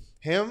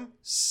 Him.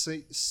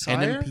 Sire?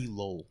 NMP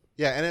lol.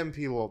 Yeah,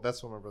 NMP lol.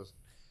 That's what my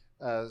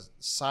brother.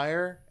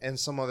 Sire and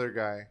some other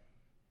guy.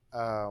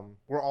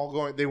 We're all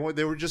going. They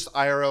were just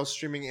IRL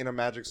streaming in a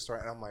Magic store,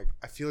 and I'm like,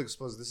 I feel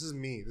exposed. This is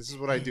me. This is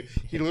what I do.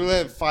 He literally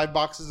had 5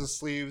 boxes of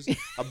sleeves,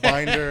 a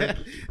binder,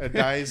 a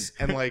dice,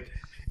 and like.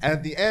 And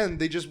at the end,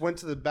 they just went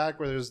to the back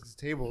where there's the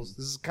tables.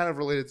 This is kind of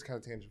related to kind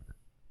of tangent.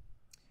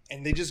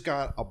 And they just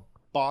got a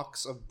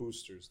box of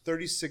boosters,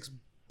 36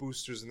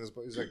 boosters in this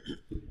box. It was like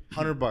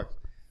 $100.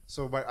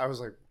 So I was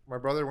like, my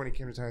brother when he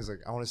came to town, he's like,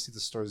 I want to see the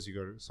stores you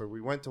go to. So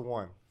we went to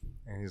one,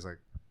 and he's like,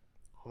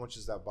 how much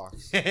is that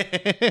box?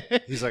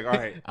 He's like, all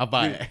right, I'll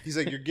buy it. He's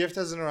like, your gift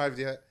hasn't arrived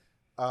yet.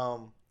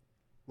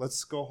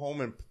 Let's go home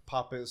and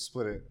pop it,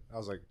 split it. I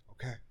was like,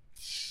 okay.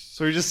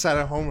 So we just sat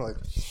at home like.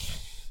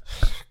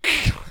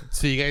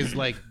 So you guys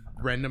like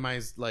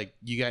randomized like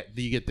you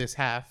get this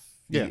half?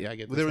 Yeah, I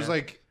get this there was half?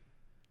 like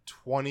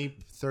 20,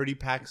 30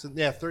 packs.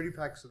 30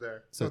 packs are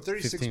there. So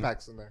 36 15.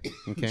 packs in there.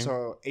 Okay.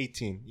 So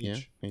 18 each. Yeah,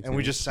 18 and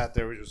we just sat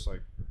there. We just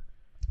like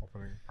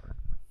opening.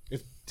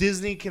 If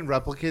Disney can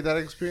replicate that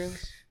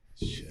experience,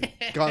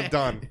 got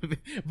done.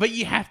 But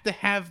you have to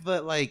have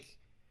the like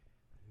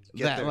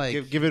that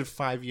like give it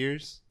 5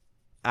 years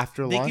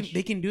after launch.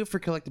 They can do it for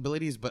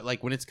collectabilities, but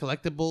like when it's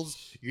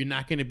collectibles, you're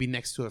not going to be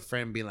next to a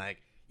friend being like.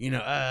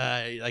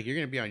 Like you're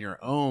gonna be on your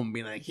own,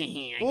 being like,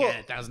 I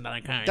got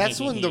 $1,000 card. That's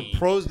when the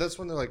pros. That's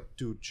when they're like,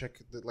 dude, check.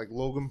 Like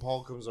Logan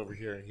Paul comes over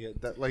here, and he had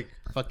that like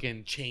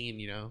fucking chain,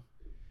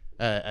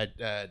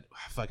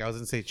 fuck. I was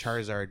gonna say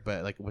Charizard,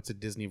 but like, what's a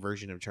Disney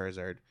version of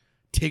Charizard?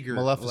 Tigger,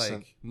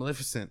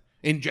 Maleficent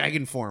in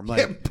dragon form,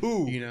 like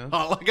Pooh.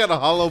 Oh, I got a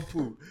hollow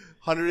Pooh.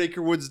 100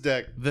 Acre Woods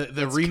deck.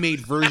 The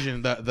remade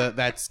version, the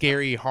that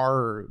scary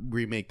horror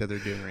remake that they're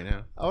doing right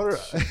now.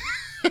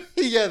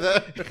 Yeah,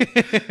 the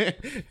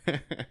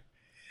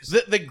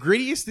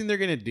grittiest thing they're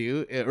gonna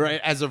do, right?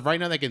 As of right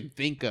now, that I can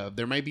think of,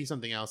 there might be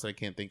something else that I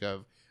can't think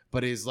of,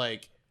 but is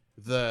like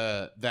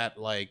better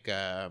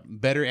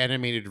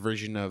animated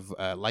version of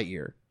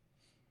Lightyear.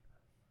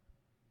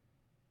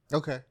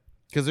 Okay,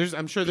 because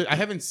I'm sure I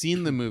haven't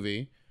seen the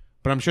movie,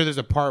 but I'm sure there's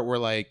a part where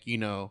like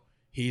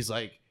he's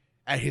like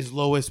at his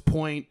lowest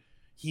point.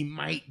 He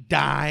might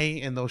die,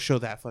 and they'll show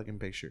that fucking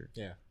picture.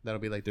 Yeah, that'll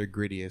be like their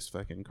grittiest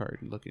fucking card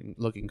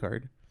looking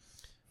card.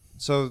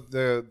 So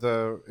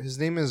his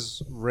name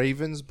is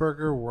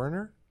Ravensburger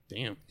Werner.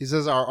 Damn. He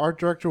says our art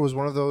director was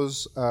one of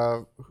those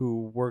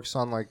who works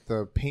on like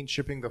the paint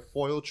shipping, the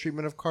foil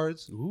treatment of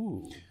cards.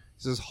 Ooh. He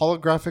says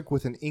holographic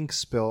with an ink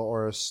spill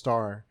or a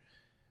star.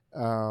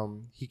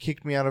 He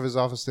kicked me out of his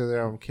office the other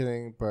day. I'm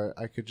kidding, but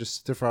I could just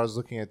sit there for hours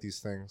looking at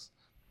these things.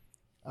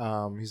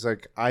 He's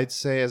like, I'd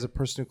say as a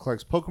person who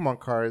collects Pokemon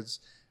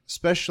cards,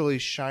 especially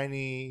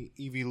shiny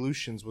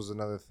evolutions was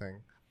another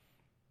thing.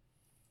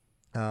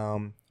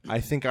 I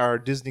think our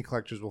Disney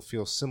collectors will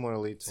feel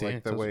similarly to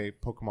like the way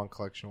Pokemon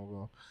collection will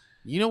go.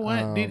 You know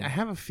what, dude? I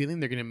have a feeling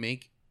they're gonna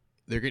make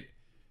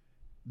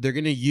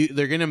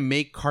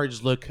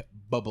cards look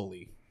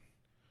bubbly.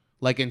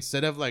 Like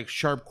instead of like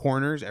sharp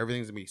corners,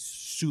 everything's gonna be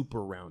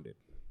super rounded.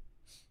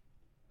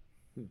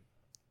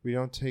 We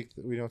don't take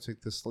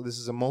this. This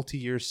is a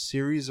multi-year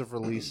series of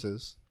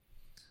releases.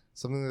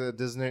 Something that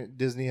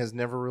Disney has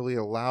never really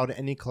allowed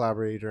any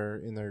collaborator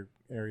in their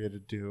area to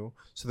do.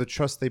 So the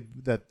trust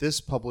that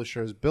this publisher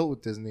has built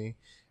with Disney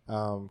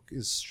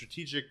is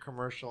strategic,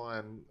 commercial,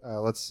 and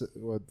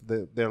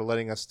they're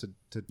letting us to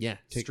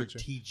take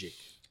strategic.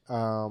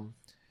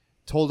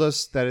 told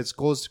us that its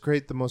goal is to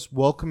create the most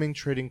welcoming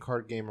trading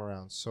card game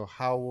around. So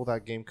how will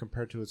that game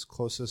compare to its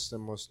closest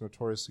and most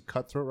notoriously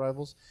cutthroat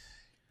rivals?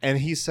 And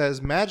he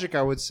says Magic,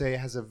 I would say,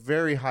 has a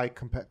very high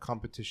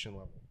competition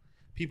level.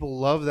 People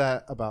love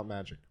that about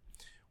Magic.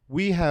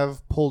 We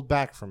have pulled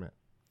back from it.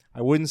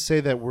 I wouldn't say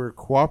that we're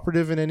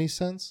cooperative in any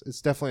sense.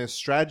 It's definitely a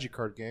strategy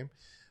card game.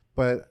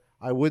 But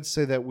I would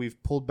say that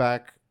we've pulled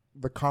back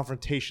the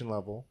confrontation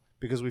level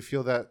because we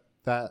feel that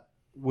that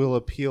will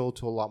appeal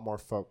to a lot more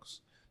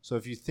folks. So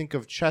if you think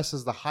of chess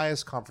as the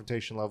highest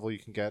confrontation level you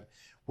can get,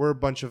 we're a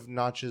bunch of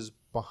notches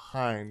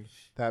behind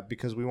that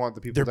because we want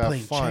the people to have fun.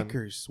 They're playing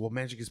checkers while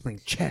Magic is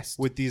playing chess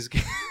with these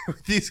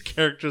with these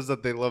characters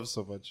that they love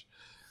so much.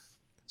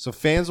 So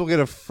fans will get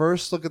a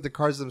first look at the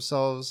cards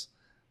themselves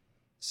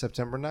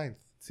September 9th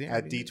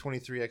at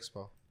D23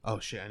 Expo. Oh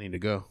shit! I need to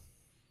go.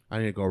 I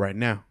need to go right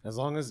now. As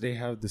long as they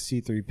have the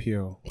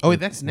C3PO. Oh wait,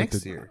 that's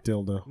next year.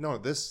 Dildo. No,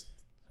 this.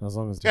 As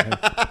long as they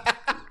have,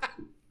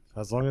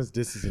 as long as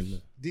this is in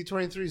there.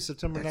 D23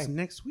 September 9th. That's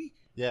next week.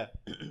 Yeah.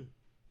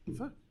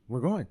 Fuck.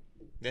 We're going.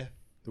 Yeah.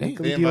 The week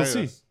of the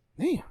DLC.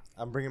 Damn.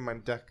 I'm bringing my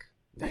deck.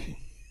 Damn.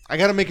 I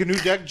got to make a new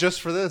deck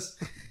just for this.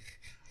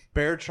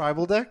 Bear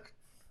tribal deck.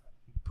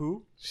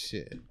 Pooh.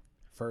 Shit.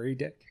 Furry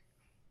deck.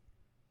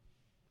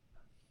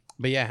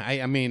 But yeah,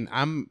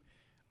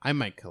 I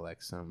might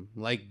collect some,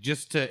 like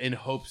just to in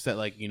hopes that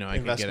like I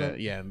can get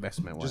a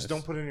investment. Just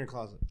don't put it in your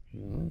closet.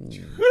 Yeah,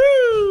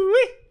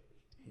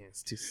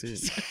 it's too soon.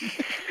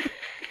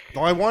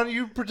 No, I want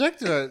you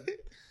protected.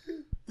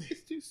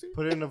 It's too soon.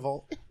 Put it in a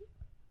vault.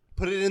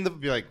 Put it in the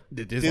be like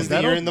Disney.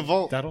 Disney. You're in the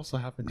vault. That also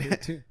happened here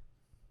too.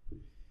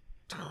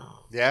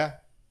 Yeah.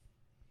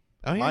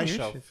 Oh yeah, My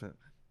shelf.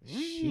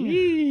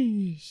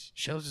 Sheesh.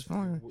 Shelves is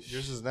fine.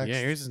 Yours is next.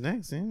 Yeah, yours is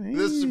next.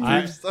 This is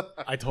Supreme stuff.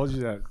 I told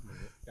you that.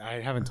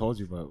 I haven't told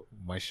you, but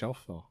my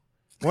shelf fell.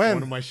 When?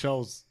 One of my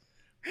shelves.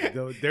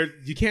 There,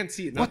 you can't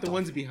see it. Not the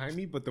ones behind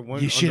me, but the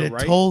ones You on should the have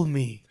right. told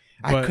me.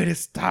 I But- could have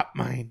stopped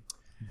mine.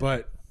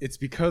 But it's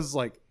because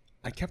like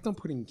I kept on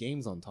putting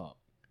games on top,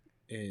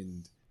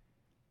 and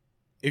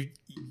if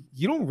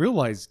you don't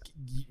realize,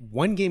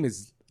 one game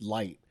is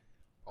light.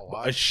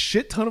 A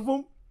shit ton of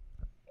them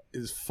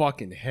is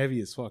fucking heavy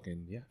as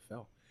fucking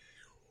fell.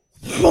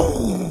 I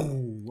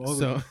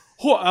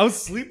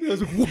was sleeping. I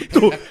was like, what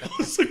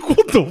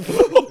the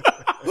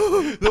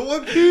fuck? The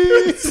One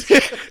Piece.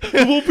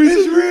 The One Piece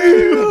is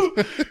real.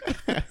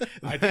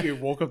 I think it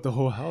woke up the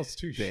whole house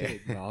too.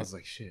 Shit. I was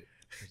like, shit.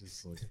 I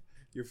just like,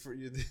 Your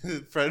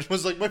friend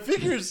was like, my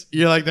fingers.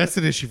 You're like, that's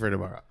an issue for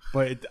tomorrow.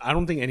 but I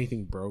don't think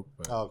anything broke.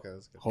 But Oh, okay,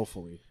 that's good.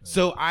 hopefully.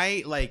 So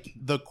I like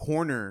the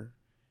corner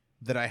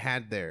that I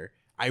had there.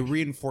 I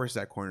reinforced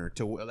that corner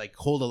to like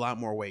hold a lot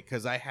more weight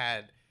because I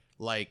had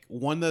like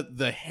one of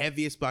the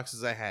heaviest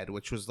boxes I had,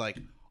 which was like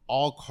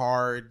all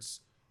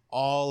cards,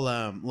 all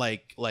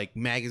like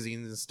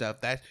magazines and stuff.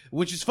 That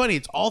which is funny.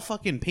 It's all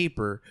fucking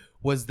paper.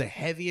 Was the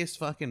heaviest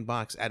fucking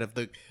box out of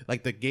the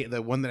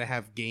one that I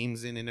have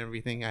games in and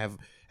everything. I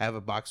have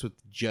a box with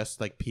just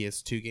like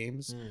PS2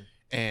 games,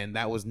 and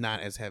that was not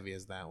as heavy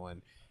as that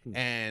one.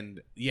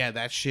 And yeah,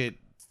 that shit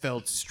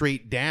fell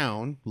straight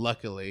down.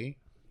 Luckily.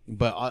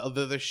 But all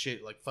the other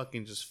shit, like,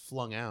 fucking just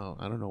flung out.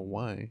 I don't know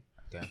why.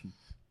 Damn.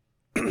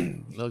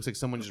 It looks like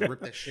someone just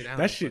ripped that shit out.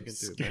 That shit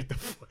scared the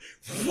fuck.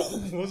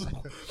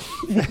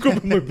 Woke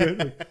up in my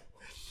bed.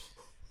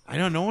 I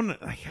know, no one...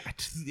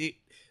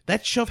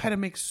 that shelf had to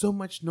make so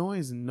much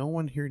noise, and no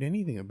one heard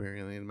anything,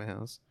 apparently, in my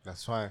house.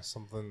 That's why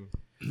something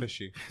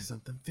fishy.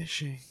 Something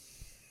fishy.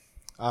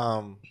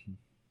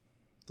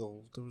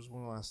 There was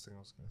one last thing I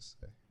was gonna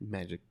say.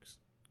 Magic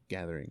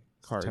Gathering.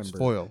 Cards. September.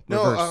 Foil.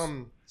 No,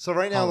 Reverse. so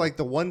right now, Hollow. like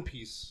the One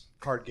Piece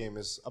card game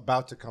is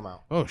about to come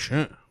out. Oh,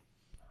 shit.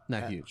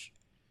 Not huge.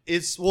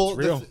 It's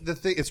real. The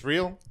thing. It's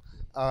real.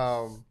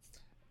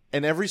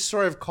 And every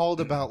store I've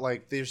called about,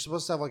 like they're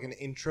supposed to have like an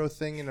intro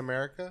thing in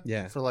America.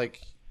 Yeah. For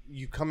like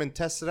you come and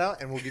test it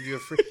out, and we'll give you a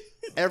free.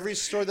 Every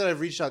store that I've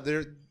reached out,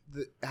 they're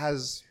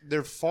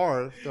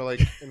far. They're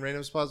like in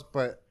random spots,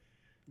 but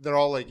they're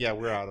all like, yeah,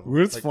 we're out of them.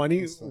 What's Like, funny,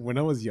 it's like- when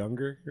I was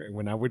younger,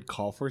 when I would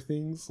call for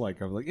things,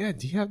 like I was like, yeah,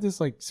 do you have this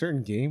like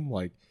certain game?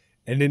 Like,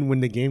 and then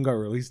when the game got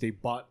released, they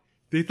thought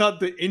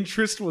the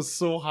interest was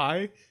so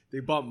high, they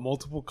bought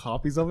multiple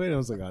copies of it. And I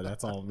was like, oh,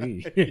 that's all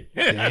me.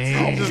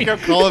 I just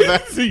kept calling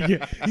back.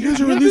 Yeah. You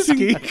guys are releasing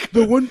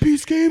the One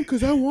Piece game?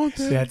 Because I want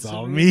that. That's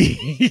all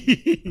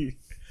me.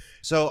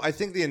 So I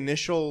think the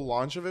initial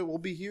launch of it will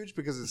be huge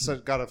because it's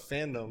got a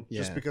fandom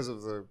just Yeah. because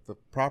of the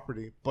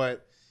property.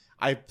 But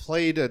I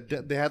played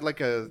they had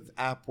like a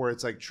app where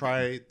it's like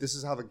this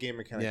is how the game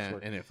mechanics Yeah,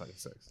 work. and it fucking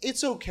sucks.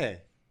 It's okay.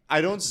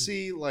 I don't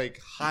see like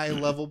high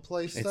level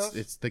play stuff.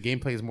 It's the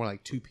gameplay is more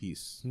like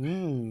 2-piece.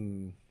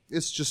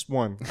 It's just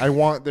one. I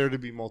want there to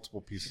be multiple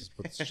pieces,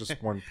 but it's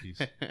just one piece.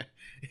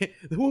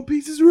 The One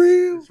Piece is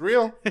real. It's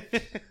real.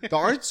 The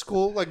art's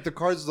cool. Like the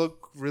cards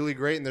look really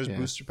great, and there's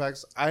booster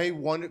packs. I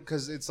wonder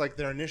because it's like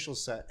their initial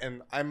set,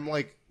 and I'm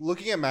like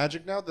looking at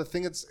Magic now. The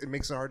thing it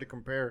makes it hard to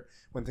compare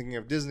when thinking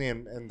of Disney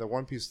and the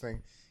One Piece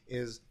thing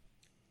is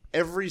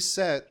every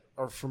set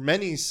or for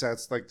many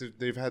sets, like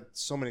they've had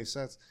so many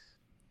sets,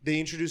 they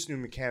introduce new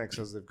mechanics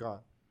as they've gone.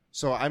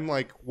 So I'm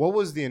like, what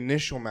was the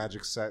initial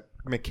Magic set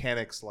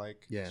mechanics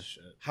like? Yeah.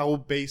 How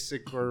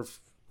basic or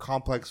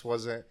complex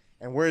was it?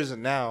 And where is it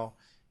now?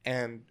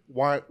 And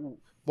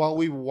while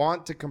we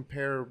want to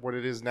compare what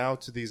it is now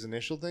to these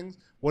initial things,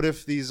 what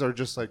if these are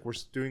just like we're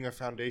doing a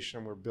foundation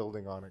and we're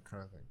building on it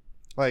kind of thing?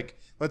 Like,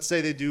 let's say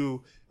they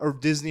do a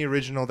Disney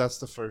original, that's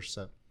the first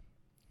set.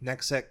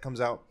 Next set comes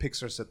out,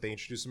 Pixar set, they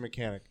introduce a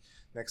mechanic.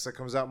 Next set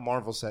comes out,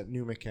 Marvel set,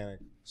 new mechanic.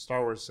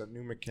 Star Wars set,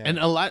 new mechanic.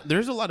 And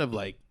there's a lot of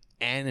like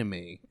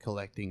anime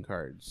collecting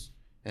cards.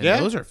 And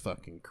those are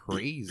fucking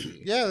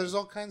crazy. Yeah, there's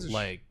all kinds of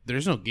like,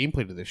 there's no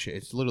gameplay to this shit.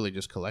 It's literally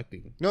just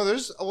collecting. No,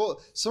 there's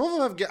some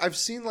of them I've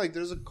seen like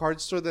there's a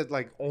card store that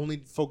like only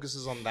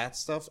focuses on that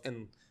stuff,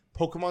 and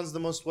Pokemon's the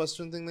most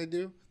Western thing they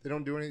do. They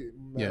don't do any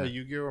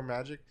Yu-Gi-Oh or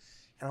Magic,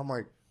 and I'm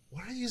like,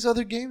 what are these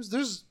other games?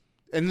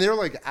 And they're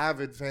like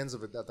avid fans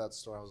of it at that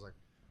store. I was like,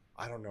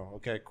 I don't know.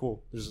 Okay,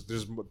 cool. There's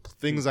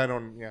things I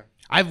don't. Yeah,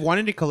 I've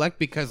wanted to collect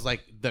because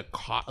like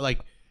like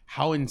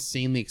how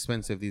insanely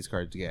expensive these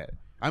cards get.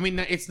 I mean,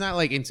 it's not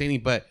like insanely,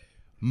 but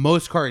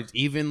most cards,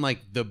 even like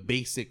the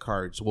basic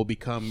cards, will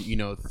become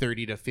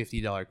 $30 to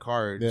 $50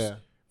 cards. Yeah.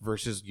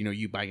 Versus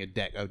you buying a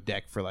deck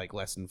for like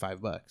less than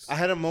 $5. I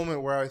had a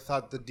moment where I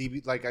thought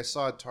I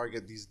saw at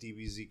Target these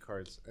DBZ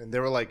cards, and they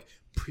were like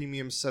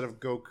premium set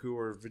of Goku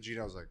or Vegeta.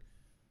 I was like,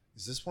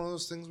 is this one of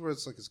those things where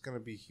it's like it's gonna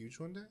be huge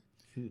one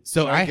day?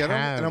 So I get have,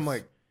 them, and I'm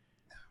like,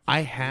 I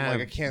have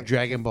I can't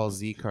Dragon Ball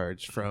Z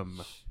cards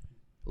from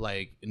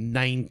like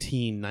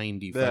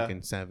 1990 Yeah.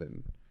 fucking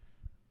 7.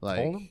 Like,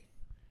 Hold 'em?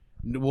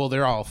 Well,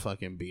 they're all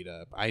fucking beat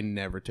up. I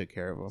never took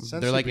care of them. Sensu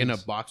They're like in a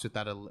beans. box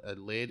without a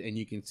lid, and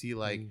you can see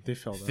like They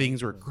fell down.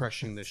 things were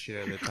crushing the shit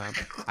at the time.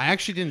 I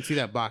actually didn't see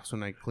that box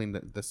when I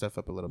cleaned the stuff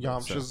up a little bit.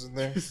 Yamcha's in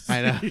there.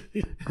 I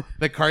know.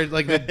 The card,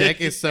 like the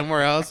deck is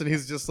somewhere else, and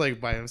he's just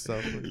like by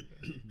himself.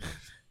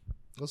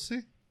 We'll see.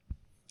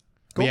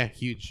 But Cool. yeah,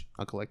 huge.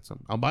 I'll collect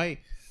some. I'll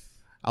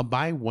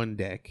buy one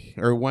deck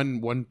or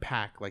one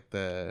pack, like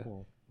the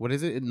Cool. what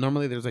is it?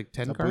 Normally there's like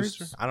 10 A cards.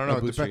 booster? I don't know. A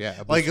It booster, depends.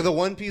 yeah, a Like booster. the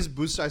One Piece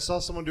booster, I saw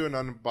someone do an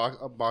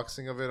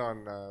unboxing of it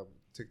on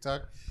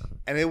TikTok,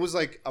 and it was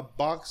like a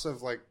box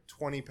of like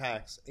 20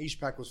 packs. Each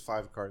pack was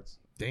 5 cards.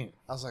 Damn.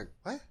 I was like,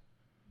 what?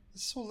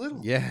 It's so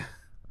little. Yeah.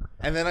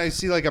 And then I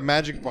see like a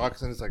Magic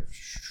box, and it's like,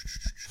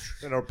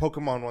 and a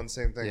Pokemon one,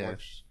 same thing. Yeah. Like,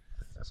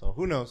 so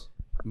who knows?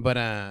 But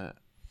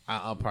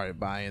I'll probably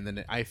buy, and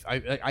then I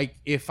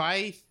if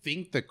I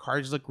think the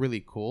cards look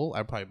really cool,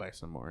 I'll probably buy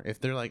some more. If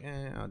they're like,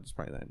 I'll just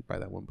buy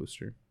that one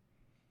booster.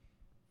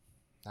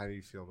 How do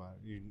you feel about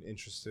it? You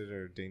interested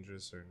or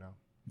dangerous or no?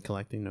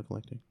 Collecting, no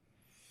collecting.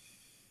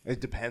 It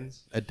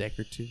depends. A deck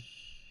or two,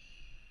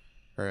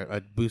 or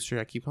a booster.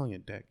 I keep calling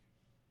it deck.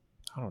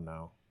 I don't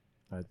know.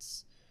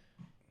 That's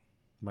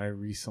my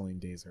reselling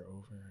days are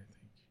over. I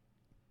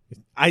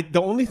think.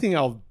 The only thing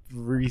I'll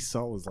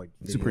resell is like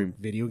Supreme.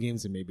 video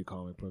games and maybe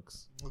comic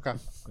books. Okay.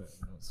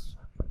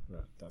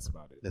 That's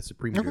about it. That's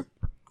Supreme. Okay. Drip.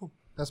 Cool.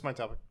 That's my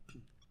topic.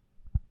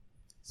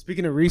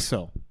 Speaking of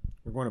resell,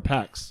 we're going to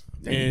PAX,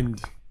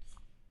 and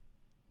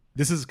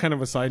this is kind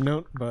of a side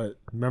note, but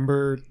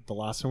remember the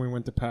last time we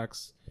went to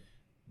PAX?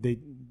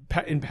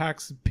 In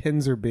PAX,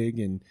 pins are big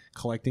and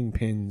collecting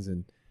pins,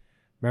 and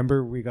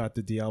remember we got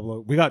the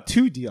Diablo. We got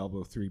 2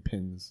 Diablo 3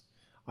 pins.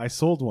 I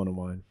sold one of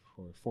mine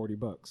for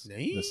 $40.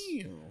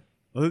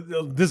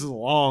 This is a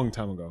long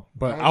time ago,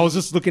 but I was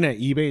just looking at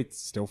eBay. It's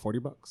still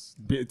 $40.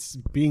 It's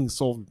being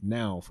sold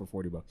now for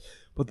 $40.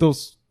 But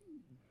those,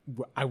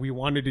 we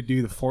wanted to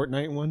do the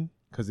Fortnite one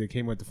because they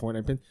came with the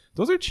Fortnite pin.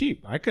 Those are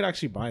cheap. I could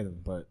actually buy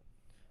them, but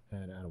I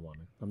don't want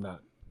it. I'm not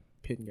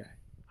a pin guy.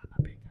 I'm not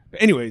a pin guy.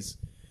 But anyways,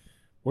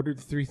 what are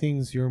the 3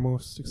 things you're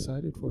most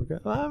excited for, guys?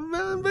 I'm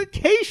on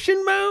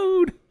vacation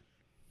mode. Do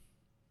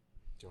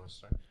you want to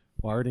start?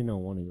 Well, I already know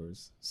one of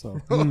yours. So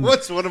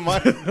What's one of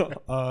mine?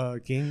 a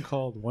game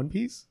called One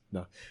Piece?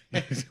 No.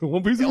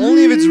 One Piece is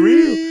Only if it's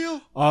real.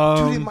 Dude,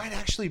 it Um, might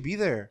actually be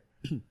there.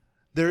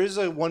 There is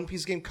a One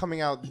Piece game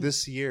coming out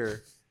this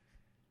year,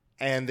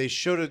 and they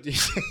showed it.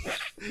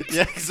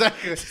 Yeah,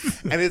 exactly.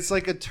 And it's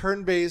like a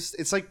turn-based.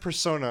 It's like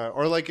Persona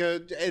or like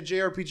a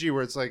JRPG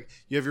where it's like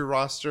you have your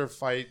roster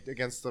fight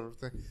against the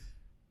thing.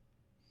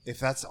 If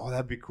that's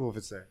that'd be cool if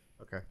it's there.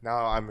 Okay,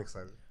 now I'm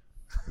excited.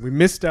 we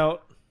missed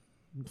out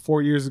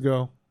 4 years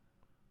ago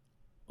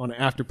on an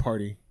after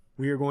party.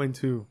 We are going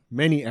to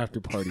many after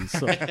parties.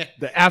 So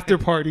the after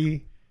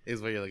party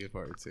Is what you're looking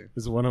forward to.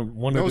 is one of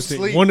No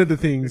sleep. one of the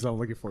things I'm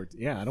looking forward to.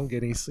 Yeah, I don't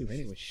get any sleep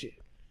anyway. Shit.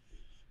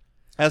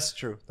 That's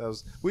true. That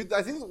was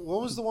I think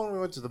what was the one we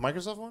went to? The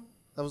Microsoft one?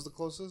 That was the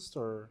closest,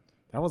 or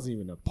That wasn't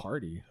even a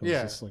party. It was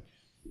Yeah. just like,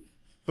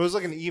 but it was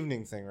like an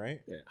evening thing,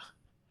 right? yeah.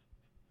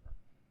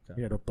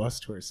 We had a bus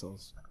to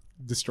ourselves,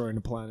 destroying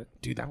the planet.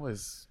 Dude, that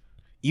was,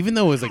 even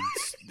though it was like,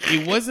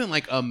 it wasn't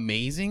like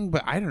amazing,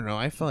 but I don't know.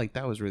 I felt like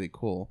that was really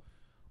cool.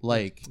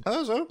 Like,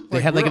 Oh, so, they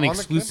had we like were an on the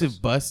exclusive campus.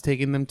 bus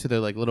taking them to their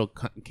like little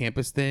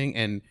campus thing,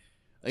 and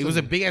It was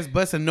a big ass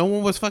bus, and no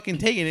one was fucking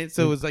taking it.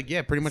 So it was like,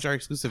 yeah, pretty much our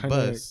exclusive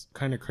bus.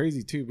 Kind of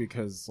crazy too,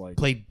 because like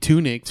played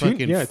Tunic,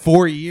 fucking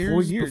 4 years.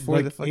 4 years before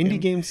like the fucking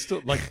indie games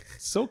still like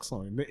Silk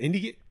Song, the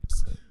indie games,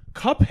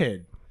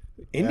 Cuphead.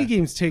 Indie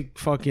games take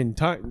fucking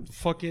time.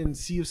 Fucking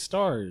Sea of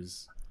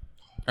Stars.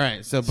 All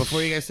right, so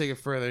before you guys take it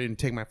further and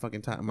take my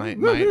fucking time, my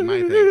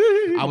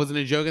thing, I was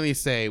gonna jokingly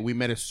say we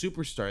met a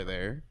superstar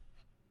there,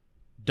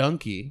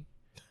 Donkey.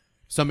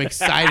 So I'm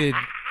excited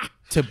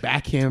to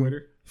back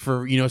him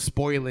for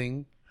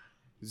spoiling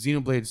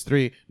Xenoblades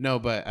 3. No,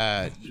 but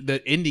the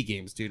indie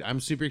games, dude. I'm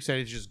super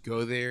excited to just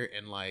go there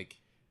and like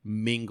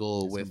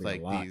mingle with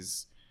like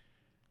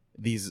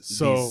these.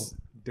 So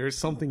there's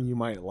something you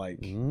might like.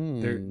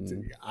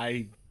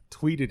 I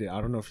tweeted it.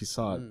 I don't know if you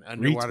saw it.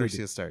 Underwater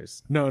Sea of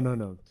Stars.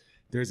 No.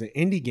 There's an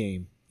indie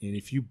game, and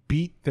if you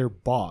beat their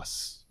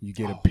boss, you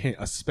get a pin,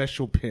 a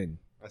special pin.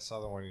 I saw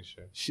the one you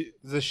shared.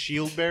 The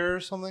shield bearer or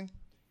something.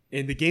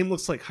 And the game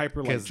looks like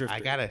Hyper Light Drifter.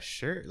 I got a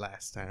shirt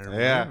last time.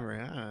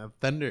 Yeah.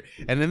 Thunder.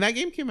 And then that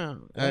game came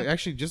out.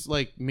 Actually, just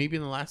like maybe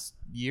in the last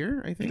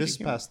year, I think. This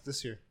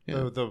year.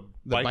 Yeah. The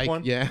bike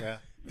one? Yeah.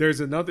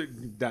 There's another,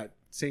 that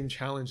same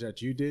challenge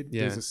that you did.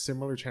 Yeah. There's a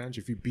similar challenge.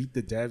 If you beat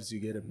the devs, you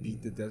get to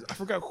beat the devs. I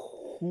forgot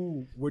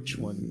which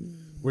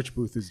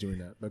booth is doing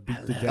that. But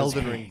beat the devs.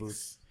 Elden Ring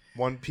booth.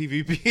 One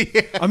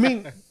PvP. I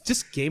mean,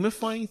 just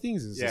gamifying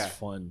things is just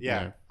fun.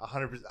 Yeah,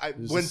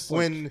 100%.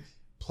 When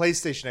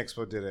PlayStation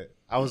Expo did it,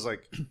 I was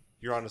like,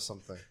 you're onto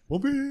something.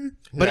 But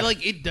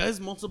like, it does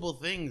multiple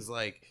things.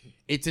 Like,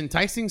 it's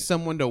enticing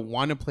someone to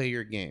want to play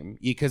your game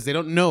because they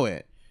don't know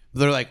it.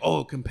 They're like,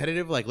 oh,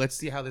 competitive, like, let's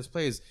see how this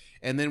plays.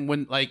 And then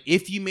when, like,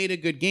 if you made a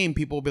good game,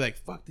 people will be like,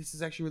 fuck, this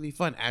is actually really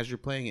fun as you're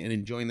playing it and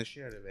enjoying the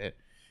shit out of it.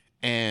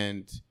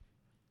 And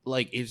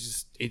like, it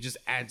just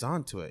adds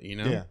on to it,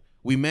 Yeah.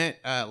 We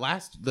met the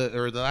last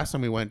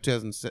time we went,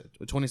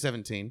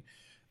 2017.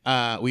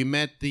 We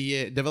met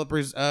the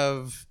developers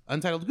of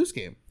Untitled Goose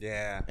Game.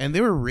 Yeah. And they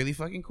were really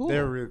fucking cool. They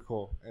were really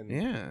cool. And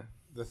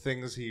the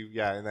things in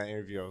that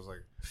interview, I was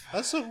like,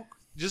 that's so,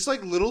 just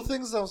like little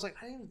things that I was like,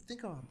 I didn't even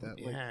think about that.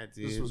 Like, yeah,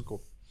 dude. This was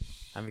cool.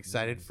 I'm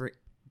excited for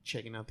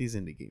checking out these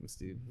indie games,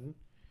 dude. Mm-hmm.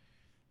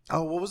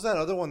 Oh, what was that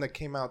other one that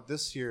came out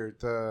this year?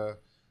 The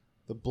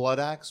Blood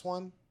Axe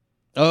one?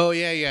 Oh,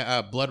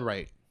 yeah. Blood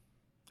Right,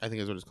 I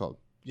think is what it's called.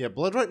 Yeah,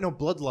 Blood Right? No,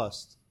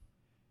 Bloodlust.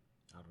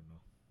 I don't know.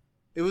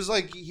 It was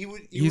like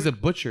he's a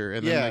butcher.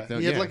 And yeah, then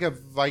he had like a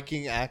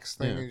Viking axe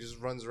thing, Yeah. and he just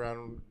runs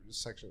around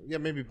section. Yeah,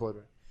 maybe Blood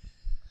Right.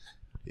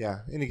 Yeah,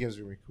 indie games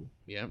are really cool.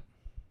 Yep.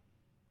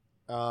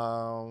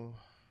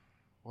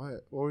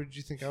 What did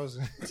you think I was?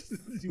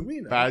 What do you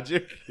mean?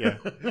 Magic? Yeah.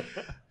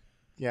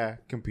 Yeah,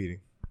 competing.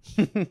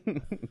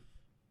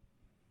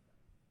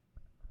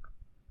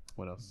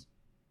 What else?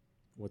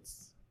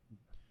 What's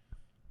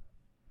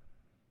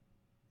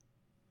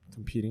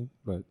competing?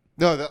 But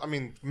no, I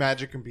mean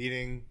Magic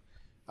competing.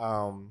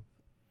 I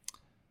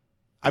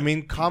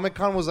mean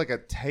Comic-Con was like a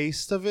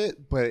taste of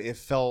it, but it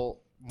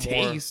felt more.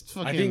 Taste.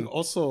 I think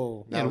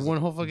also one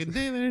whole fucking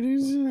day there,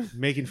 dude.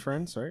 making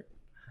friends, right?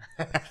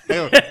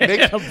 The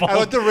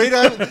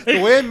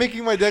way I'm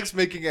making my deck's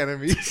making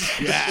enemies.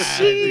 Yeah,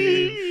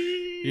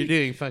 dude. You're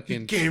doing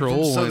fucking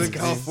troll from Southern ones,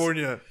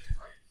 California.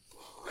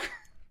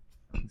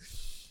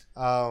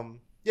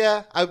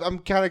 Yeah, I'm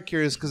kind of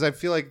curious because I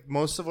feel like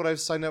most of what I've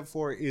signed up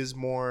for is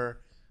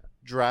more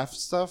draft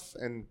stuff,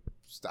 and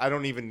I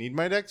don't even need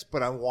my decks,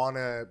 but I want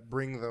to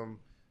bring them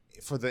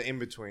for the in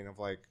between of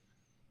like,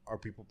 are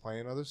people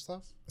playing other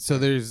stuff? So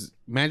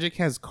Magic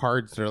has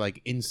cards that are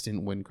like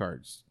instant win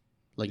cards,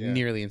 like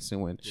nearly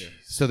instant win. Yeah.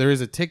 So there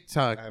is a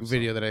TikTok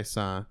video that I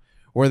saw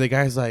where the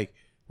guy's like,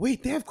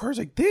 wait, they have cards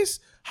like this?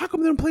 How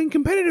come they're playing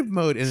competitive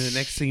mode? And the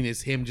next scene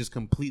is him just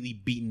completely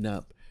beaten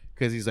up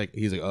because he's like,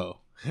 oh,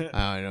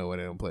 I don't know what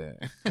I don't play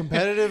it.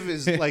 Competitive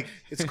is like,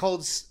 it's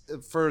called,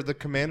 for the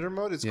commander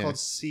mode, it's called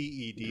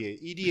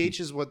CEDH. EDH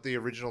is what the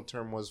original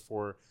term was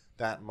for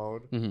that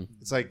mode. Mm-hmm.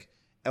 It's like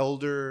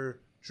Elder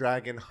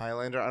Dragon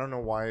Highlander. I don't know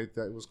why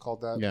that was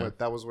called that, but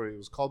that was what it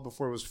was called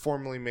before it was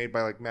formally made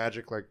by like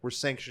Magic. Like, we're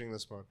sanctioning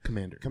this mode.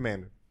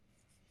 Commander.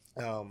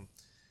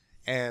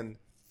 And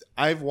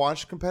I've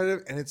watched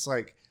competitive, and it's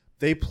like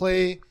they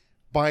play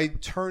by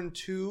turn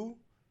 2.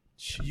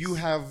 Jeez. You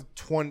have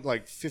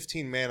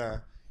 15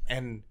 mana,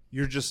 and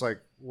you're just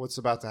like, what's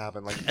about to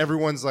happen? Like,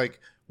 everyone's like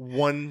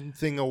one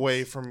thing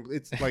away from,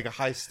 it's like a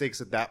high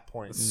stakes at that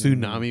point.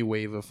 Tsunami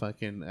wave of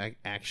fucking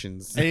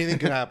actions. Anything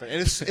could happen.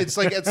 And it's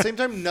like at the same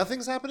time,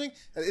 nothing's happening.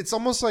 It's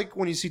almost like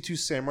when you see two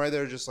samurai,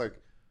 they're just like,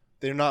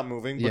 they're not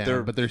moving,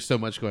 but there's so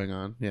much going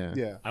on. Yeah.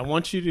 Yeah. I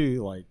want you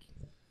to like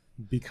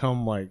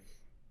become like,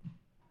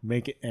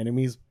 make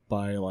enemies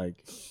by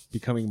like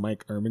becoming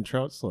Mike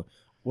Ehrmantraut. So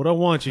what I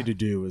want you to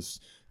do is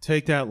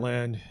take that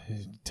land,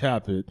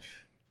 tap it,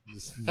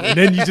 and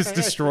then you just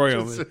destroy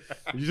him.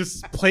 You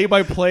just play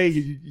by play.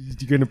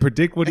 You're going to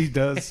predict what he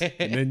does,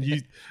 and then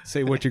you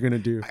say what you're going to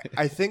do.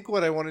 I think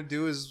what I want to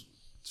do is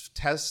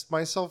test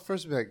myself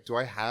first. Be like, do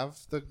I have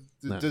the?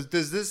 No.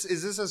 Is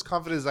this as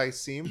confident as I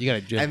seem? You got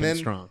to jump in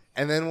strong.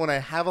 And then when I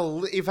have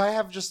if I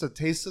have just a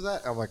taste of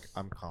that, I'm like,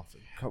 I'm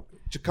confident.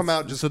 to come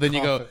out just. So then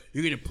you go, confident.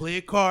 you're gonna play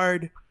a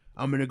card.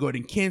 I'm gonna go ahead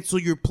and cancel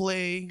your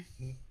play.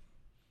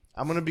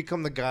 I'm gonna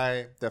become the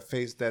guy that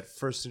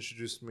first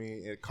introduced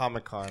me at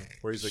Comic-Con,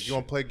 where he's like, "You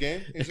want to play a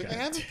game?" He's like, "I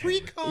have a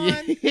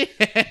pre-con."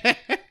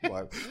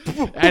 What?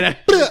 And I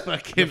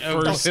fucking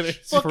First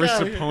Fuck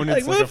outta here.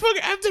 opponent's like, like motherfucker,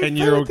 after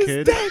 10-year-old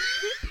kid.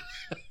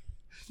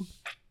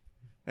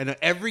 And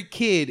every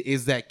kid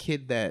is that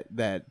kid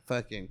that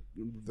fucking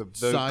the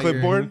saw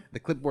clipboard. the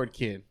clipboard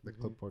kid. The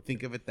clipboard.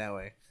 Think of it that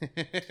way.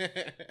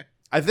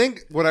 I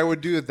think what I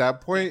would do at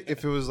that point,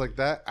 if it was like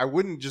that, I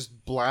wouldn't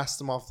just blast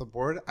them off the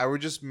board. I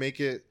would just make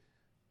it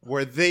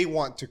where they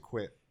want to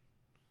quit.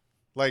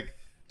 Like,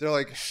 they're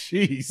like,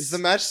 Jeez. is the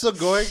match still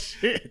going?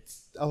 Shit.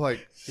 I'm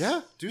like,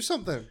 yeah, do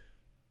something.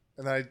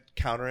 And then I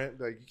counter it,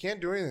 like, you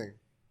can't do anything.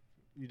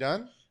 You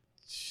done?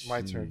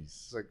 My turn.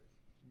 It's like,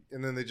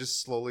 and then they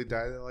just slowly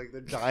die. They're like,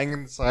 they're dying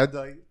inside.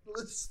 They're like,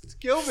 let's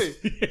kill me.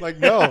 Like,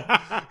 no.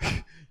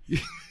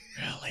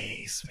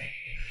 Release me.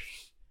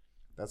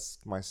 That's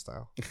my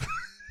style.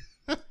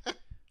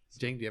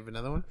 Jane, do you have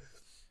another one?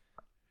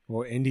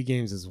 Well, indie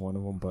games is one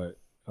of them, but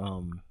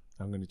I'm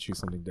going to choose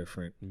something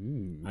different.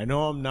 I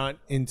know I'm not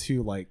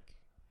into like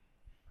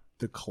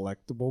the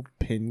collectible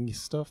pin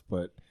stuff,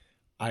 but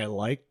I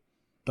like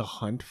the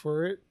hunt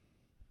for it.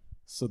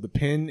 So the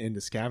pin and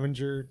the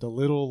scavenger, the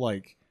little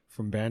like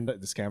from Bandai,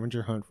 the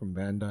scavenger hunt from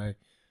Bandai,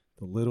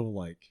 the little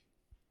like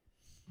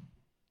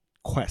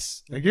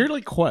quests. Like you're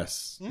like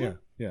quests. Mhm.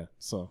 Yeah.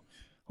 So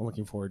I'm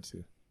looking forward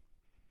to.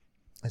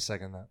 I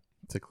second that.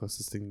 It's the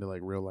closest thing to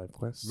like real life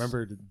quests.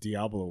 Remember, the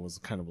Diablo was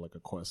kind of like a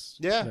quest.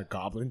 Yeah. A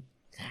goblin.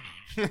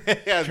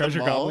 Yeah, Treasure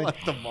the mall, goblin. at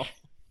the mall.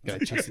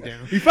 Gotta chase it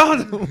down. We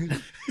found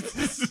him.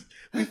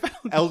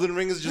 Elden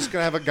Ring is just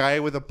gonna have a guy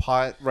with a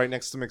pot right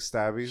next to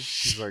McStabby's.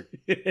 He's like,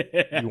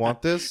 "You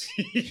want this?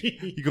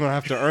 You're gonna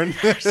have to earn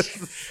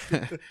this."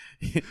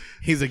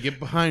 He's like, get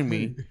behind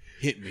me,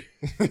 hit me.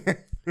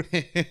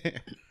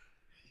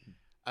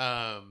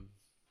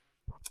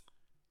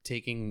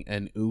 Taking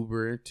an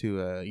Uber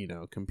to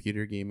a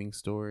computer gaming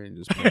store and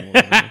just playing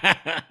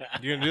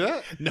You gonna do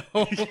that? No.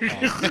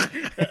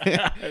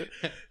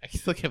 I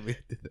still can't believe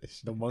I did that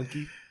shit. The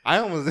monkey. I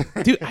almost,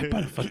 Dude, I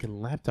bought a fucking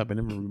laptop. I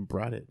never even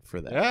brought it for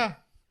that. Yeah,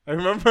 I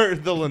remember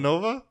the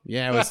Lenovo.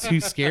 Yeah, I was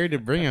too scared to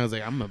bring it. I was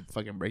like, I'm gonna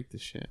fucking break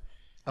this shit.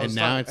 I And was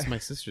now talking- it's my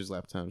sister's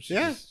laptop.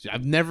 Yeah.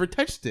 I've never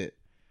touched it.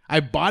 I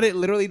bought it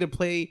literally to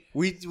play.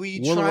 We World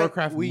of tried.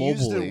 Warcraft We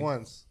used mobilely. it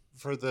once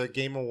for the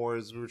Game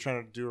Awards. We were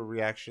trying to do a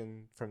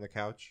reaction from the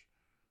couch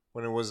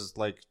when it was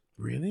like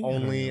Really?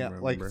 only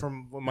like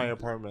from my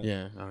apartment.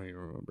 Yeah, I don't even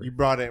remember. You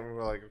brought it, and we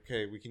were like,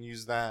 okay, we can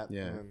use that.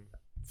 Yeah. And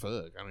Fuck,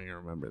 I don't even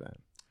remember that.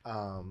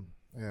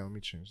 yeah. Let me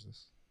change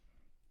this.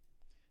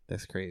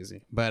 That's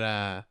crazy.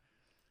 But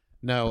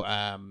no,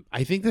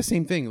 I think the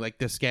same thing, like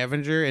the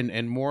scavenger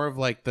and more of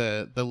like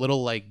the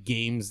little like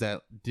games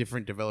that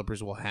different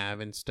developers will have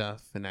and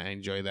stuff, and I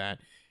enjoy that.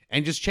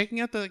 And just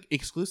checking out the like,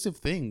 exclusive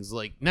things,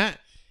 like not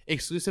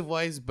exclusive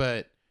wise,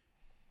 but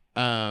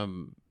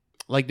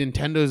like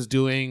Nintendo's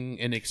doing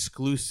an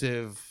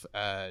exclusive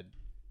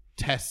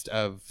test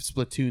of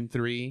Splatoon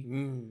 3,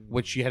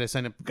 which you had to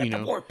sign up,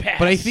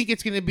 But I think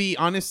it's going to be,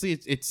 honestly,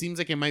 it seems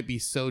like it might be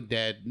so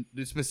dead,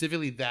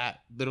 specifically that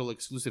little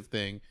exclusive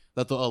thing,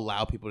 that they'll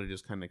allow people to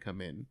just kind of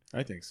come in.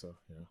 I think so.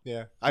 Yeah.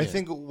 Yeah, I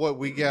think what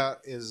we got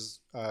is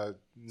no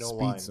Speed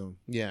line. zone.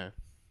 Yeah.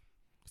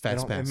 I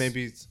Fast don't- and pass.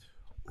 maybe it's,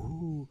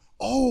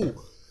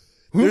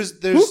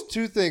 there's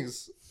two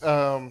things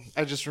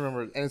I just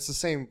remembered, and it's the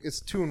same. It's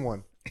 2 in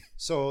 1.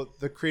 So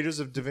the creators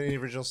of Divinity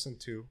Original Sin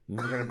 2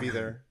 are going to be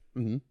there.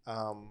 Mhm.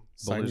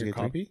 Sign Baldur's your Gate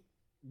 3? copy.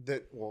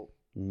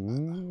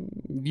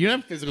 You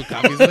don't have physical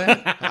copies of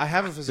that? I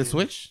have a The physical.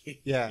 Switch?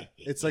 Yeah,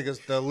 it's like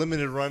the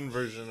limited run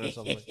version or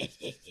something.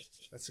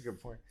 That's a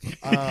good point.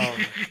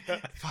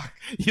 Fuck.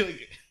 You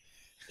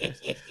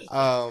like-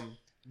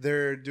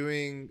 They're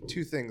doing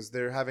 2 things.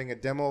 They're having a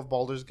demo of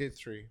Baldur's Gate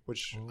 3,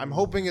 which I'm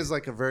hoping is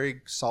like a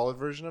very solid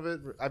version of it.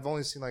 I've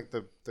only seen like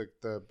the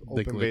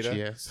open glitch, beta.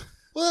 yes.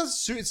 Well,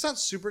 it's not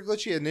super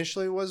glitchy.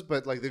 Initially, it was,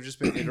 but like they've just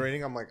been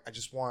iterating. I'm like, I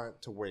just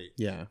want to wait.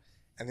 Yeah.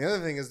 And the other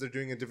thing is they're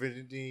doing a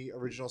Divinity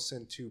Original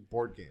Sin 2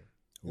 board game,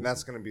 and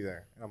that's going to be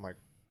there. And I'm like,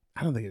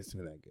 I don't think it's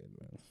gonna be that good,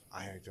 man.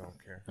 I don't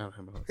care. I don't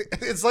have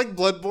a It's like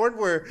Bloodborne,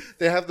 where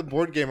they have the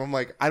board game. I'm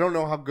like, I don't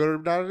know how good or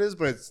not it is,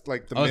 but it's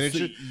like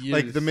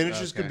the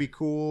miniatures could be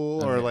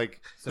cool, or Okay.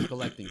 like So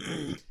collecting.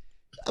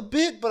 a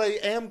bit. But I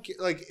am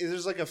like,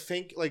 there's like a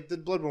faint, like the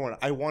Bloodborne one.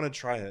 I want to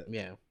try it,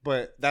 Yeah.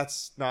 but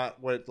that's not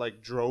what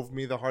like drove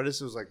me the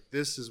hardest. It was like,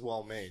 this is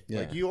well made. Yeah.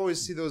 Like you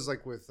always see those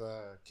like with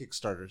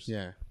Kickstarters.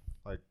 Yeah.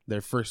 Like their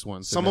first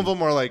ones. some of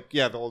them are like,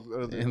 yeah, the old,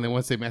 And then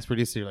once they mass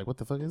produce it, you're like, what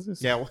the fuck is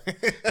this? yeah,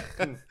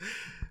 yeah.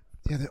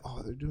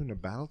 They're doing a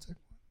BattleTech.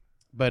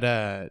 But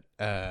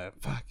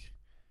fuck.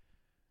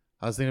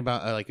 I was thinking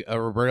about like a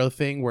Roberto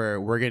thing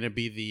where we're gonna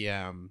be the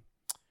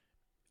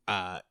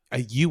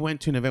you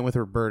went to an event with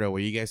Roberto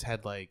where you guys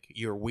had like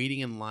you were waiting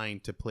in line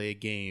to play a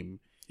game,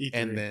 E3.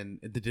 and then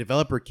the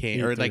developer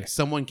came or E3. like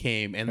someone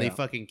came and they Yeah.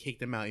 fucking kicked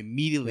them out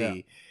immediately.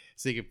 Yeah.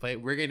 so you can play.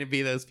 We're gonna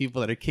be those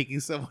people that are kicking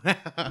someone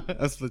out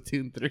of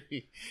Splatoon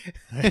 3.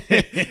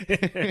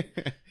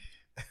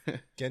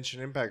 Genshin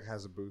Impact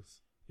has a booth.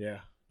 Yeah.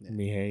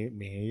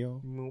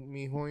 Miheyo.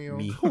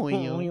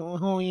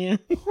 Mihoyo.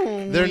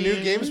 Their new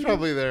game's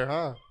probably there,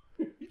 huh?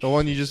 The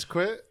one you just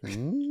quit?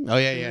 Oh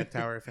yeah,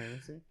 Tower of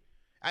Fantasy.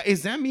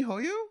 Is that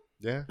MiHoYo?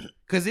 Yeah.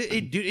 Because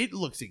it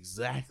looks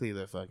exactly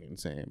the fucking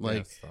same.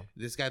 Like Yeah,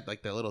 this got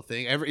like that little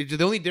thing.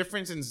 The only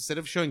difference is instead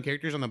of showing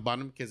characters on the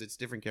bottom because it's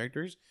different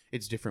characters,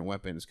 it's different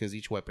weapons because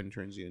each weapon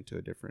turns you into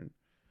a different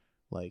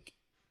like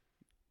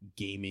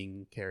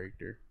gaming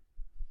character.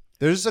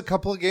 There's a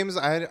couple of games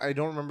I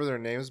don't remember their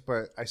names,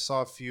 but I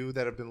saw a few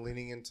that have been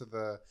leaning into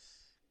the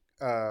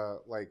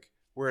like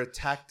we're a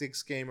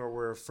tactics game or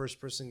we're a first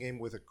person game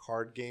with a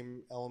card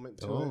game element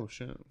to it. Oh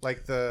shit!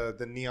 Like the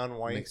neon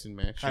white Mix and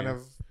match, kind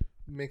of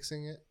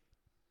mixing it.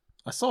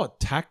 I saw a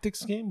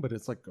tactics game, but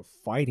it's like a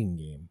fighting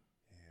game.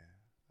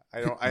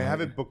 I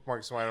have it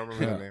bookmarked, so I don't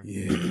remember the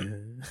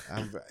name.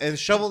 Yeah. And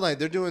Shovel Knight,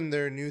 they're doing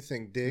their new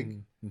thing,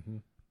 Dig.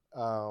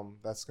 Mm-hmm.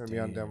 That's gonna be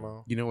on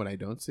demo. You know what I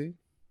don't see?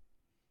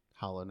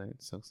 Hollow Knight,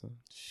 so.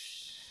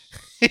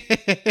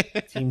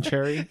 Team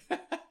Cherry.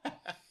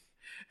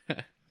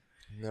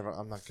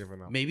 I'm not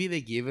giving up. Maybe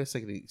they give us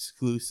like an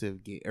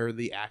exclusive game,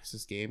 early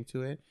access game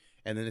to it,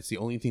 and then it's the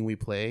only thing we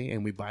play.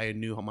 And we buy a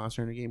new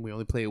Monster Hunter game. We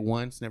only play it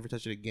once, never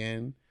touch it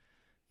again.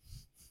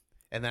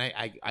 And then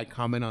I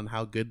comment on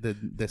how good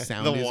the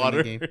sound The is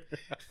water. in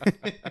the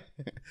game.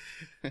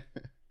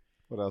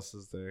 What else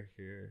is there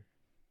here?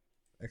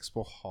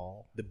 Expo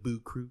Hall. The Boo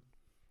Crew.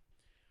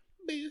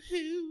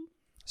 Boo-hoo.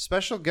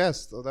 Special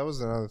guest. Oh, that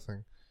was another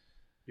thing.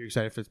 You're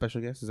excited for the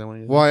special guest? Is that one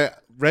of you? Why,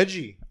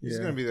 Reggie. He's Yeah.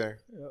 going to be there.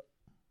 Yep.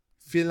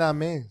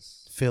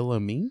 Philames. Phil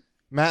and me?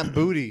 Matt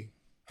Booty.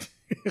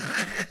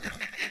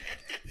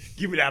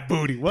 Give me that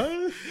booty.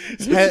 What?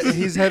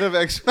 He's head of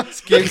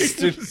Xbox Game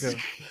Studio.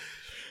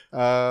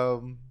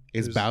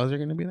 Is there's- Bowser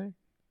going to be there?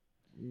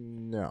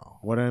 No.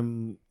 What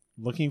I'm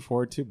looking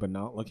forward to, but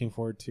not looking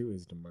forward to,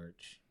 is the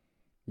merch.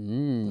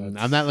 I'm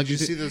not Did looking you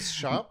to see this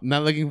shop?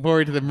 Not looking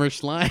forward to the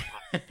merch line.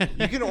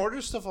 You can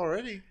order stuff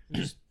already.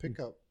 Just pick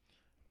up.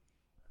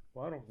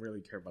 Well, I don't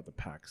really care about the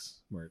PAX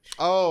merch.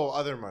 Oh,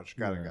 other much.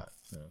 Got it.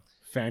 Yeah.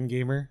 Fan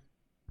Gamer.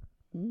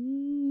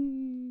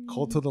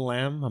 Cult of the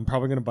Lamb. I'm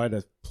probably gonna buy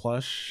the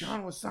plush.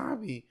 John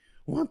Wasabi.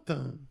 What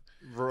the?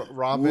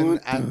 Robin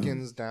What the-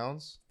 Atkins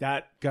Downs.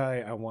 That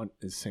guy I want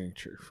his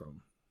signature from.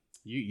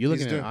 You're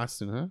looking He's at doing-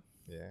 Austin, huh?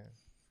 Yeah.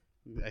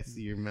 I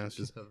see your mouse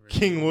just hovering.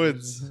 King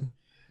Woods.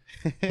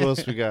 Who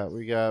else we got?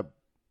 We got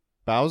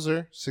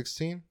Bowser,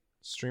 16,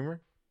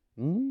 streamer.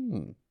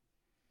 Oh,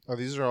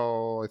 these are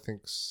all, I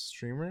think,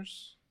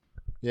 streamers.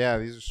 Yeah,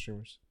 these are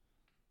streamers.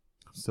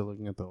 I'm still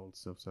looking at the old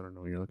stuff, so I don't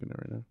know what you're looking at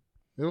right now.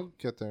 It'll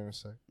get there in a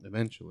sec.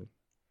 Eventually.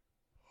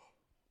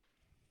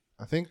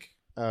 I think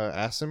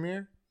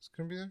Asimir is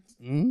going to be there.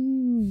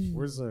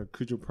 Where's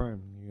Cujo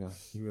Prime? Yeah,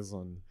 he was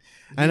on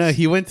I know,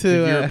 he went to...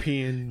 the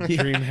European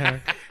Dream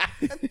Hack.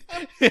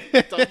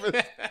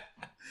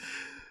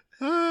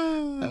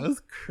 That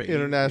was crazy.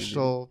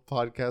 International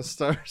podcast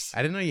stars.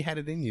 I didn't know you had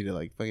it in you to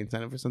like fucking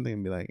sign up for something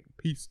and be like,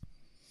 peace.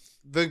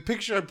 The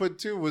picture I put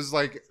too was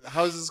like,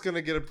 how is this going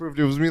to get approved?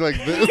 It was me like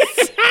this.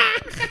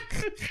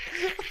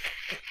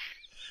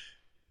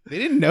 They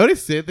didn't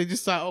notice it. They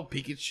just saw,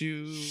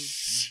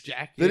 Pikachu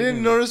jacket. They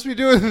didn't notice me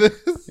doing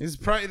this.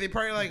 They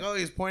probably like,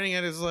 he's pointing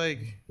at his like...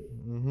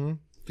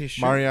 his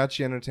shirt.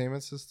 Mariachi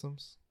Entertainment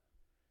Systems.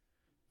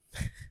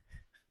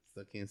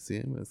 Still can't see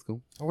him, but it's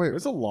cool. Oh, wait.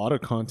 There's a lot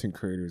of content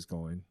creators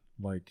going.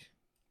 Like,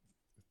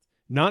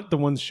 not the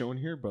ones shown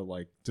here, but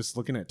like just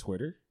looking at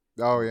Twitter.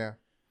 Oh, yeah.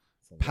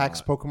 It's a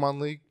PAX lot. Pokemon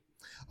League.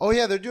 Oh,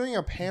 yeah. They're doing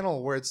a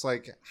panel where it's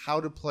like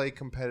how to play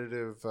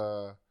competitive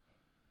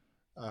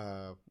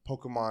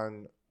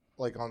Pokemon,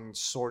 like on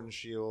Sword and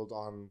Shield,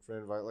 on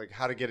Friend Invite, like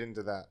how to get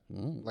into that.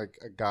 Like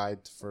a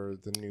guide for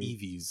the new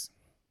EVs.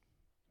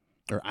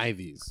 Or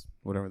IVs.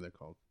 Whatever they're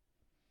called.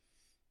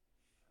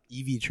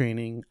 EV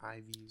training,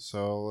 IVs.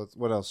 So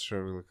what else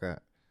should we look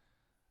at?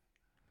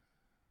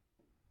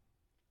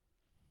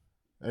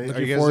 Are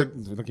you guys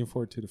Looking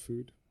forward to the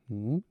food.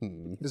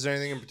 is there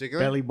anything in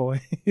particular? Belly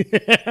Boy.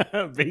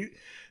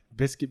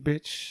 Biscuit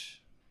Bitch.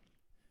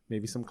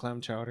 Maybe some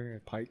clam chowder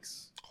at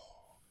Pike's.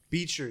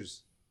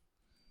 Beechers.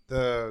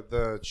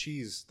 The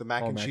cheese, the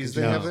mac and mac cheese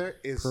and they cheese. have there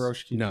is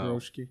Pierogi. No.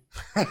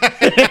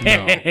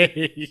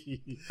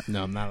 Pierogi.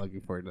 No, I'm not looking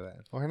forward to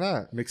that. Why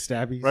not?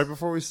 McStabbies. Right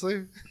before we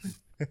sleep.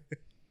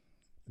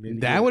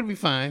 That would be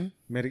fine.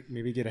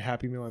 maybe get a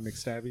Happy Meal at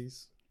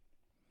McStabbies.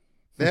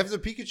 They have the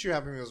Pikachu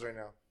Happy Meals right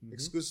now.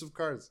 Exclusive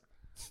cards.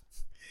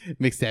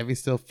 McStabby's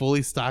still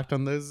fully stocked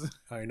on those.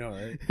 I know,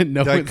 right?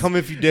 No Like, one's, come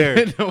if you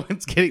dare. no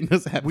one's getting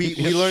those happy We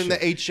meals. learned the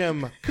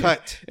HM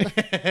cut.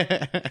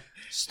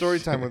 Story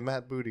time with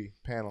Matt Booty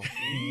panel.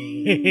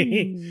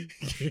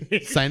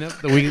 Sign up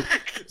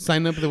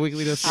the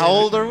weekly dose. How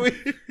old are we?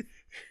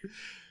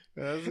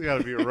 That's got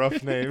to be a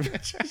rough name.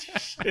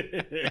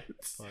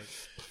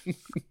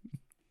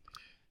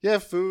 Yeah,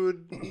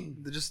 food.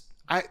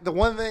 The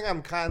one thing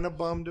I'm kind of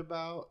bummed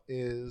about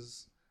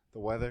is the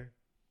weather.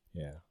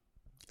 Yeah.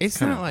 It's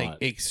kinda not like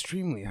hot.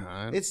 extremely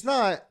hot. It's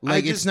not like I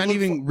it's just not look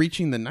even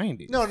reaching the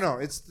 90s. No,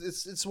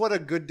 it's what a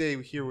good day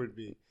here would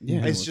be.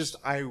 Yeah. It's just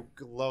I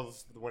love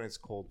when it's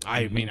cold.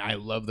 I mean, I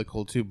love the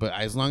cold too, but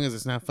as long as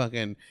it's not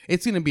fucking,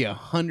 it's gonna be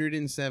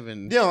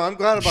 107. Yeah, I'm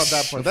glad about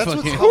that part. That's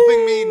what's Fucking-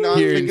 helping me not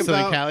here think in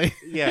Southern about. Cali.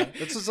 Yeah,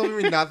 that's what's helping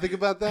me not think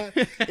about that.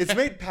 It's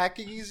made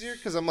packing easier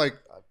because I'm like,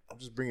 I'm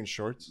just bringing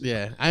shorts.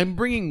 Yeah, I'm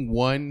bringing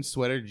one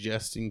sweater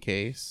just in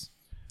case.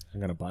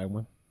 I'm gonna buy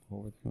one.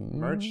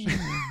 Merch.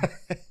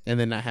 And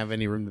then not have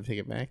any room to take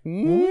it back.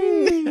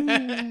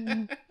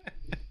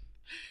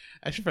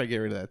 I should probably get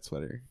rid of that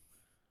sweater.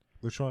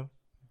 Which one?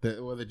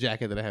 The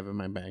jacket that I have in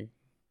my bag.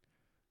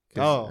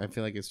 Oh. I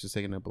feel like it's just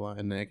taking up a lot,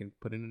 and then I can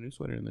put in a new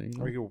sweater in there. You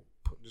know? Or you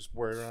could just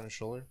wear it around your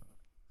shoulder,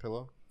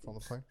 pillow from the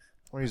plane.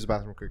 I want to use the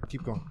bathroom quick.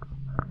 Keep going.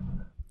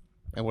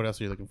 And what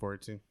else are you looking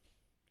forward to?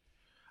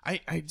 I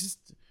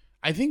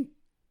think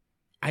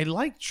I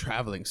like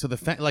traveling. So the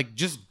fact, like,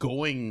 just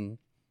going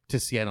to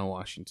Seattle,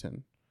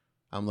 Washington,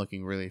 I'm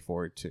looking really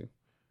forward to.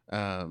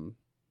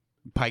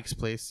 Pike's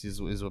Place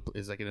is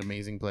like an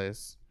amazing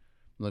place.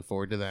 I look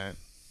forward to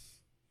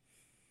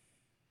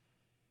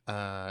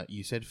that.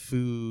 You said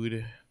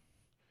food.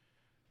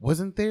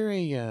 Wasn't there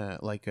a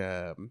like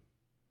a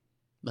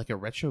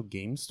retro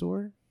game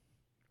store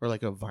or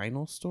like a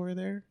vinyl store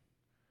there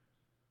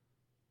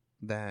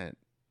that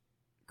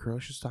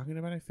Kurosh was talking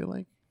about? I feel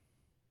like.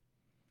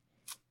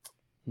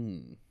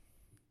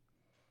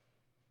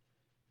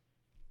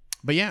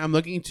 But yeah, I'm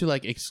looking to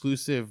like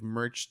exclusive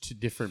merch to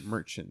different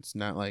merchants,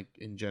 not like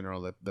in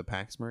general the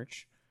PAX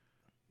merch.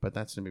 But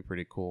that's gonna be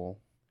pretty cool.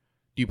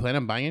 Do you plan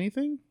on buying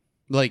anything?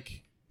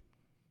 Like,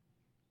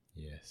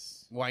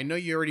 Yes. well, I know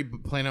you already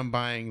plan on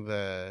buying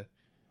the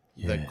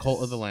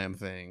Cult of the Lamb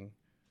thing,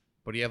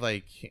 but do you have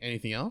like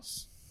anything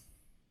else?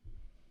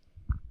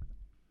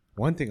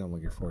 One thing I'm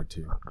looking forward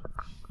to.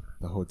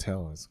 The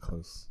hotel is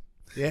close.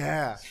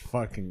 Yeah. It's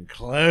fucking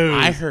close.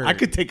 I heard- I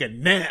could take a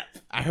nap.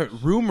 I heard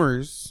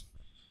rumors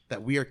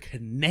that we are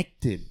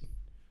connected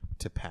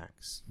to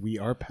PAX. We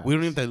are packed. We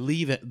don't even have to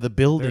leave the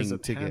building There's a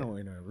to get panel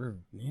in our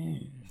room.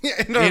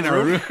 Yeah, in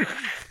our room.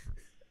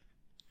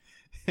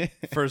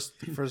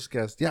 First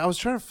guest. Yeah, I was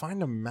trying to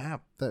find a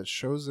map that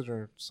shows it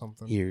or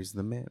something. Here's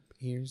the map.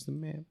 Here's the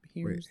map.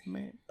 Here's the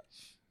map.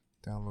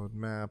 Download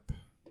map.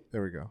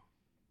 There we go.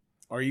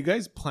 Are you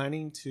guys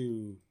planning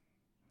to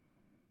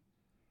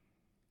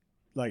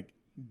like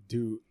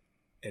do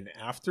an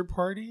after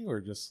party or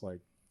just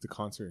like the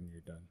concert and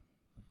you're done?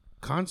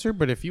 Concert,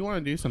 but if you want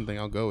to do something,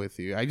 I'll go with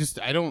you. I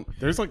don't.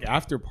 There's like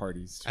after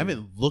parties. Too. I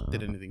haven't looked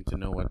at anything to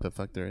know what the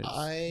fuck there is.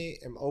 I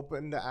am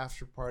open to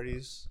after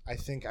parties. I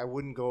think I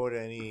wouldn't go to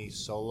any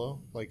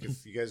solo. Like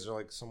if you guys are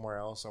like somewhere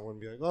else, I wouldn't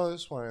be like, oh,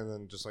 this one, and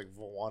then just like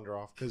wander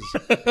off because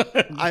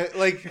I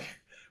like.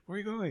 Where are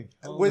you going?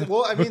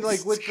 Well, I mean,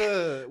 like with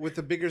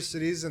the bigger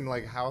cities and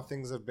like how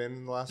things have been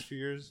in the last few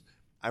years,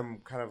 I'm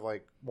kind of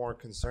like more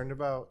concerned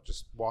about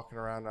just walking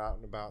around out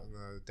and about in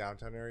the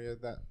downtown area.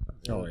 That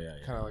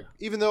kind of like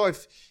even though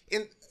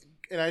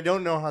and I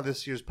don't know how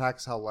this year's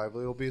PAX how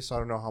lively it will be, so I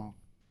don't know how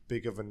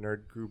big of a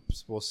nerd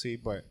groups we'll see,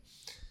 but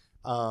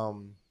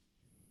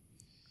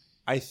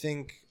I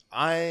think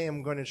I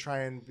am going to try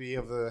and be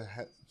of the.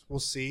 We'll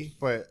see,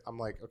 but I'm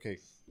like okay,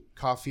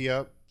 coffee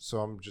up, so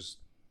I'm just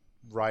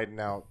riding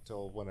out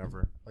till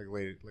whenever, like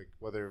late, like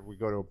whether we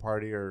go to a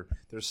party or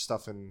there's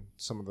stuff in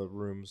some of the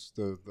rooms,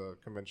 the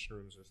convention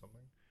rooms or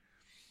something,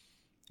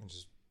 and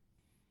just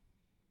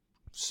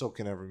soak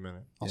in every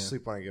minute. I'll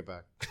sleep when I get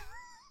back.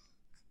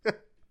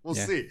 We'll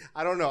see.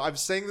 I don't know. I'm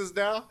saying this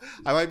now.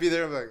 I might be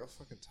there. I'm like, I'm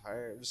fucking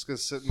tired. I'm just gonna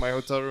sit in my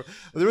hotel room.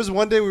 There was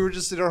one day we were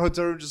just in our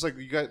hotel room, just like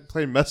you got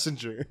playing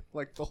Messenger,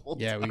 like the whole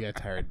time. we got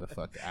tired the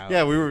fuck out.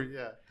 Yeah, we were.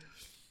 Yeah.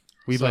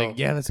 We So- like,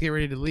 let's get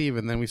ready to leave,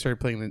 and then we started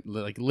playing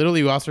like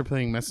literally we all started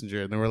playing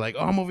Messenger, and then we're like,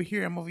 oh, I'm over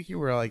here.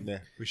 We're like Yeah,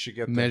 we should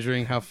get there.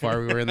 measuring how far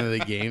we were into the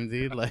game,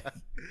 dude. Like,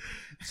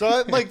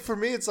 So like for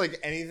me, it's like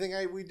anything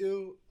we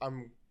do,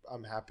 I'm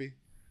happy.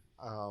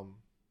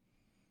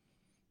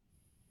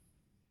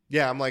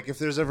 Yeah, I'm like if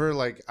there's ever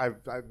like I've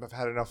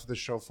had enough of this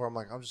show for, I'm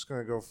like I'm just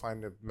gonna go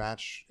find a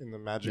match in the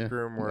magic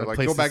room or a like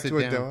place go back sit to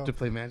a down demo to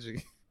play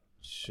Magic.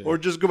 Shit. or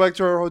just go back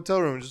to our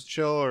hotel room and just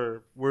chill.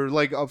 Or we're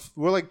like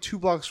 2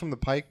 blocks from the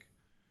Pike,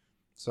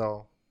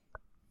 so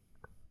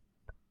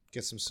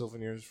get some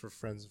souvenirs for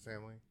friends and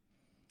family.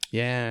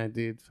 Yeah,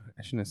 dude,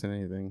 I shouldn't have said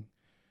anything.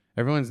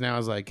 Everyone's now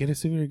is like, get a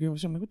souvenir.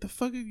 I'm like, what the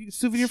fuck? A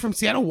souvenir from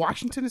Seattle,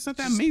 Washington? It's not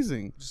that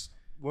amazing. Just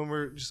when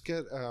we're just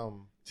get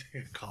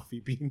coffee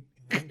bean.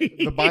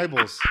 the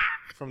Bibles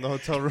from the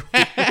hotel room.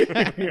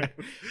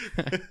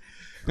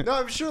 No,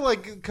 I'm sure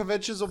like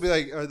conventions will be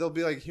like, or they'll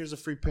be like, here's a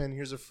free pin,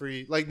 here's a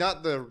free, like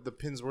not the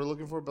pins we're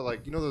looking for, but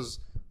like you know those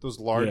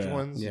large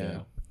ones. Yeah.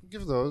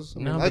 Give those.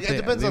 I No, mean, but like it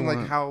depends they on like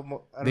want-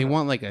 how They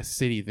want like a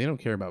city. They don't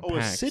care about a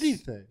PAX. city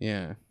thing.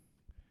 Yeah.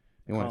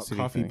 They want a city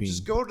Coffee thing. bean.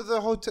 Just go to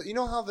the hotel. You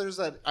know how there's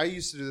that? I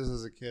used to do this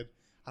as a kid.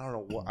 I don't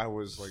know what I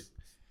was like.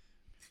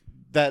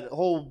 That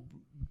whole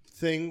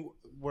thing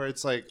where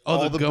it's like Oh,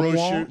 all the the gum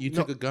wall? brochures. You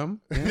took a gum?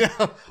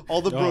 Yeah,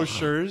 all the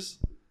brochures.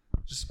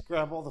 Just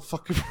grab all the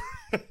fucking.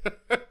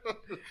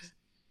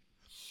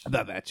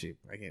 Not that cheap.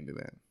 I can't do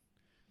that.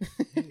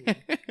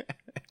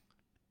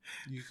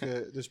 You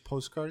could. There's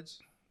postcards.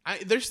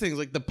 There's things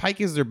like the pike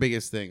is their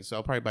biggest thing, so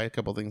I'll probably buy a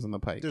couple things on the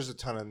pike. There's a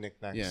ton of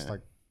knickknacks, Yeah.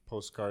 like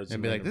postcards,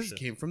 And be like, random this shit.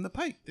 came from the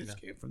pike. This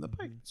came from the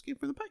pike. This came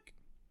from the pike.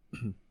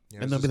 Yeah,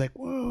 And they'll be like,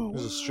 whoa.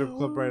 there's a strip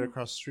club right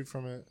across the street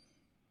from it,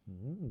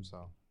 Mm.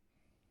 so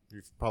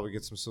you probably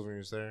get some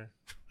souvenirs there.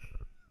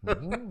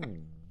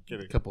 Mm.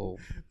 Kidding. A couple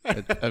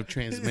of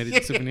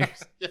transmitted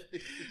souvenirs.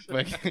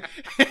 Like,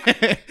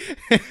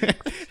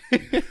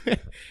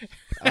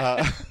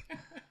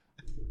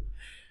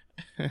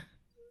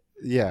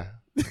 Yeah.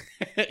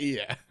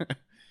 yeah.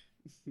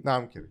 No,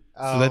 I'm kidding.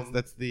 So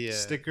that's the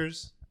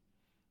stickers.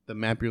 the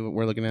map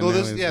we're looking at. Well, now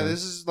this is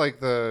this is like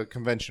the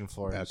convention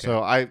floor. Okay.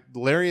 So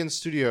Larian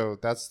Studio,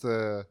 that's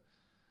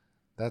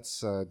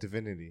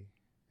Divinity,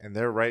 and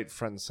they're right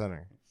front and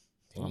center.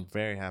 So I'm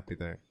very happy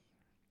there.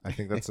 I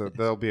think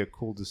that'll be a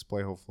cool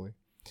display. Hopefully,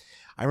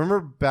 I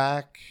remember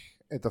back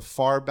at the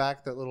far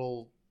back that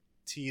little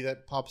T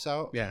that pops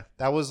out. Yeah.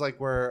 That was like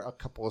where a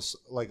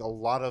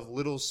lot of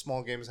little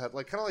small games had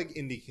like kind of like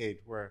Indiecade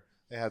where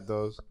they had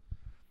those.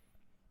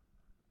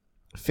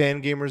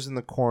 Fan gamers in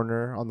the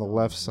corner on the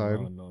left side.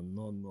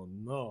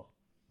 No.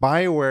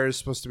 BioWare is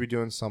supposed to be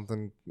doing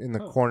something in the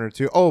corner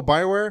too. Oh,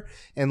 BioWare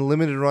and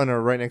Limited Run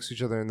are right next to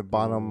each other in the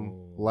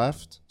bottom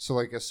left. So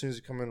like as soon as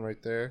you come in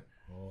right there,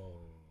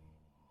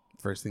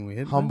 First thing we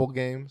hit. Humble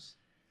Games.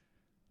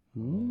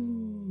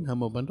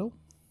 Humble bundle.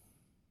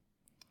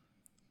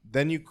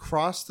 Then you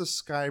cross the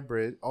Sky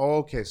Bridge. Oh,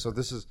 okay. So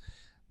this is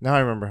now I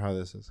remember how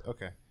this is.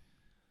 Okay.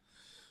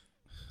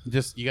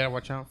 Just you gotta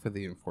watch out for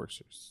the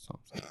enforcers. So.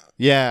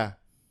 Yeah.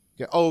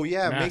 Oh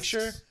yeah. Masks. Make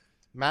sure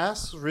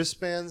masks,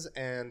 wristbands,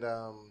 and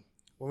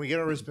when we get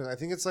our wristband, I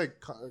think it's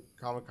like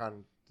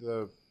Comic-Con.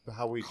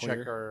 How we Clear.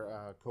 check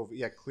our COVID.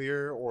 Yeah,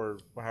 clear or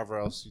however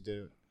else you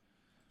do it.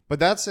 But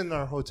that's in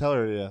our hotel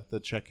area, the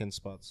check-in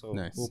spot. So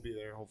Nice. we'll be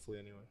there hopefully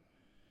anyway.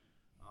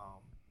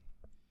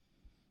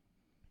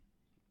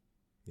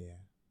 Yeah,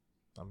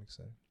 I'm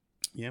excited.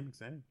 Yeah, I'm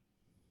excited.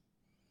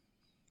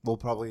 We'll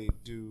probably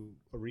do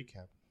a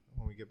recap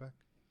when we get back.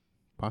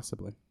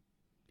 Possibly.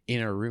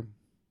 In our room.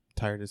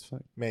 Tired as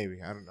fuck. Maybe.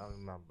 I'm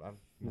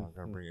not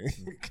gonna bring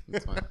anything.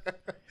 That's fine.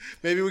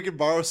 Maybe we could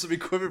borrow some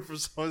equipment from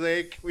someone.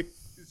 Hey, can we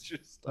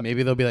just?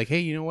 Maybe they'll be like, hey,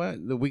 you know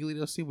what? The Weekly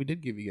DLC, we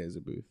did give you guys a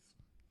booth.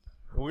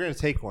 We're gonna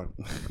take one.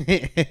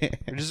 We're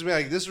just be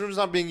like, this room's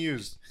not being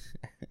used.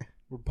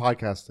 We're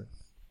podcasting.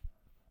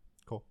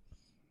 Cool.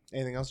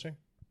 Anything else, Jay?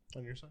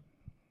 On your side?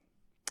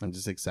 I'm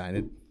just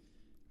excited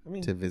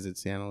to visit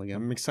Seattle again.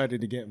 I'm excited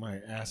to get my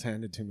ass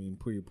handed to me in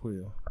Puyo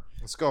Puyo.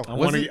 Let's go. I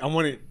want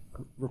it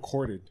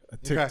recorded. A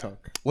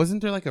TikTok.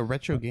 Wasn't there like a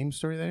retro game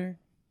store there?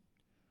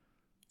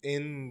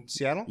 In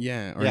Seattle?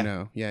 Yeah, or Yeah.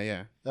 no?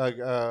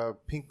 Yeah.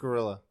 Pink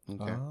Gorilla.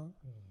 Okay.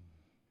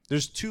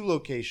 There's 2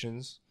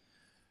 locations.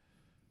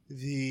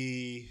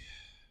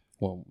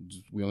 Well,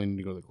 we only need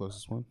to go to the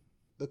closest one.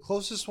 The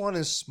closest one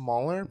is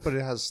smaller, but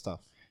it has stuff.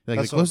 Like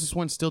That's the closest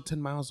one's still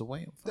 10 miles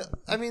away.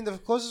 I mean, the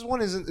closest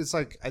one isn't. It's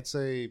like I'd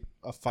say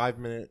a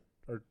 5-minute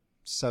or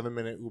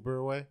 7-minute Uber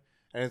away,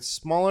 and it's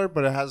smaller,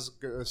 but it has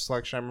a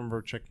selection. I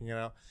remember checking it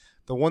out.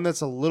 The one that's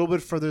a little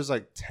bit further is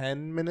like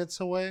 10 minutes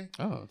away.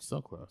 Oh, it's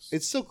still close.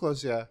 It's still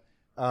close, yeah,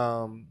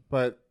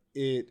 but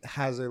it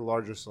has a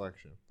larger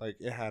selection. Like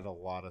it had a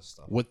lot of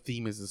stuff. What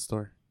theme is the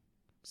store?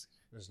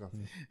 There's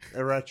nothing.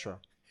 A retro.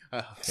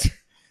 Oh,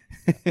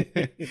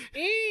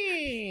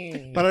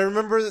 But I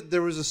remember that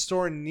there was a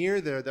store near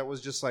there that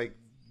was just like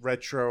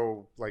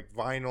retro, like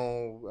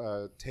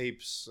vinyl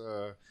tapes,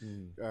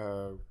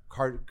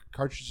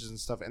 cartridges and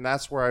stuff. And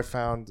that's where I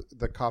found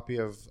the copy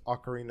of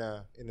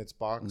Ocarina in its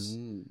box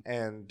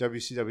and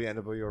WCW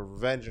NWO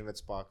Revenge in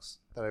its box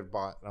that I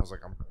bought. And I was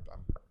like, I'm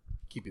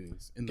keeping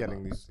these. In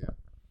getting the box. these.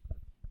 Yeah.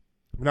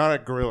 Not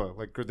at Gorilla.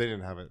 Like they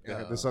didn't have it.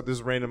 Yeah.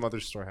 This random other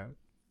store had it.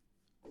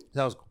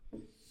 That was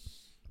cool.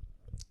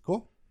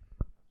 Cool.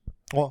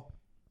 Well,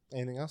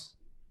 anything else?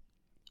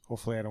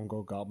 Hopefully, I don't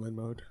go goblin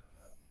mode.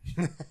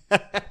 You're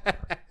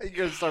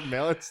gonna start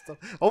mailing stuff.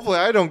 Hopefully,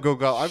 I don't go.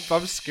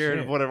 I'm scared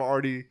of what I've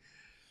already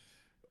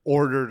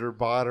ordered or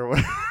bought or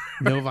whatever.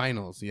 No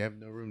vinyls. You have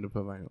no room to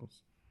put vinyls.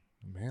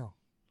 Mail.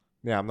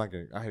 Yeah, I'm not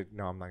getting. I'm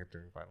not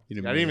doing vinyl.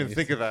 You I didn't didn't mail even anything.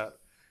 think of that.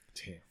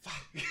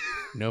 Damn.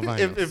 No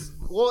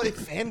vinyls. if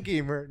fan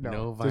gamer,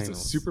 no. There's a vinyls.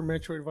 Super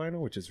Metroid vinyl,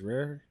 which is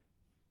rare.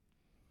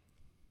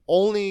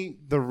 Only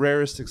the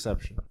rarest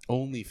exception.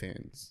 Only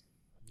fans.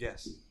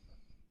 Yes.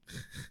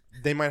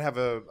 They might have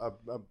a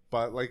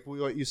butt like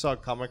what you saw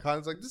at Comic-Con.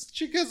 It's like this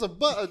chick has a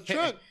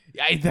truck.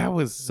 That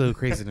was so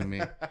crazy to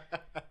me.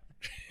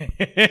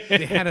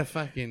 They had a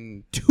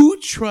fucking 2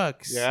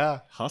 trucks. Yeah.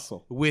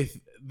 Hustle. With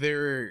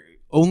their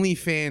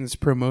OnlyFans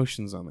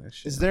promotions on that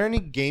shit. Is there any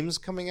games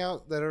coming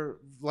out that are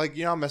like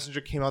how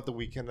Messenger came out the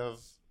weekend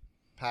of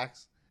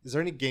PAX? Is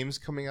there any games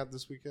coming out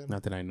this weekend?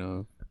 Not that I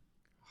know.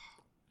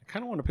 I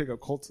kind of want to pick up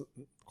Cult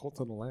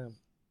of the Lamb.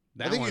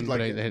 That I think one, you'd like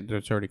but it.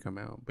 it's already come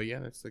out. But yeah,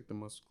 that's like the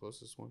most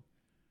closest one.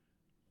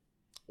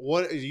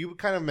 what you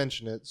kind of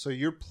mentioned it. So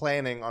you're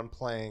planning on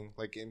playing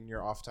like in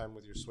your off time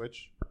with your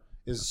Switch.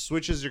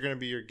 Switches are going to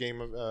be your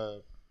game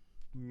of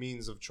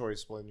means of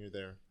choice when you're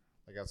there,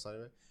 like outside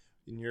of it.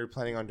 And you're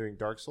planning on doing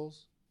Dark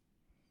Souls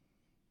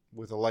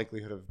with a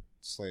likelihood of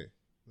Slay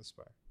the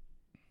Spire.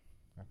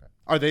 Okay.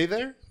 Are they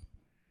there?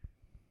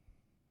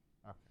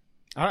 Okay.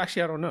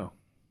 Actually, I don't know.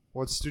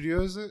 What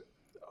studio is it?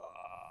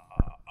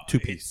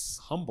 2-piece.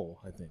 Humble,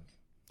 I think.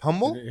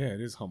 Humble? Yeah,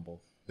 it is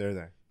Humble. They're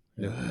there.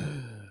 Yeah.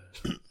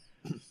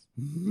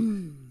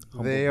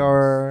 They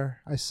are.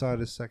 I saw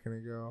it a second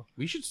ago.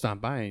 We should stop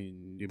by.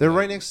 And They're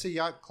right next to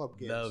Yacht Club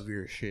games. Love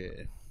your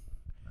shit.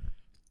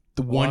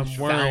 The Well,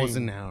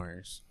 1,000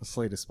 hours. A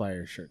Slay the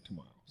Spire shirt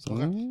tomorrow. So.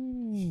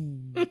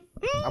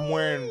 I'm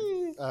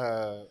wearing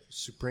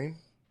Supreme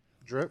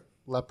drip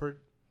leopard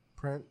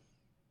print.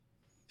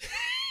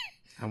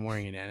 I'm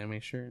wearing an anime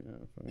shirt.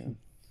 Oh, fucking.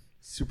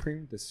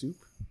 Supreme, the soup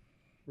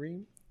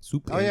ream.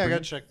 Soup. Oh yeah, I and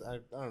gotta check. I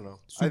don't know.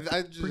 I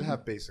just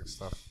have basic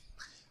stuff.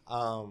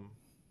 Are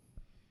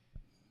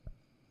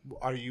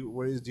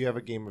you? Do you have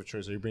a game of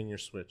choice? Are you bringing your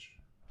Switch?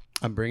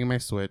 I'm bringing my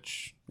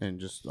Switch and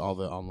just all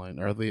the online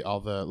or all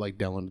the like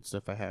downloaded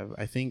stuff I have.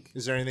 I think.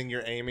 Is there anything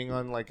you're aiming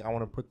on? Like, I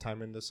want to put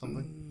time into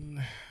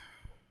something.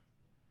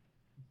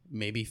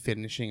 Maybe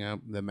finishing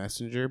up the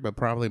Messenger, but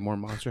probably more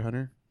Monster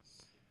Hunter.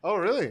 Oh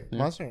really? Yeah.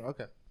 Monster.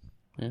 Okay.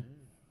 Yeah.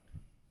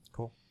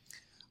 Cool.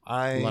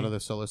 A lot of the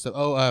solo stuff.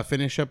 Oh,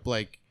 finish up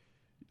like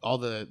all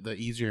the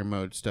easier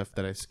mode stuff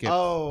that I skipped.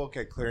 Oh,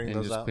 okay. Clearing and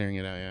those just out. clearing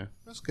it out. Yeah.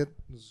 That's good.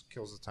 This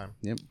kills the time.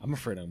 Yep. I'm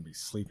afraid I'm gonna be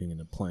sleeping in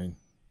the plane.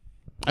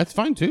 That's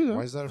fine too, though.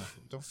 Why is that?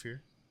 Don't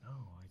fear. No,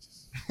 I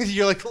just.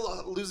 You're like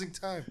losing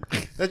time.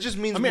 That just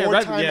means I'd more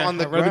rather, time on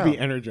the I'd rather ground. be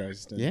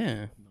energized. Than Yeah.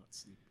 not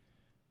sleep.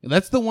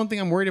 That's the one thing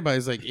I'm worried about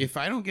is like if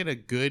I don't get a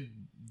good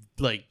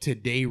like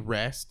today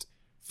rest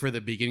for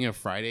the beginning of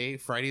Friday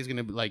is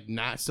gonna be like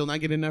still not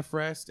get enough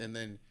rest, and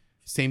then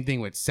same thing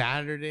with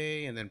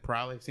Saturday, and then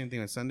probably same thing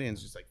with Sunday, and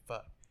it's just like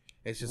fuck.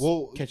 It's just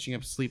catching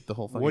up sleep the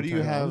whole fucking what do you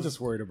time. have? I'm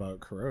just worried about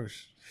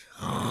Karosh.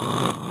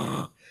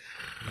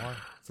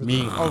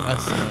 Me.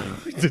 Us.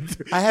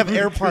 I have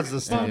AirPods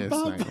this Yeah, time. it's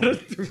not gonna-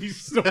 3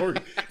 story.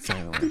 it's not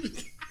gonna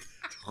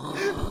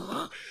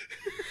work.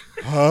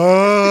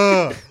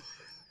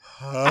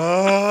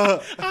 I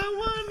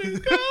want to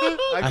go.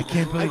 I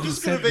can't believe I'm you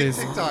just gonna said make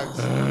this. TikToks.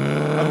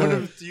 I'm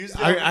gonna use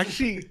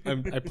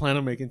I plan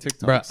on making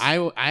TikToks. Bro,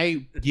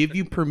 I give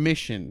you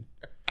permission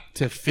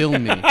to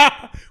film me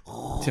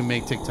to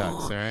make TikToks,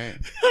 all right?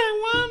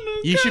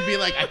 You should be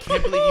like, I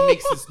can't believe he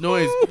makes this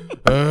noise.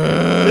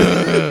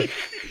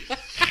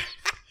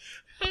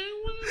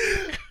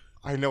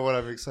 I know what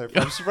I'm excited for.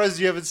 I'm surprised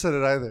you haven't said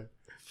it either.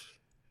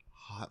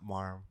 Hot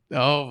Marm.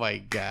 Oh my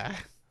god.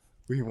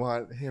 We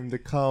want him to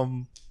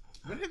come.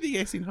 When have you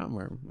guys seen Hot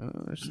Marm? I don't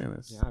understand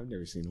this. Yeah, I've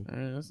never seen him. I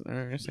don't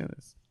understand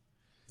this.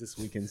 This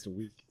weekend's the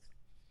week.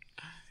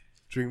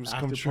 Dreams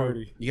After come true.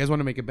 party. You guys want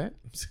to make a bet?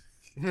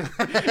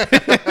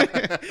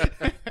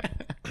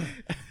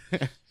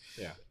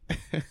 Yeah.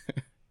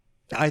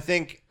 I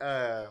think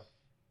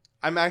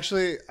I'm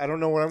actually. I don't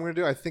know what I'm gonna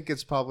do. I think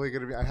it's probably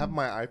gonna be. I have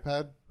my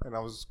iPad and I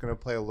was gonna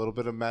play a little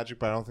bit of Magic,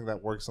 but I don't think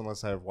that works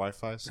unless I have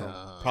Wi-Fi.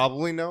 So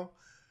probably no.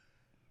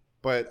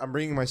 But I'm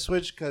bringing my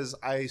Switch because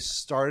I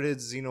started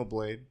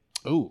Xenoblade.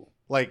 Ooh.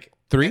 Like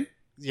 3?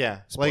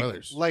 yeah,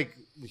 Spoilers. Like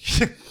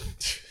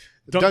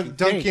Donkey,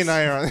 Donkey and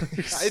I are.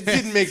 thanks. It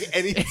didn't make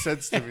any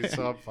sense to me,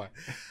 so I'm fine.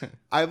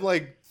 I'm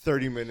like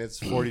 30 minutes,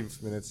 40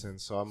 minutes in,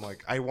 so I'm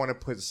like, I want to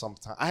put some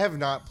time. I have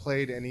not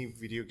played any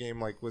video game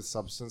like with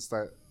substance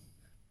that,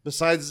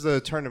 besides the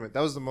tournament,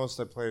 that was the most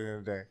I played in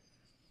a day.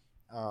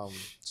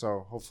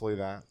 So hopefully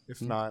that.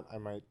 If not, I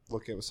might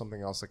look at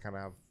something else that kind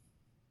of have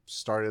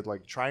started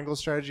like Triangle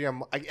Strategy.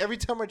 Every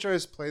time I try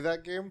to play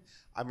that game,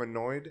 I'm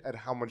annoyed at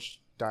how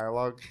much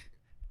dialogue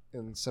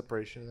and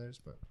separation there is,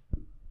 but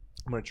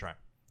I'm gonna try.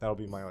 That'll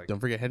be my like. Don't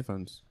forget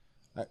headphones.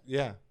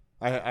 Yeah,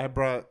 I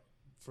brought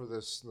for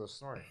the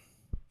snoring.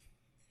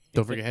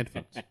 Don't forget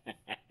headphones.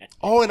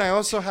 Oh, and I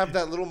also have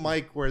that little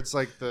mic where it's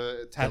like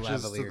the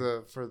attaches to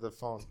lavalier. for the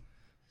phone,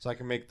 so I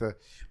can make the.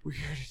 We're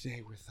here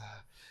today with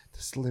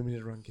this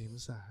limited run game.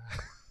 Is that?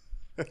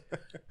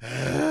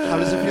 How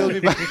does it feel to be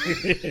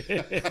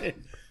back?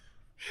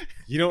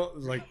 You know,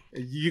 like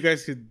you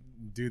guys could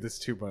do this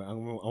too, but I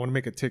want to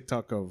make a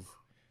TikTok of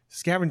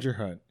scavenger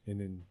hunt and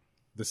then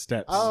the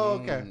steps. Oh,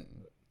 okay,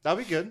 that'll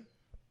be good.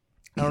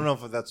 I don't know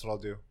if that's what I'll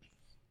do,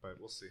 but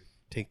we'll see.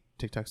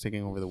 TikTok's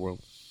taking over the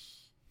world.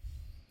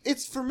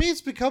 It's for me.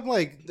 It's become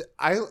like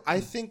I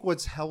think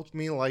what's helped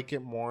me like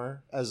it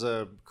more as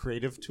a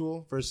creative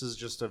tool versus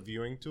just a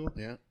viewing tool.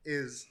 Yeah.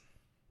 Is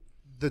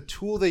the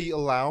tool that you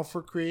allow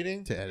for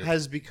creating To edit.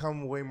 has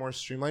become way more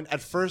streamlined.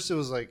 At first, it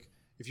was like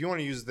if you want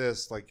to use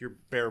this, like your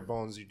bare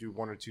bones, you do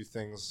one or two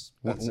things.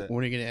 That's it.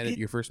 When are you gonna edit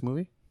your first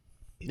movie?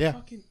 It Yeah.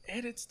 fucking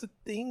edits the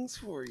things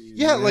for you.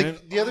 Yeah, man.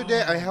 like the other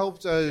day, I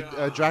helped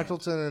God.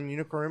 Dractleton and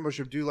Unicorn Rainbow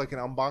Ship do like an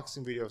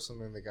unboxing video of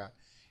something they got.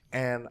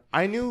 And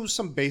I knew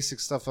some basic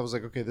stuff. I was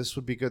like, okay, this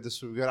would be good.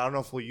 I don't know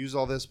if we'll use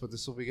all this, but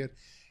this will be good.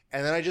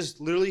 And then I just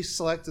literally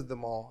selected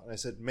them all. And I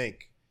said,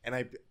 make.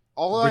 and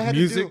all I had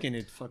music to do, and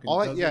it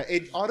fucking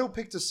it auto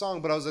picked a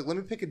song, but I was like, let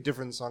me pick a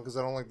different song because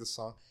I don't like this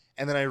song.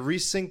 And then I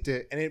resynced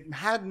it, and it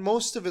had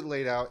most of it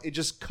laid out. It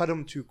just cut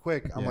them too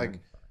quick. I'm like,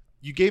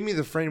 you gave me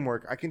the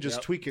framework. I can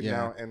just tweak it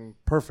now, and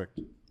perfect.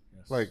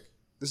 Yes. Like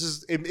this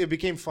is it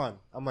became fun.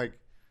 I'm like,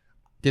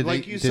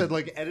 said,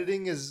 like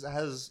editing is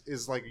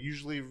like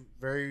usually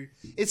very.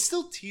 It's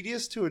still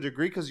tedious to a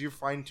degree because you're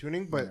fine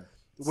tuning, but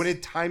when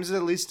it times it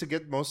at least to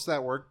get most of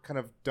that work kind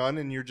of done,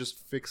 and you're just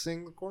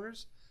fixing the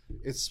corners,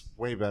 it's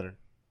way better.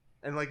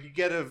 And like you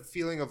get a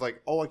feeling of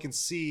like, oh, I can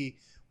see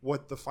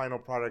what the final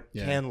product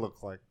can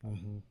look like.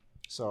 Mm-hmm.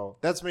 So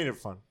that's made it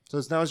fun. So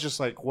now it's just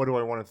like, what do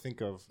I want to think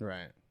of?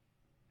 Right.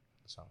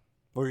 So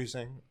what were you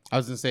saying? I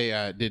was gonna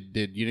say,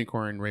 did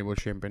Unicorn, Rainbow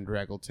Shrimp, and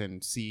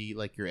Draggleton see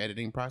like your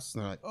editing process?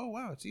 And they're like, oh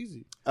wow, it's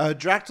easy.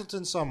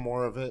 Draggleton saw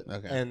more of it,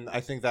 and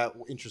I think that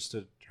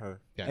interested her.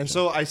 Gotcha. And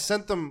so I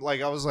sent them.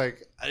 Like I was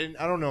like, I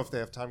don't know if they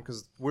have time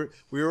because we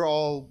were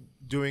all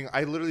doing.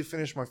 I literally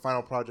finished my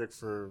final project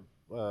for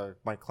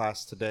my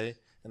class today,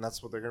 and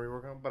that's what they're gonna be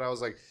working on. But I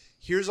was like,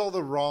 here's all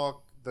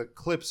the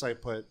clips I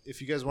put.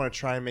 If you guys want to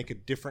try and make a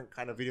different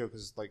kind of video,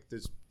 because like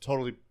there's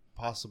totally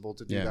possible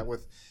to do that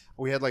with.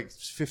 We had like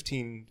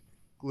 15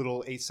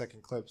 little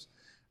 8-second clips.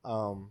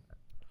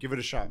 Give it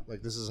a shot.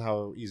 Like this is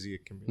how easy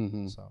it can be.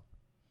 Mm-hmm. So,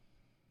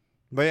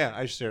 but yeah,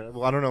 I shared it.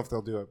 Well, I don't know if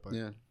they'll do it, but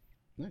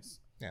nice.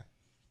 Yeah,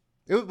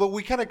 but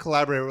we kind of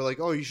collaborated. We're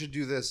like, oh, you should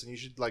do this, and you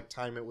should like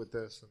time it with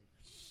this, and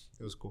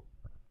it was cool.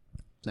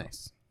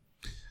 Nice.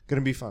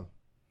 Gonna be fun.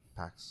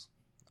 PAX.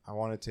 I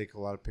want to take a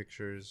lot of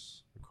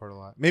pictures, record a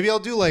lot. Maybe I'll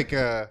do like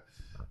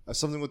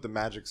something with the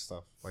Magic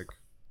stuff, like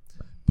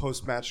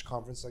post-match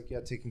conference, like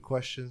taking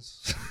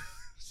questions.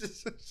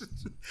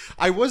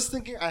 I was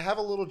thinking I have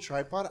a little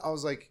tripod. I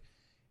was like,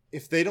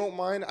 if they don't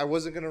mind, I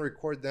wasn't gonna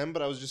record them,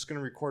 but I was just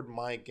gonna record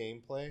my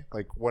gameplay.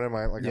 Like, what am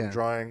I like? I'm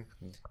drawing,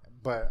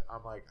 but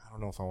I'm like, I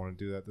don't know if I want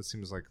to do that. This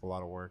seems like a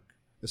lot of work,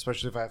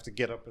 especially if I have to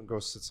get up and go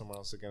sit somewhere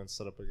else again and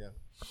set up again.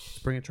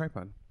 Bring a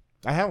tripod.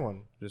 I have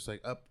one. Just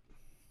like up.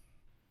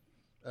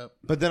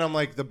 But then I'm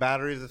like, the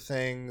battery of the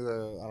thing,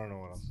 I don't know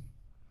what else.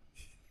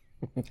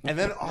 And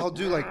then I'll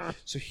do like,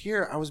 so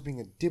here I was being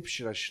a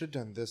dipshit. I should have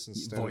done this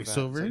instead.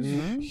 Voiceover. Like,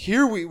 mm-hmm.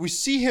 Here we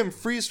see him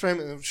freeze frame.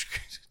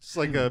 It's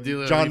like a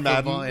John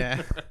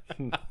Madden.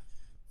 Football,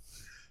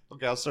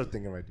 Okay, I'll start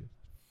thinking of ideas.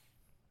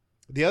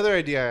 The other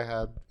idea I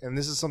had, and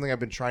this is something I've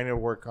been trying to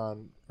work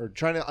on or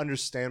trying to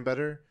understand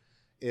better,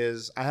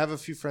 is I have a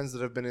few friends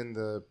that have been in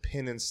the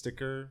pin and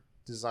sticker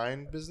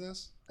design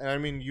business. And I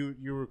mean,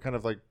 you were kind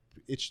of like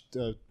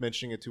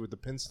mentioning it too with the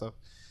pin stuff.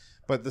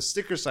 But the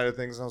sticker side of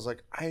things, I was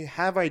like, I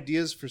have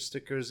ideas for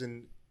stickers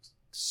in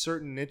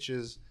certain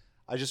niches.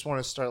 I just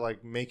want to start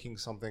like making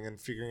something and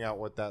figuring out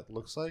what that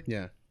looks like.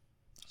 Yeah.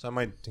 So I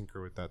might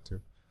tinker with that too.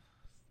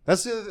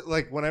 That's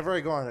like whenever I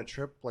go on a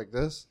trip like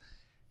this,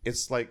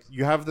 it's like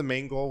you have the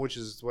main goal, which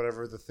is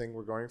whatever the thing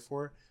we're going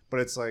for. But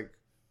it's like,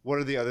 what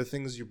are the other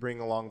things you bring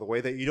along the way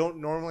that you don't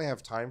normally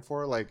have time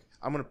for? Like,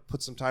 I'm going to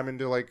put some time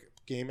into like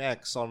game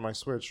X on my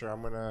Switch, or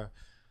I'm going to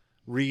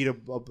read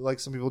like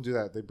some people do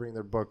that. They bring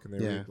their book and they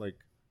read. Like,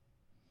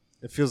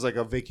 it feels like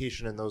a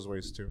vacation in those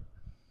ways too.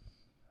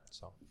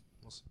 So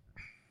we'll see.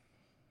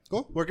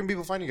 Cool. Where can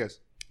people find you guys?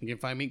 You can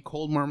find me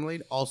Cold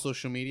Marmalade, all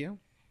social media.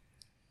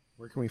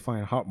 Where can we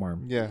find Hot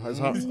Marm? Yeah,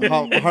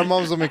 Hot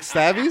Mom's a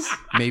McStabbies.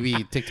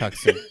 Maybe TikTok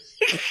soon.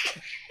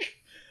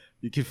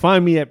 You can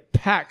find me at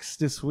PAX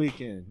this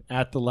weekend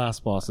at The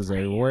Last Bosses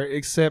everywhere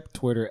except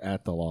Twitter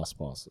at The Lost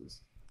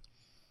Bosses.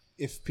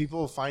 If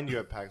people find you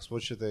at PAX,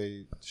 what should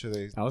they?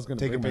 I was going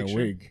to take bring a picture?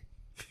 My wig.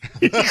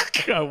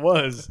 I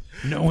was.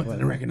 No one's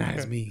gonna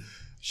recognize me.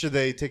 Should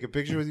they take a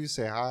picture with you?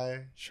 Say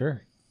hi.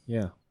 Sure.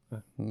 Yeah.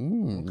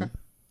 Okay.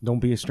 Don't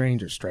be a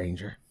stranger.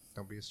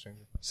 Don't be a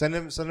stranger. Send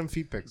him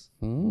feet pics.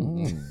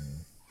 You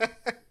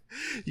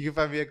can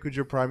find me at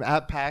Cujo Prime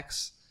at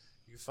PAX.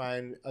 You can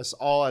find us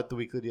all at the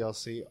Weekly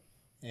DLC.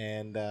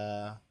 And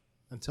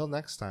until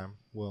next time,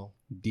 we'll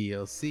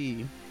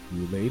DLC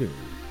you later.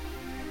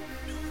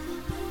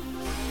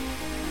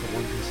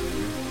 One piece of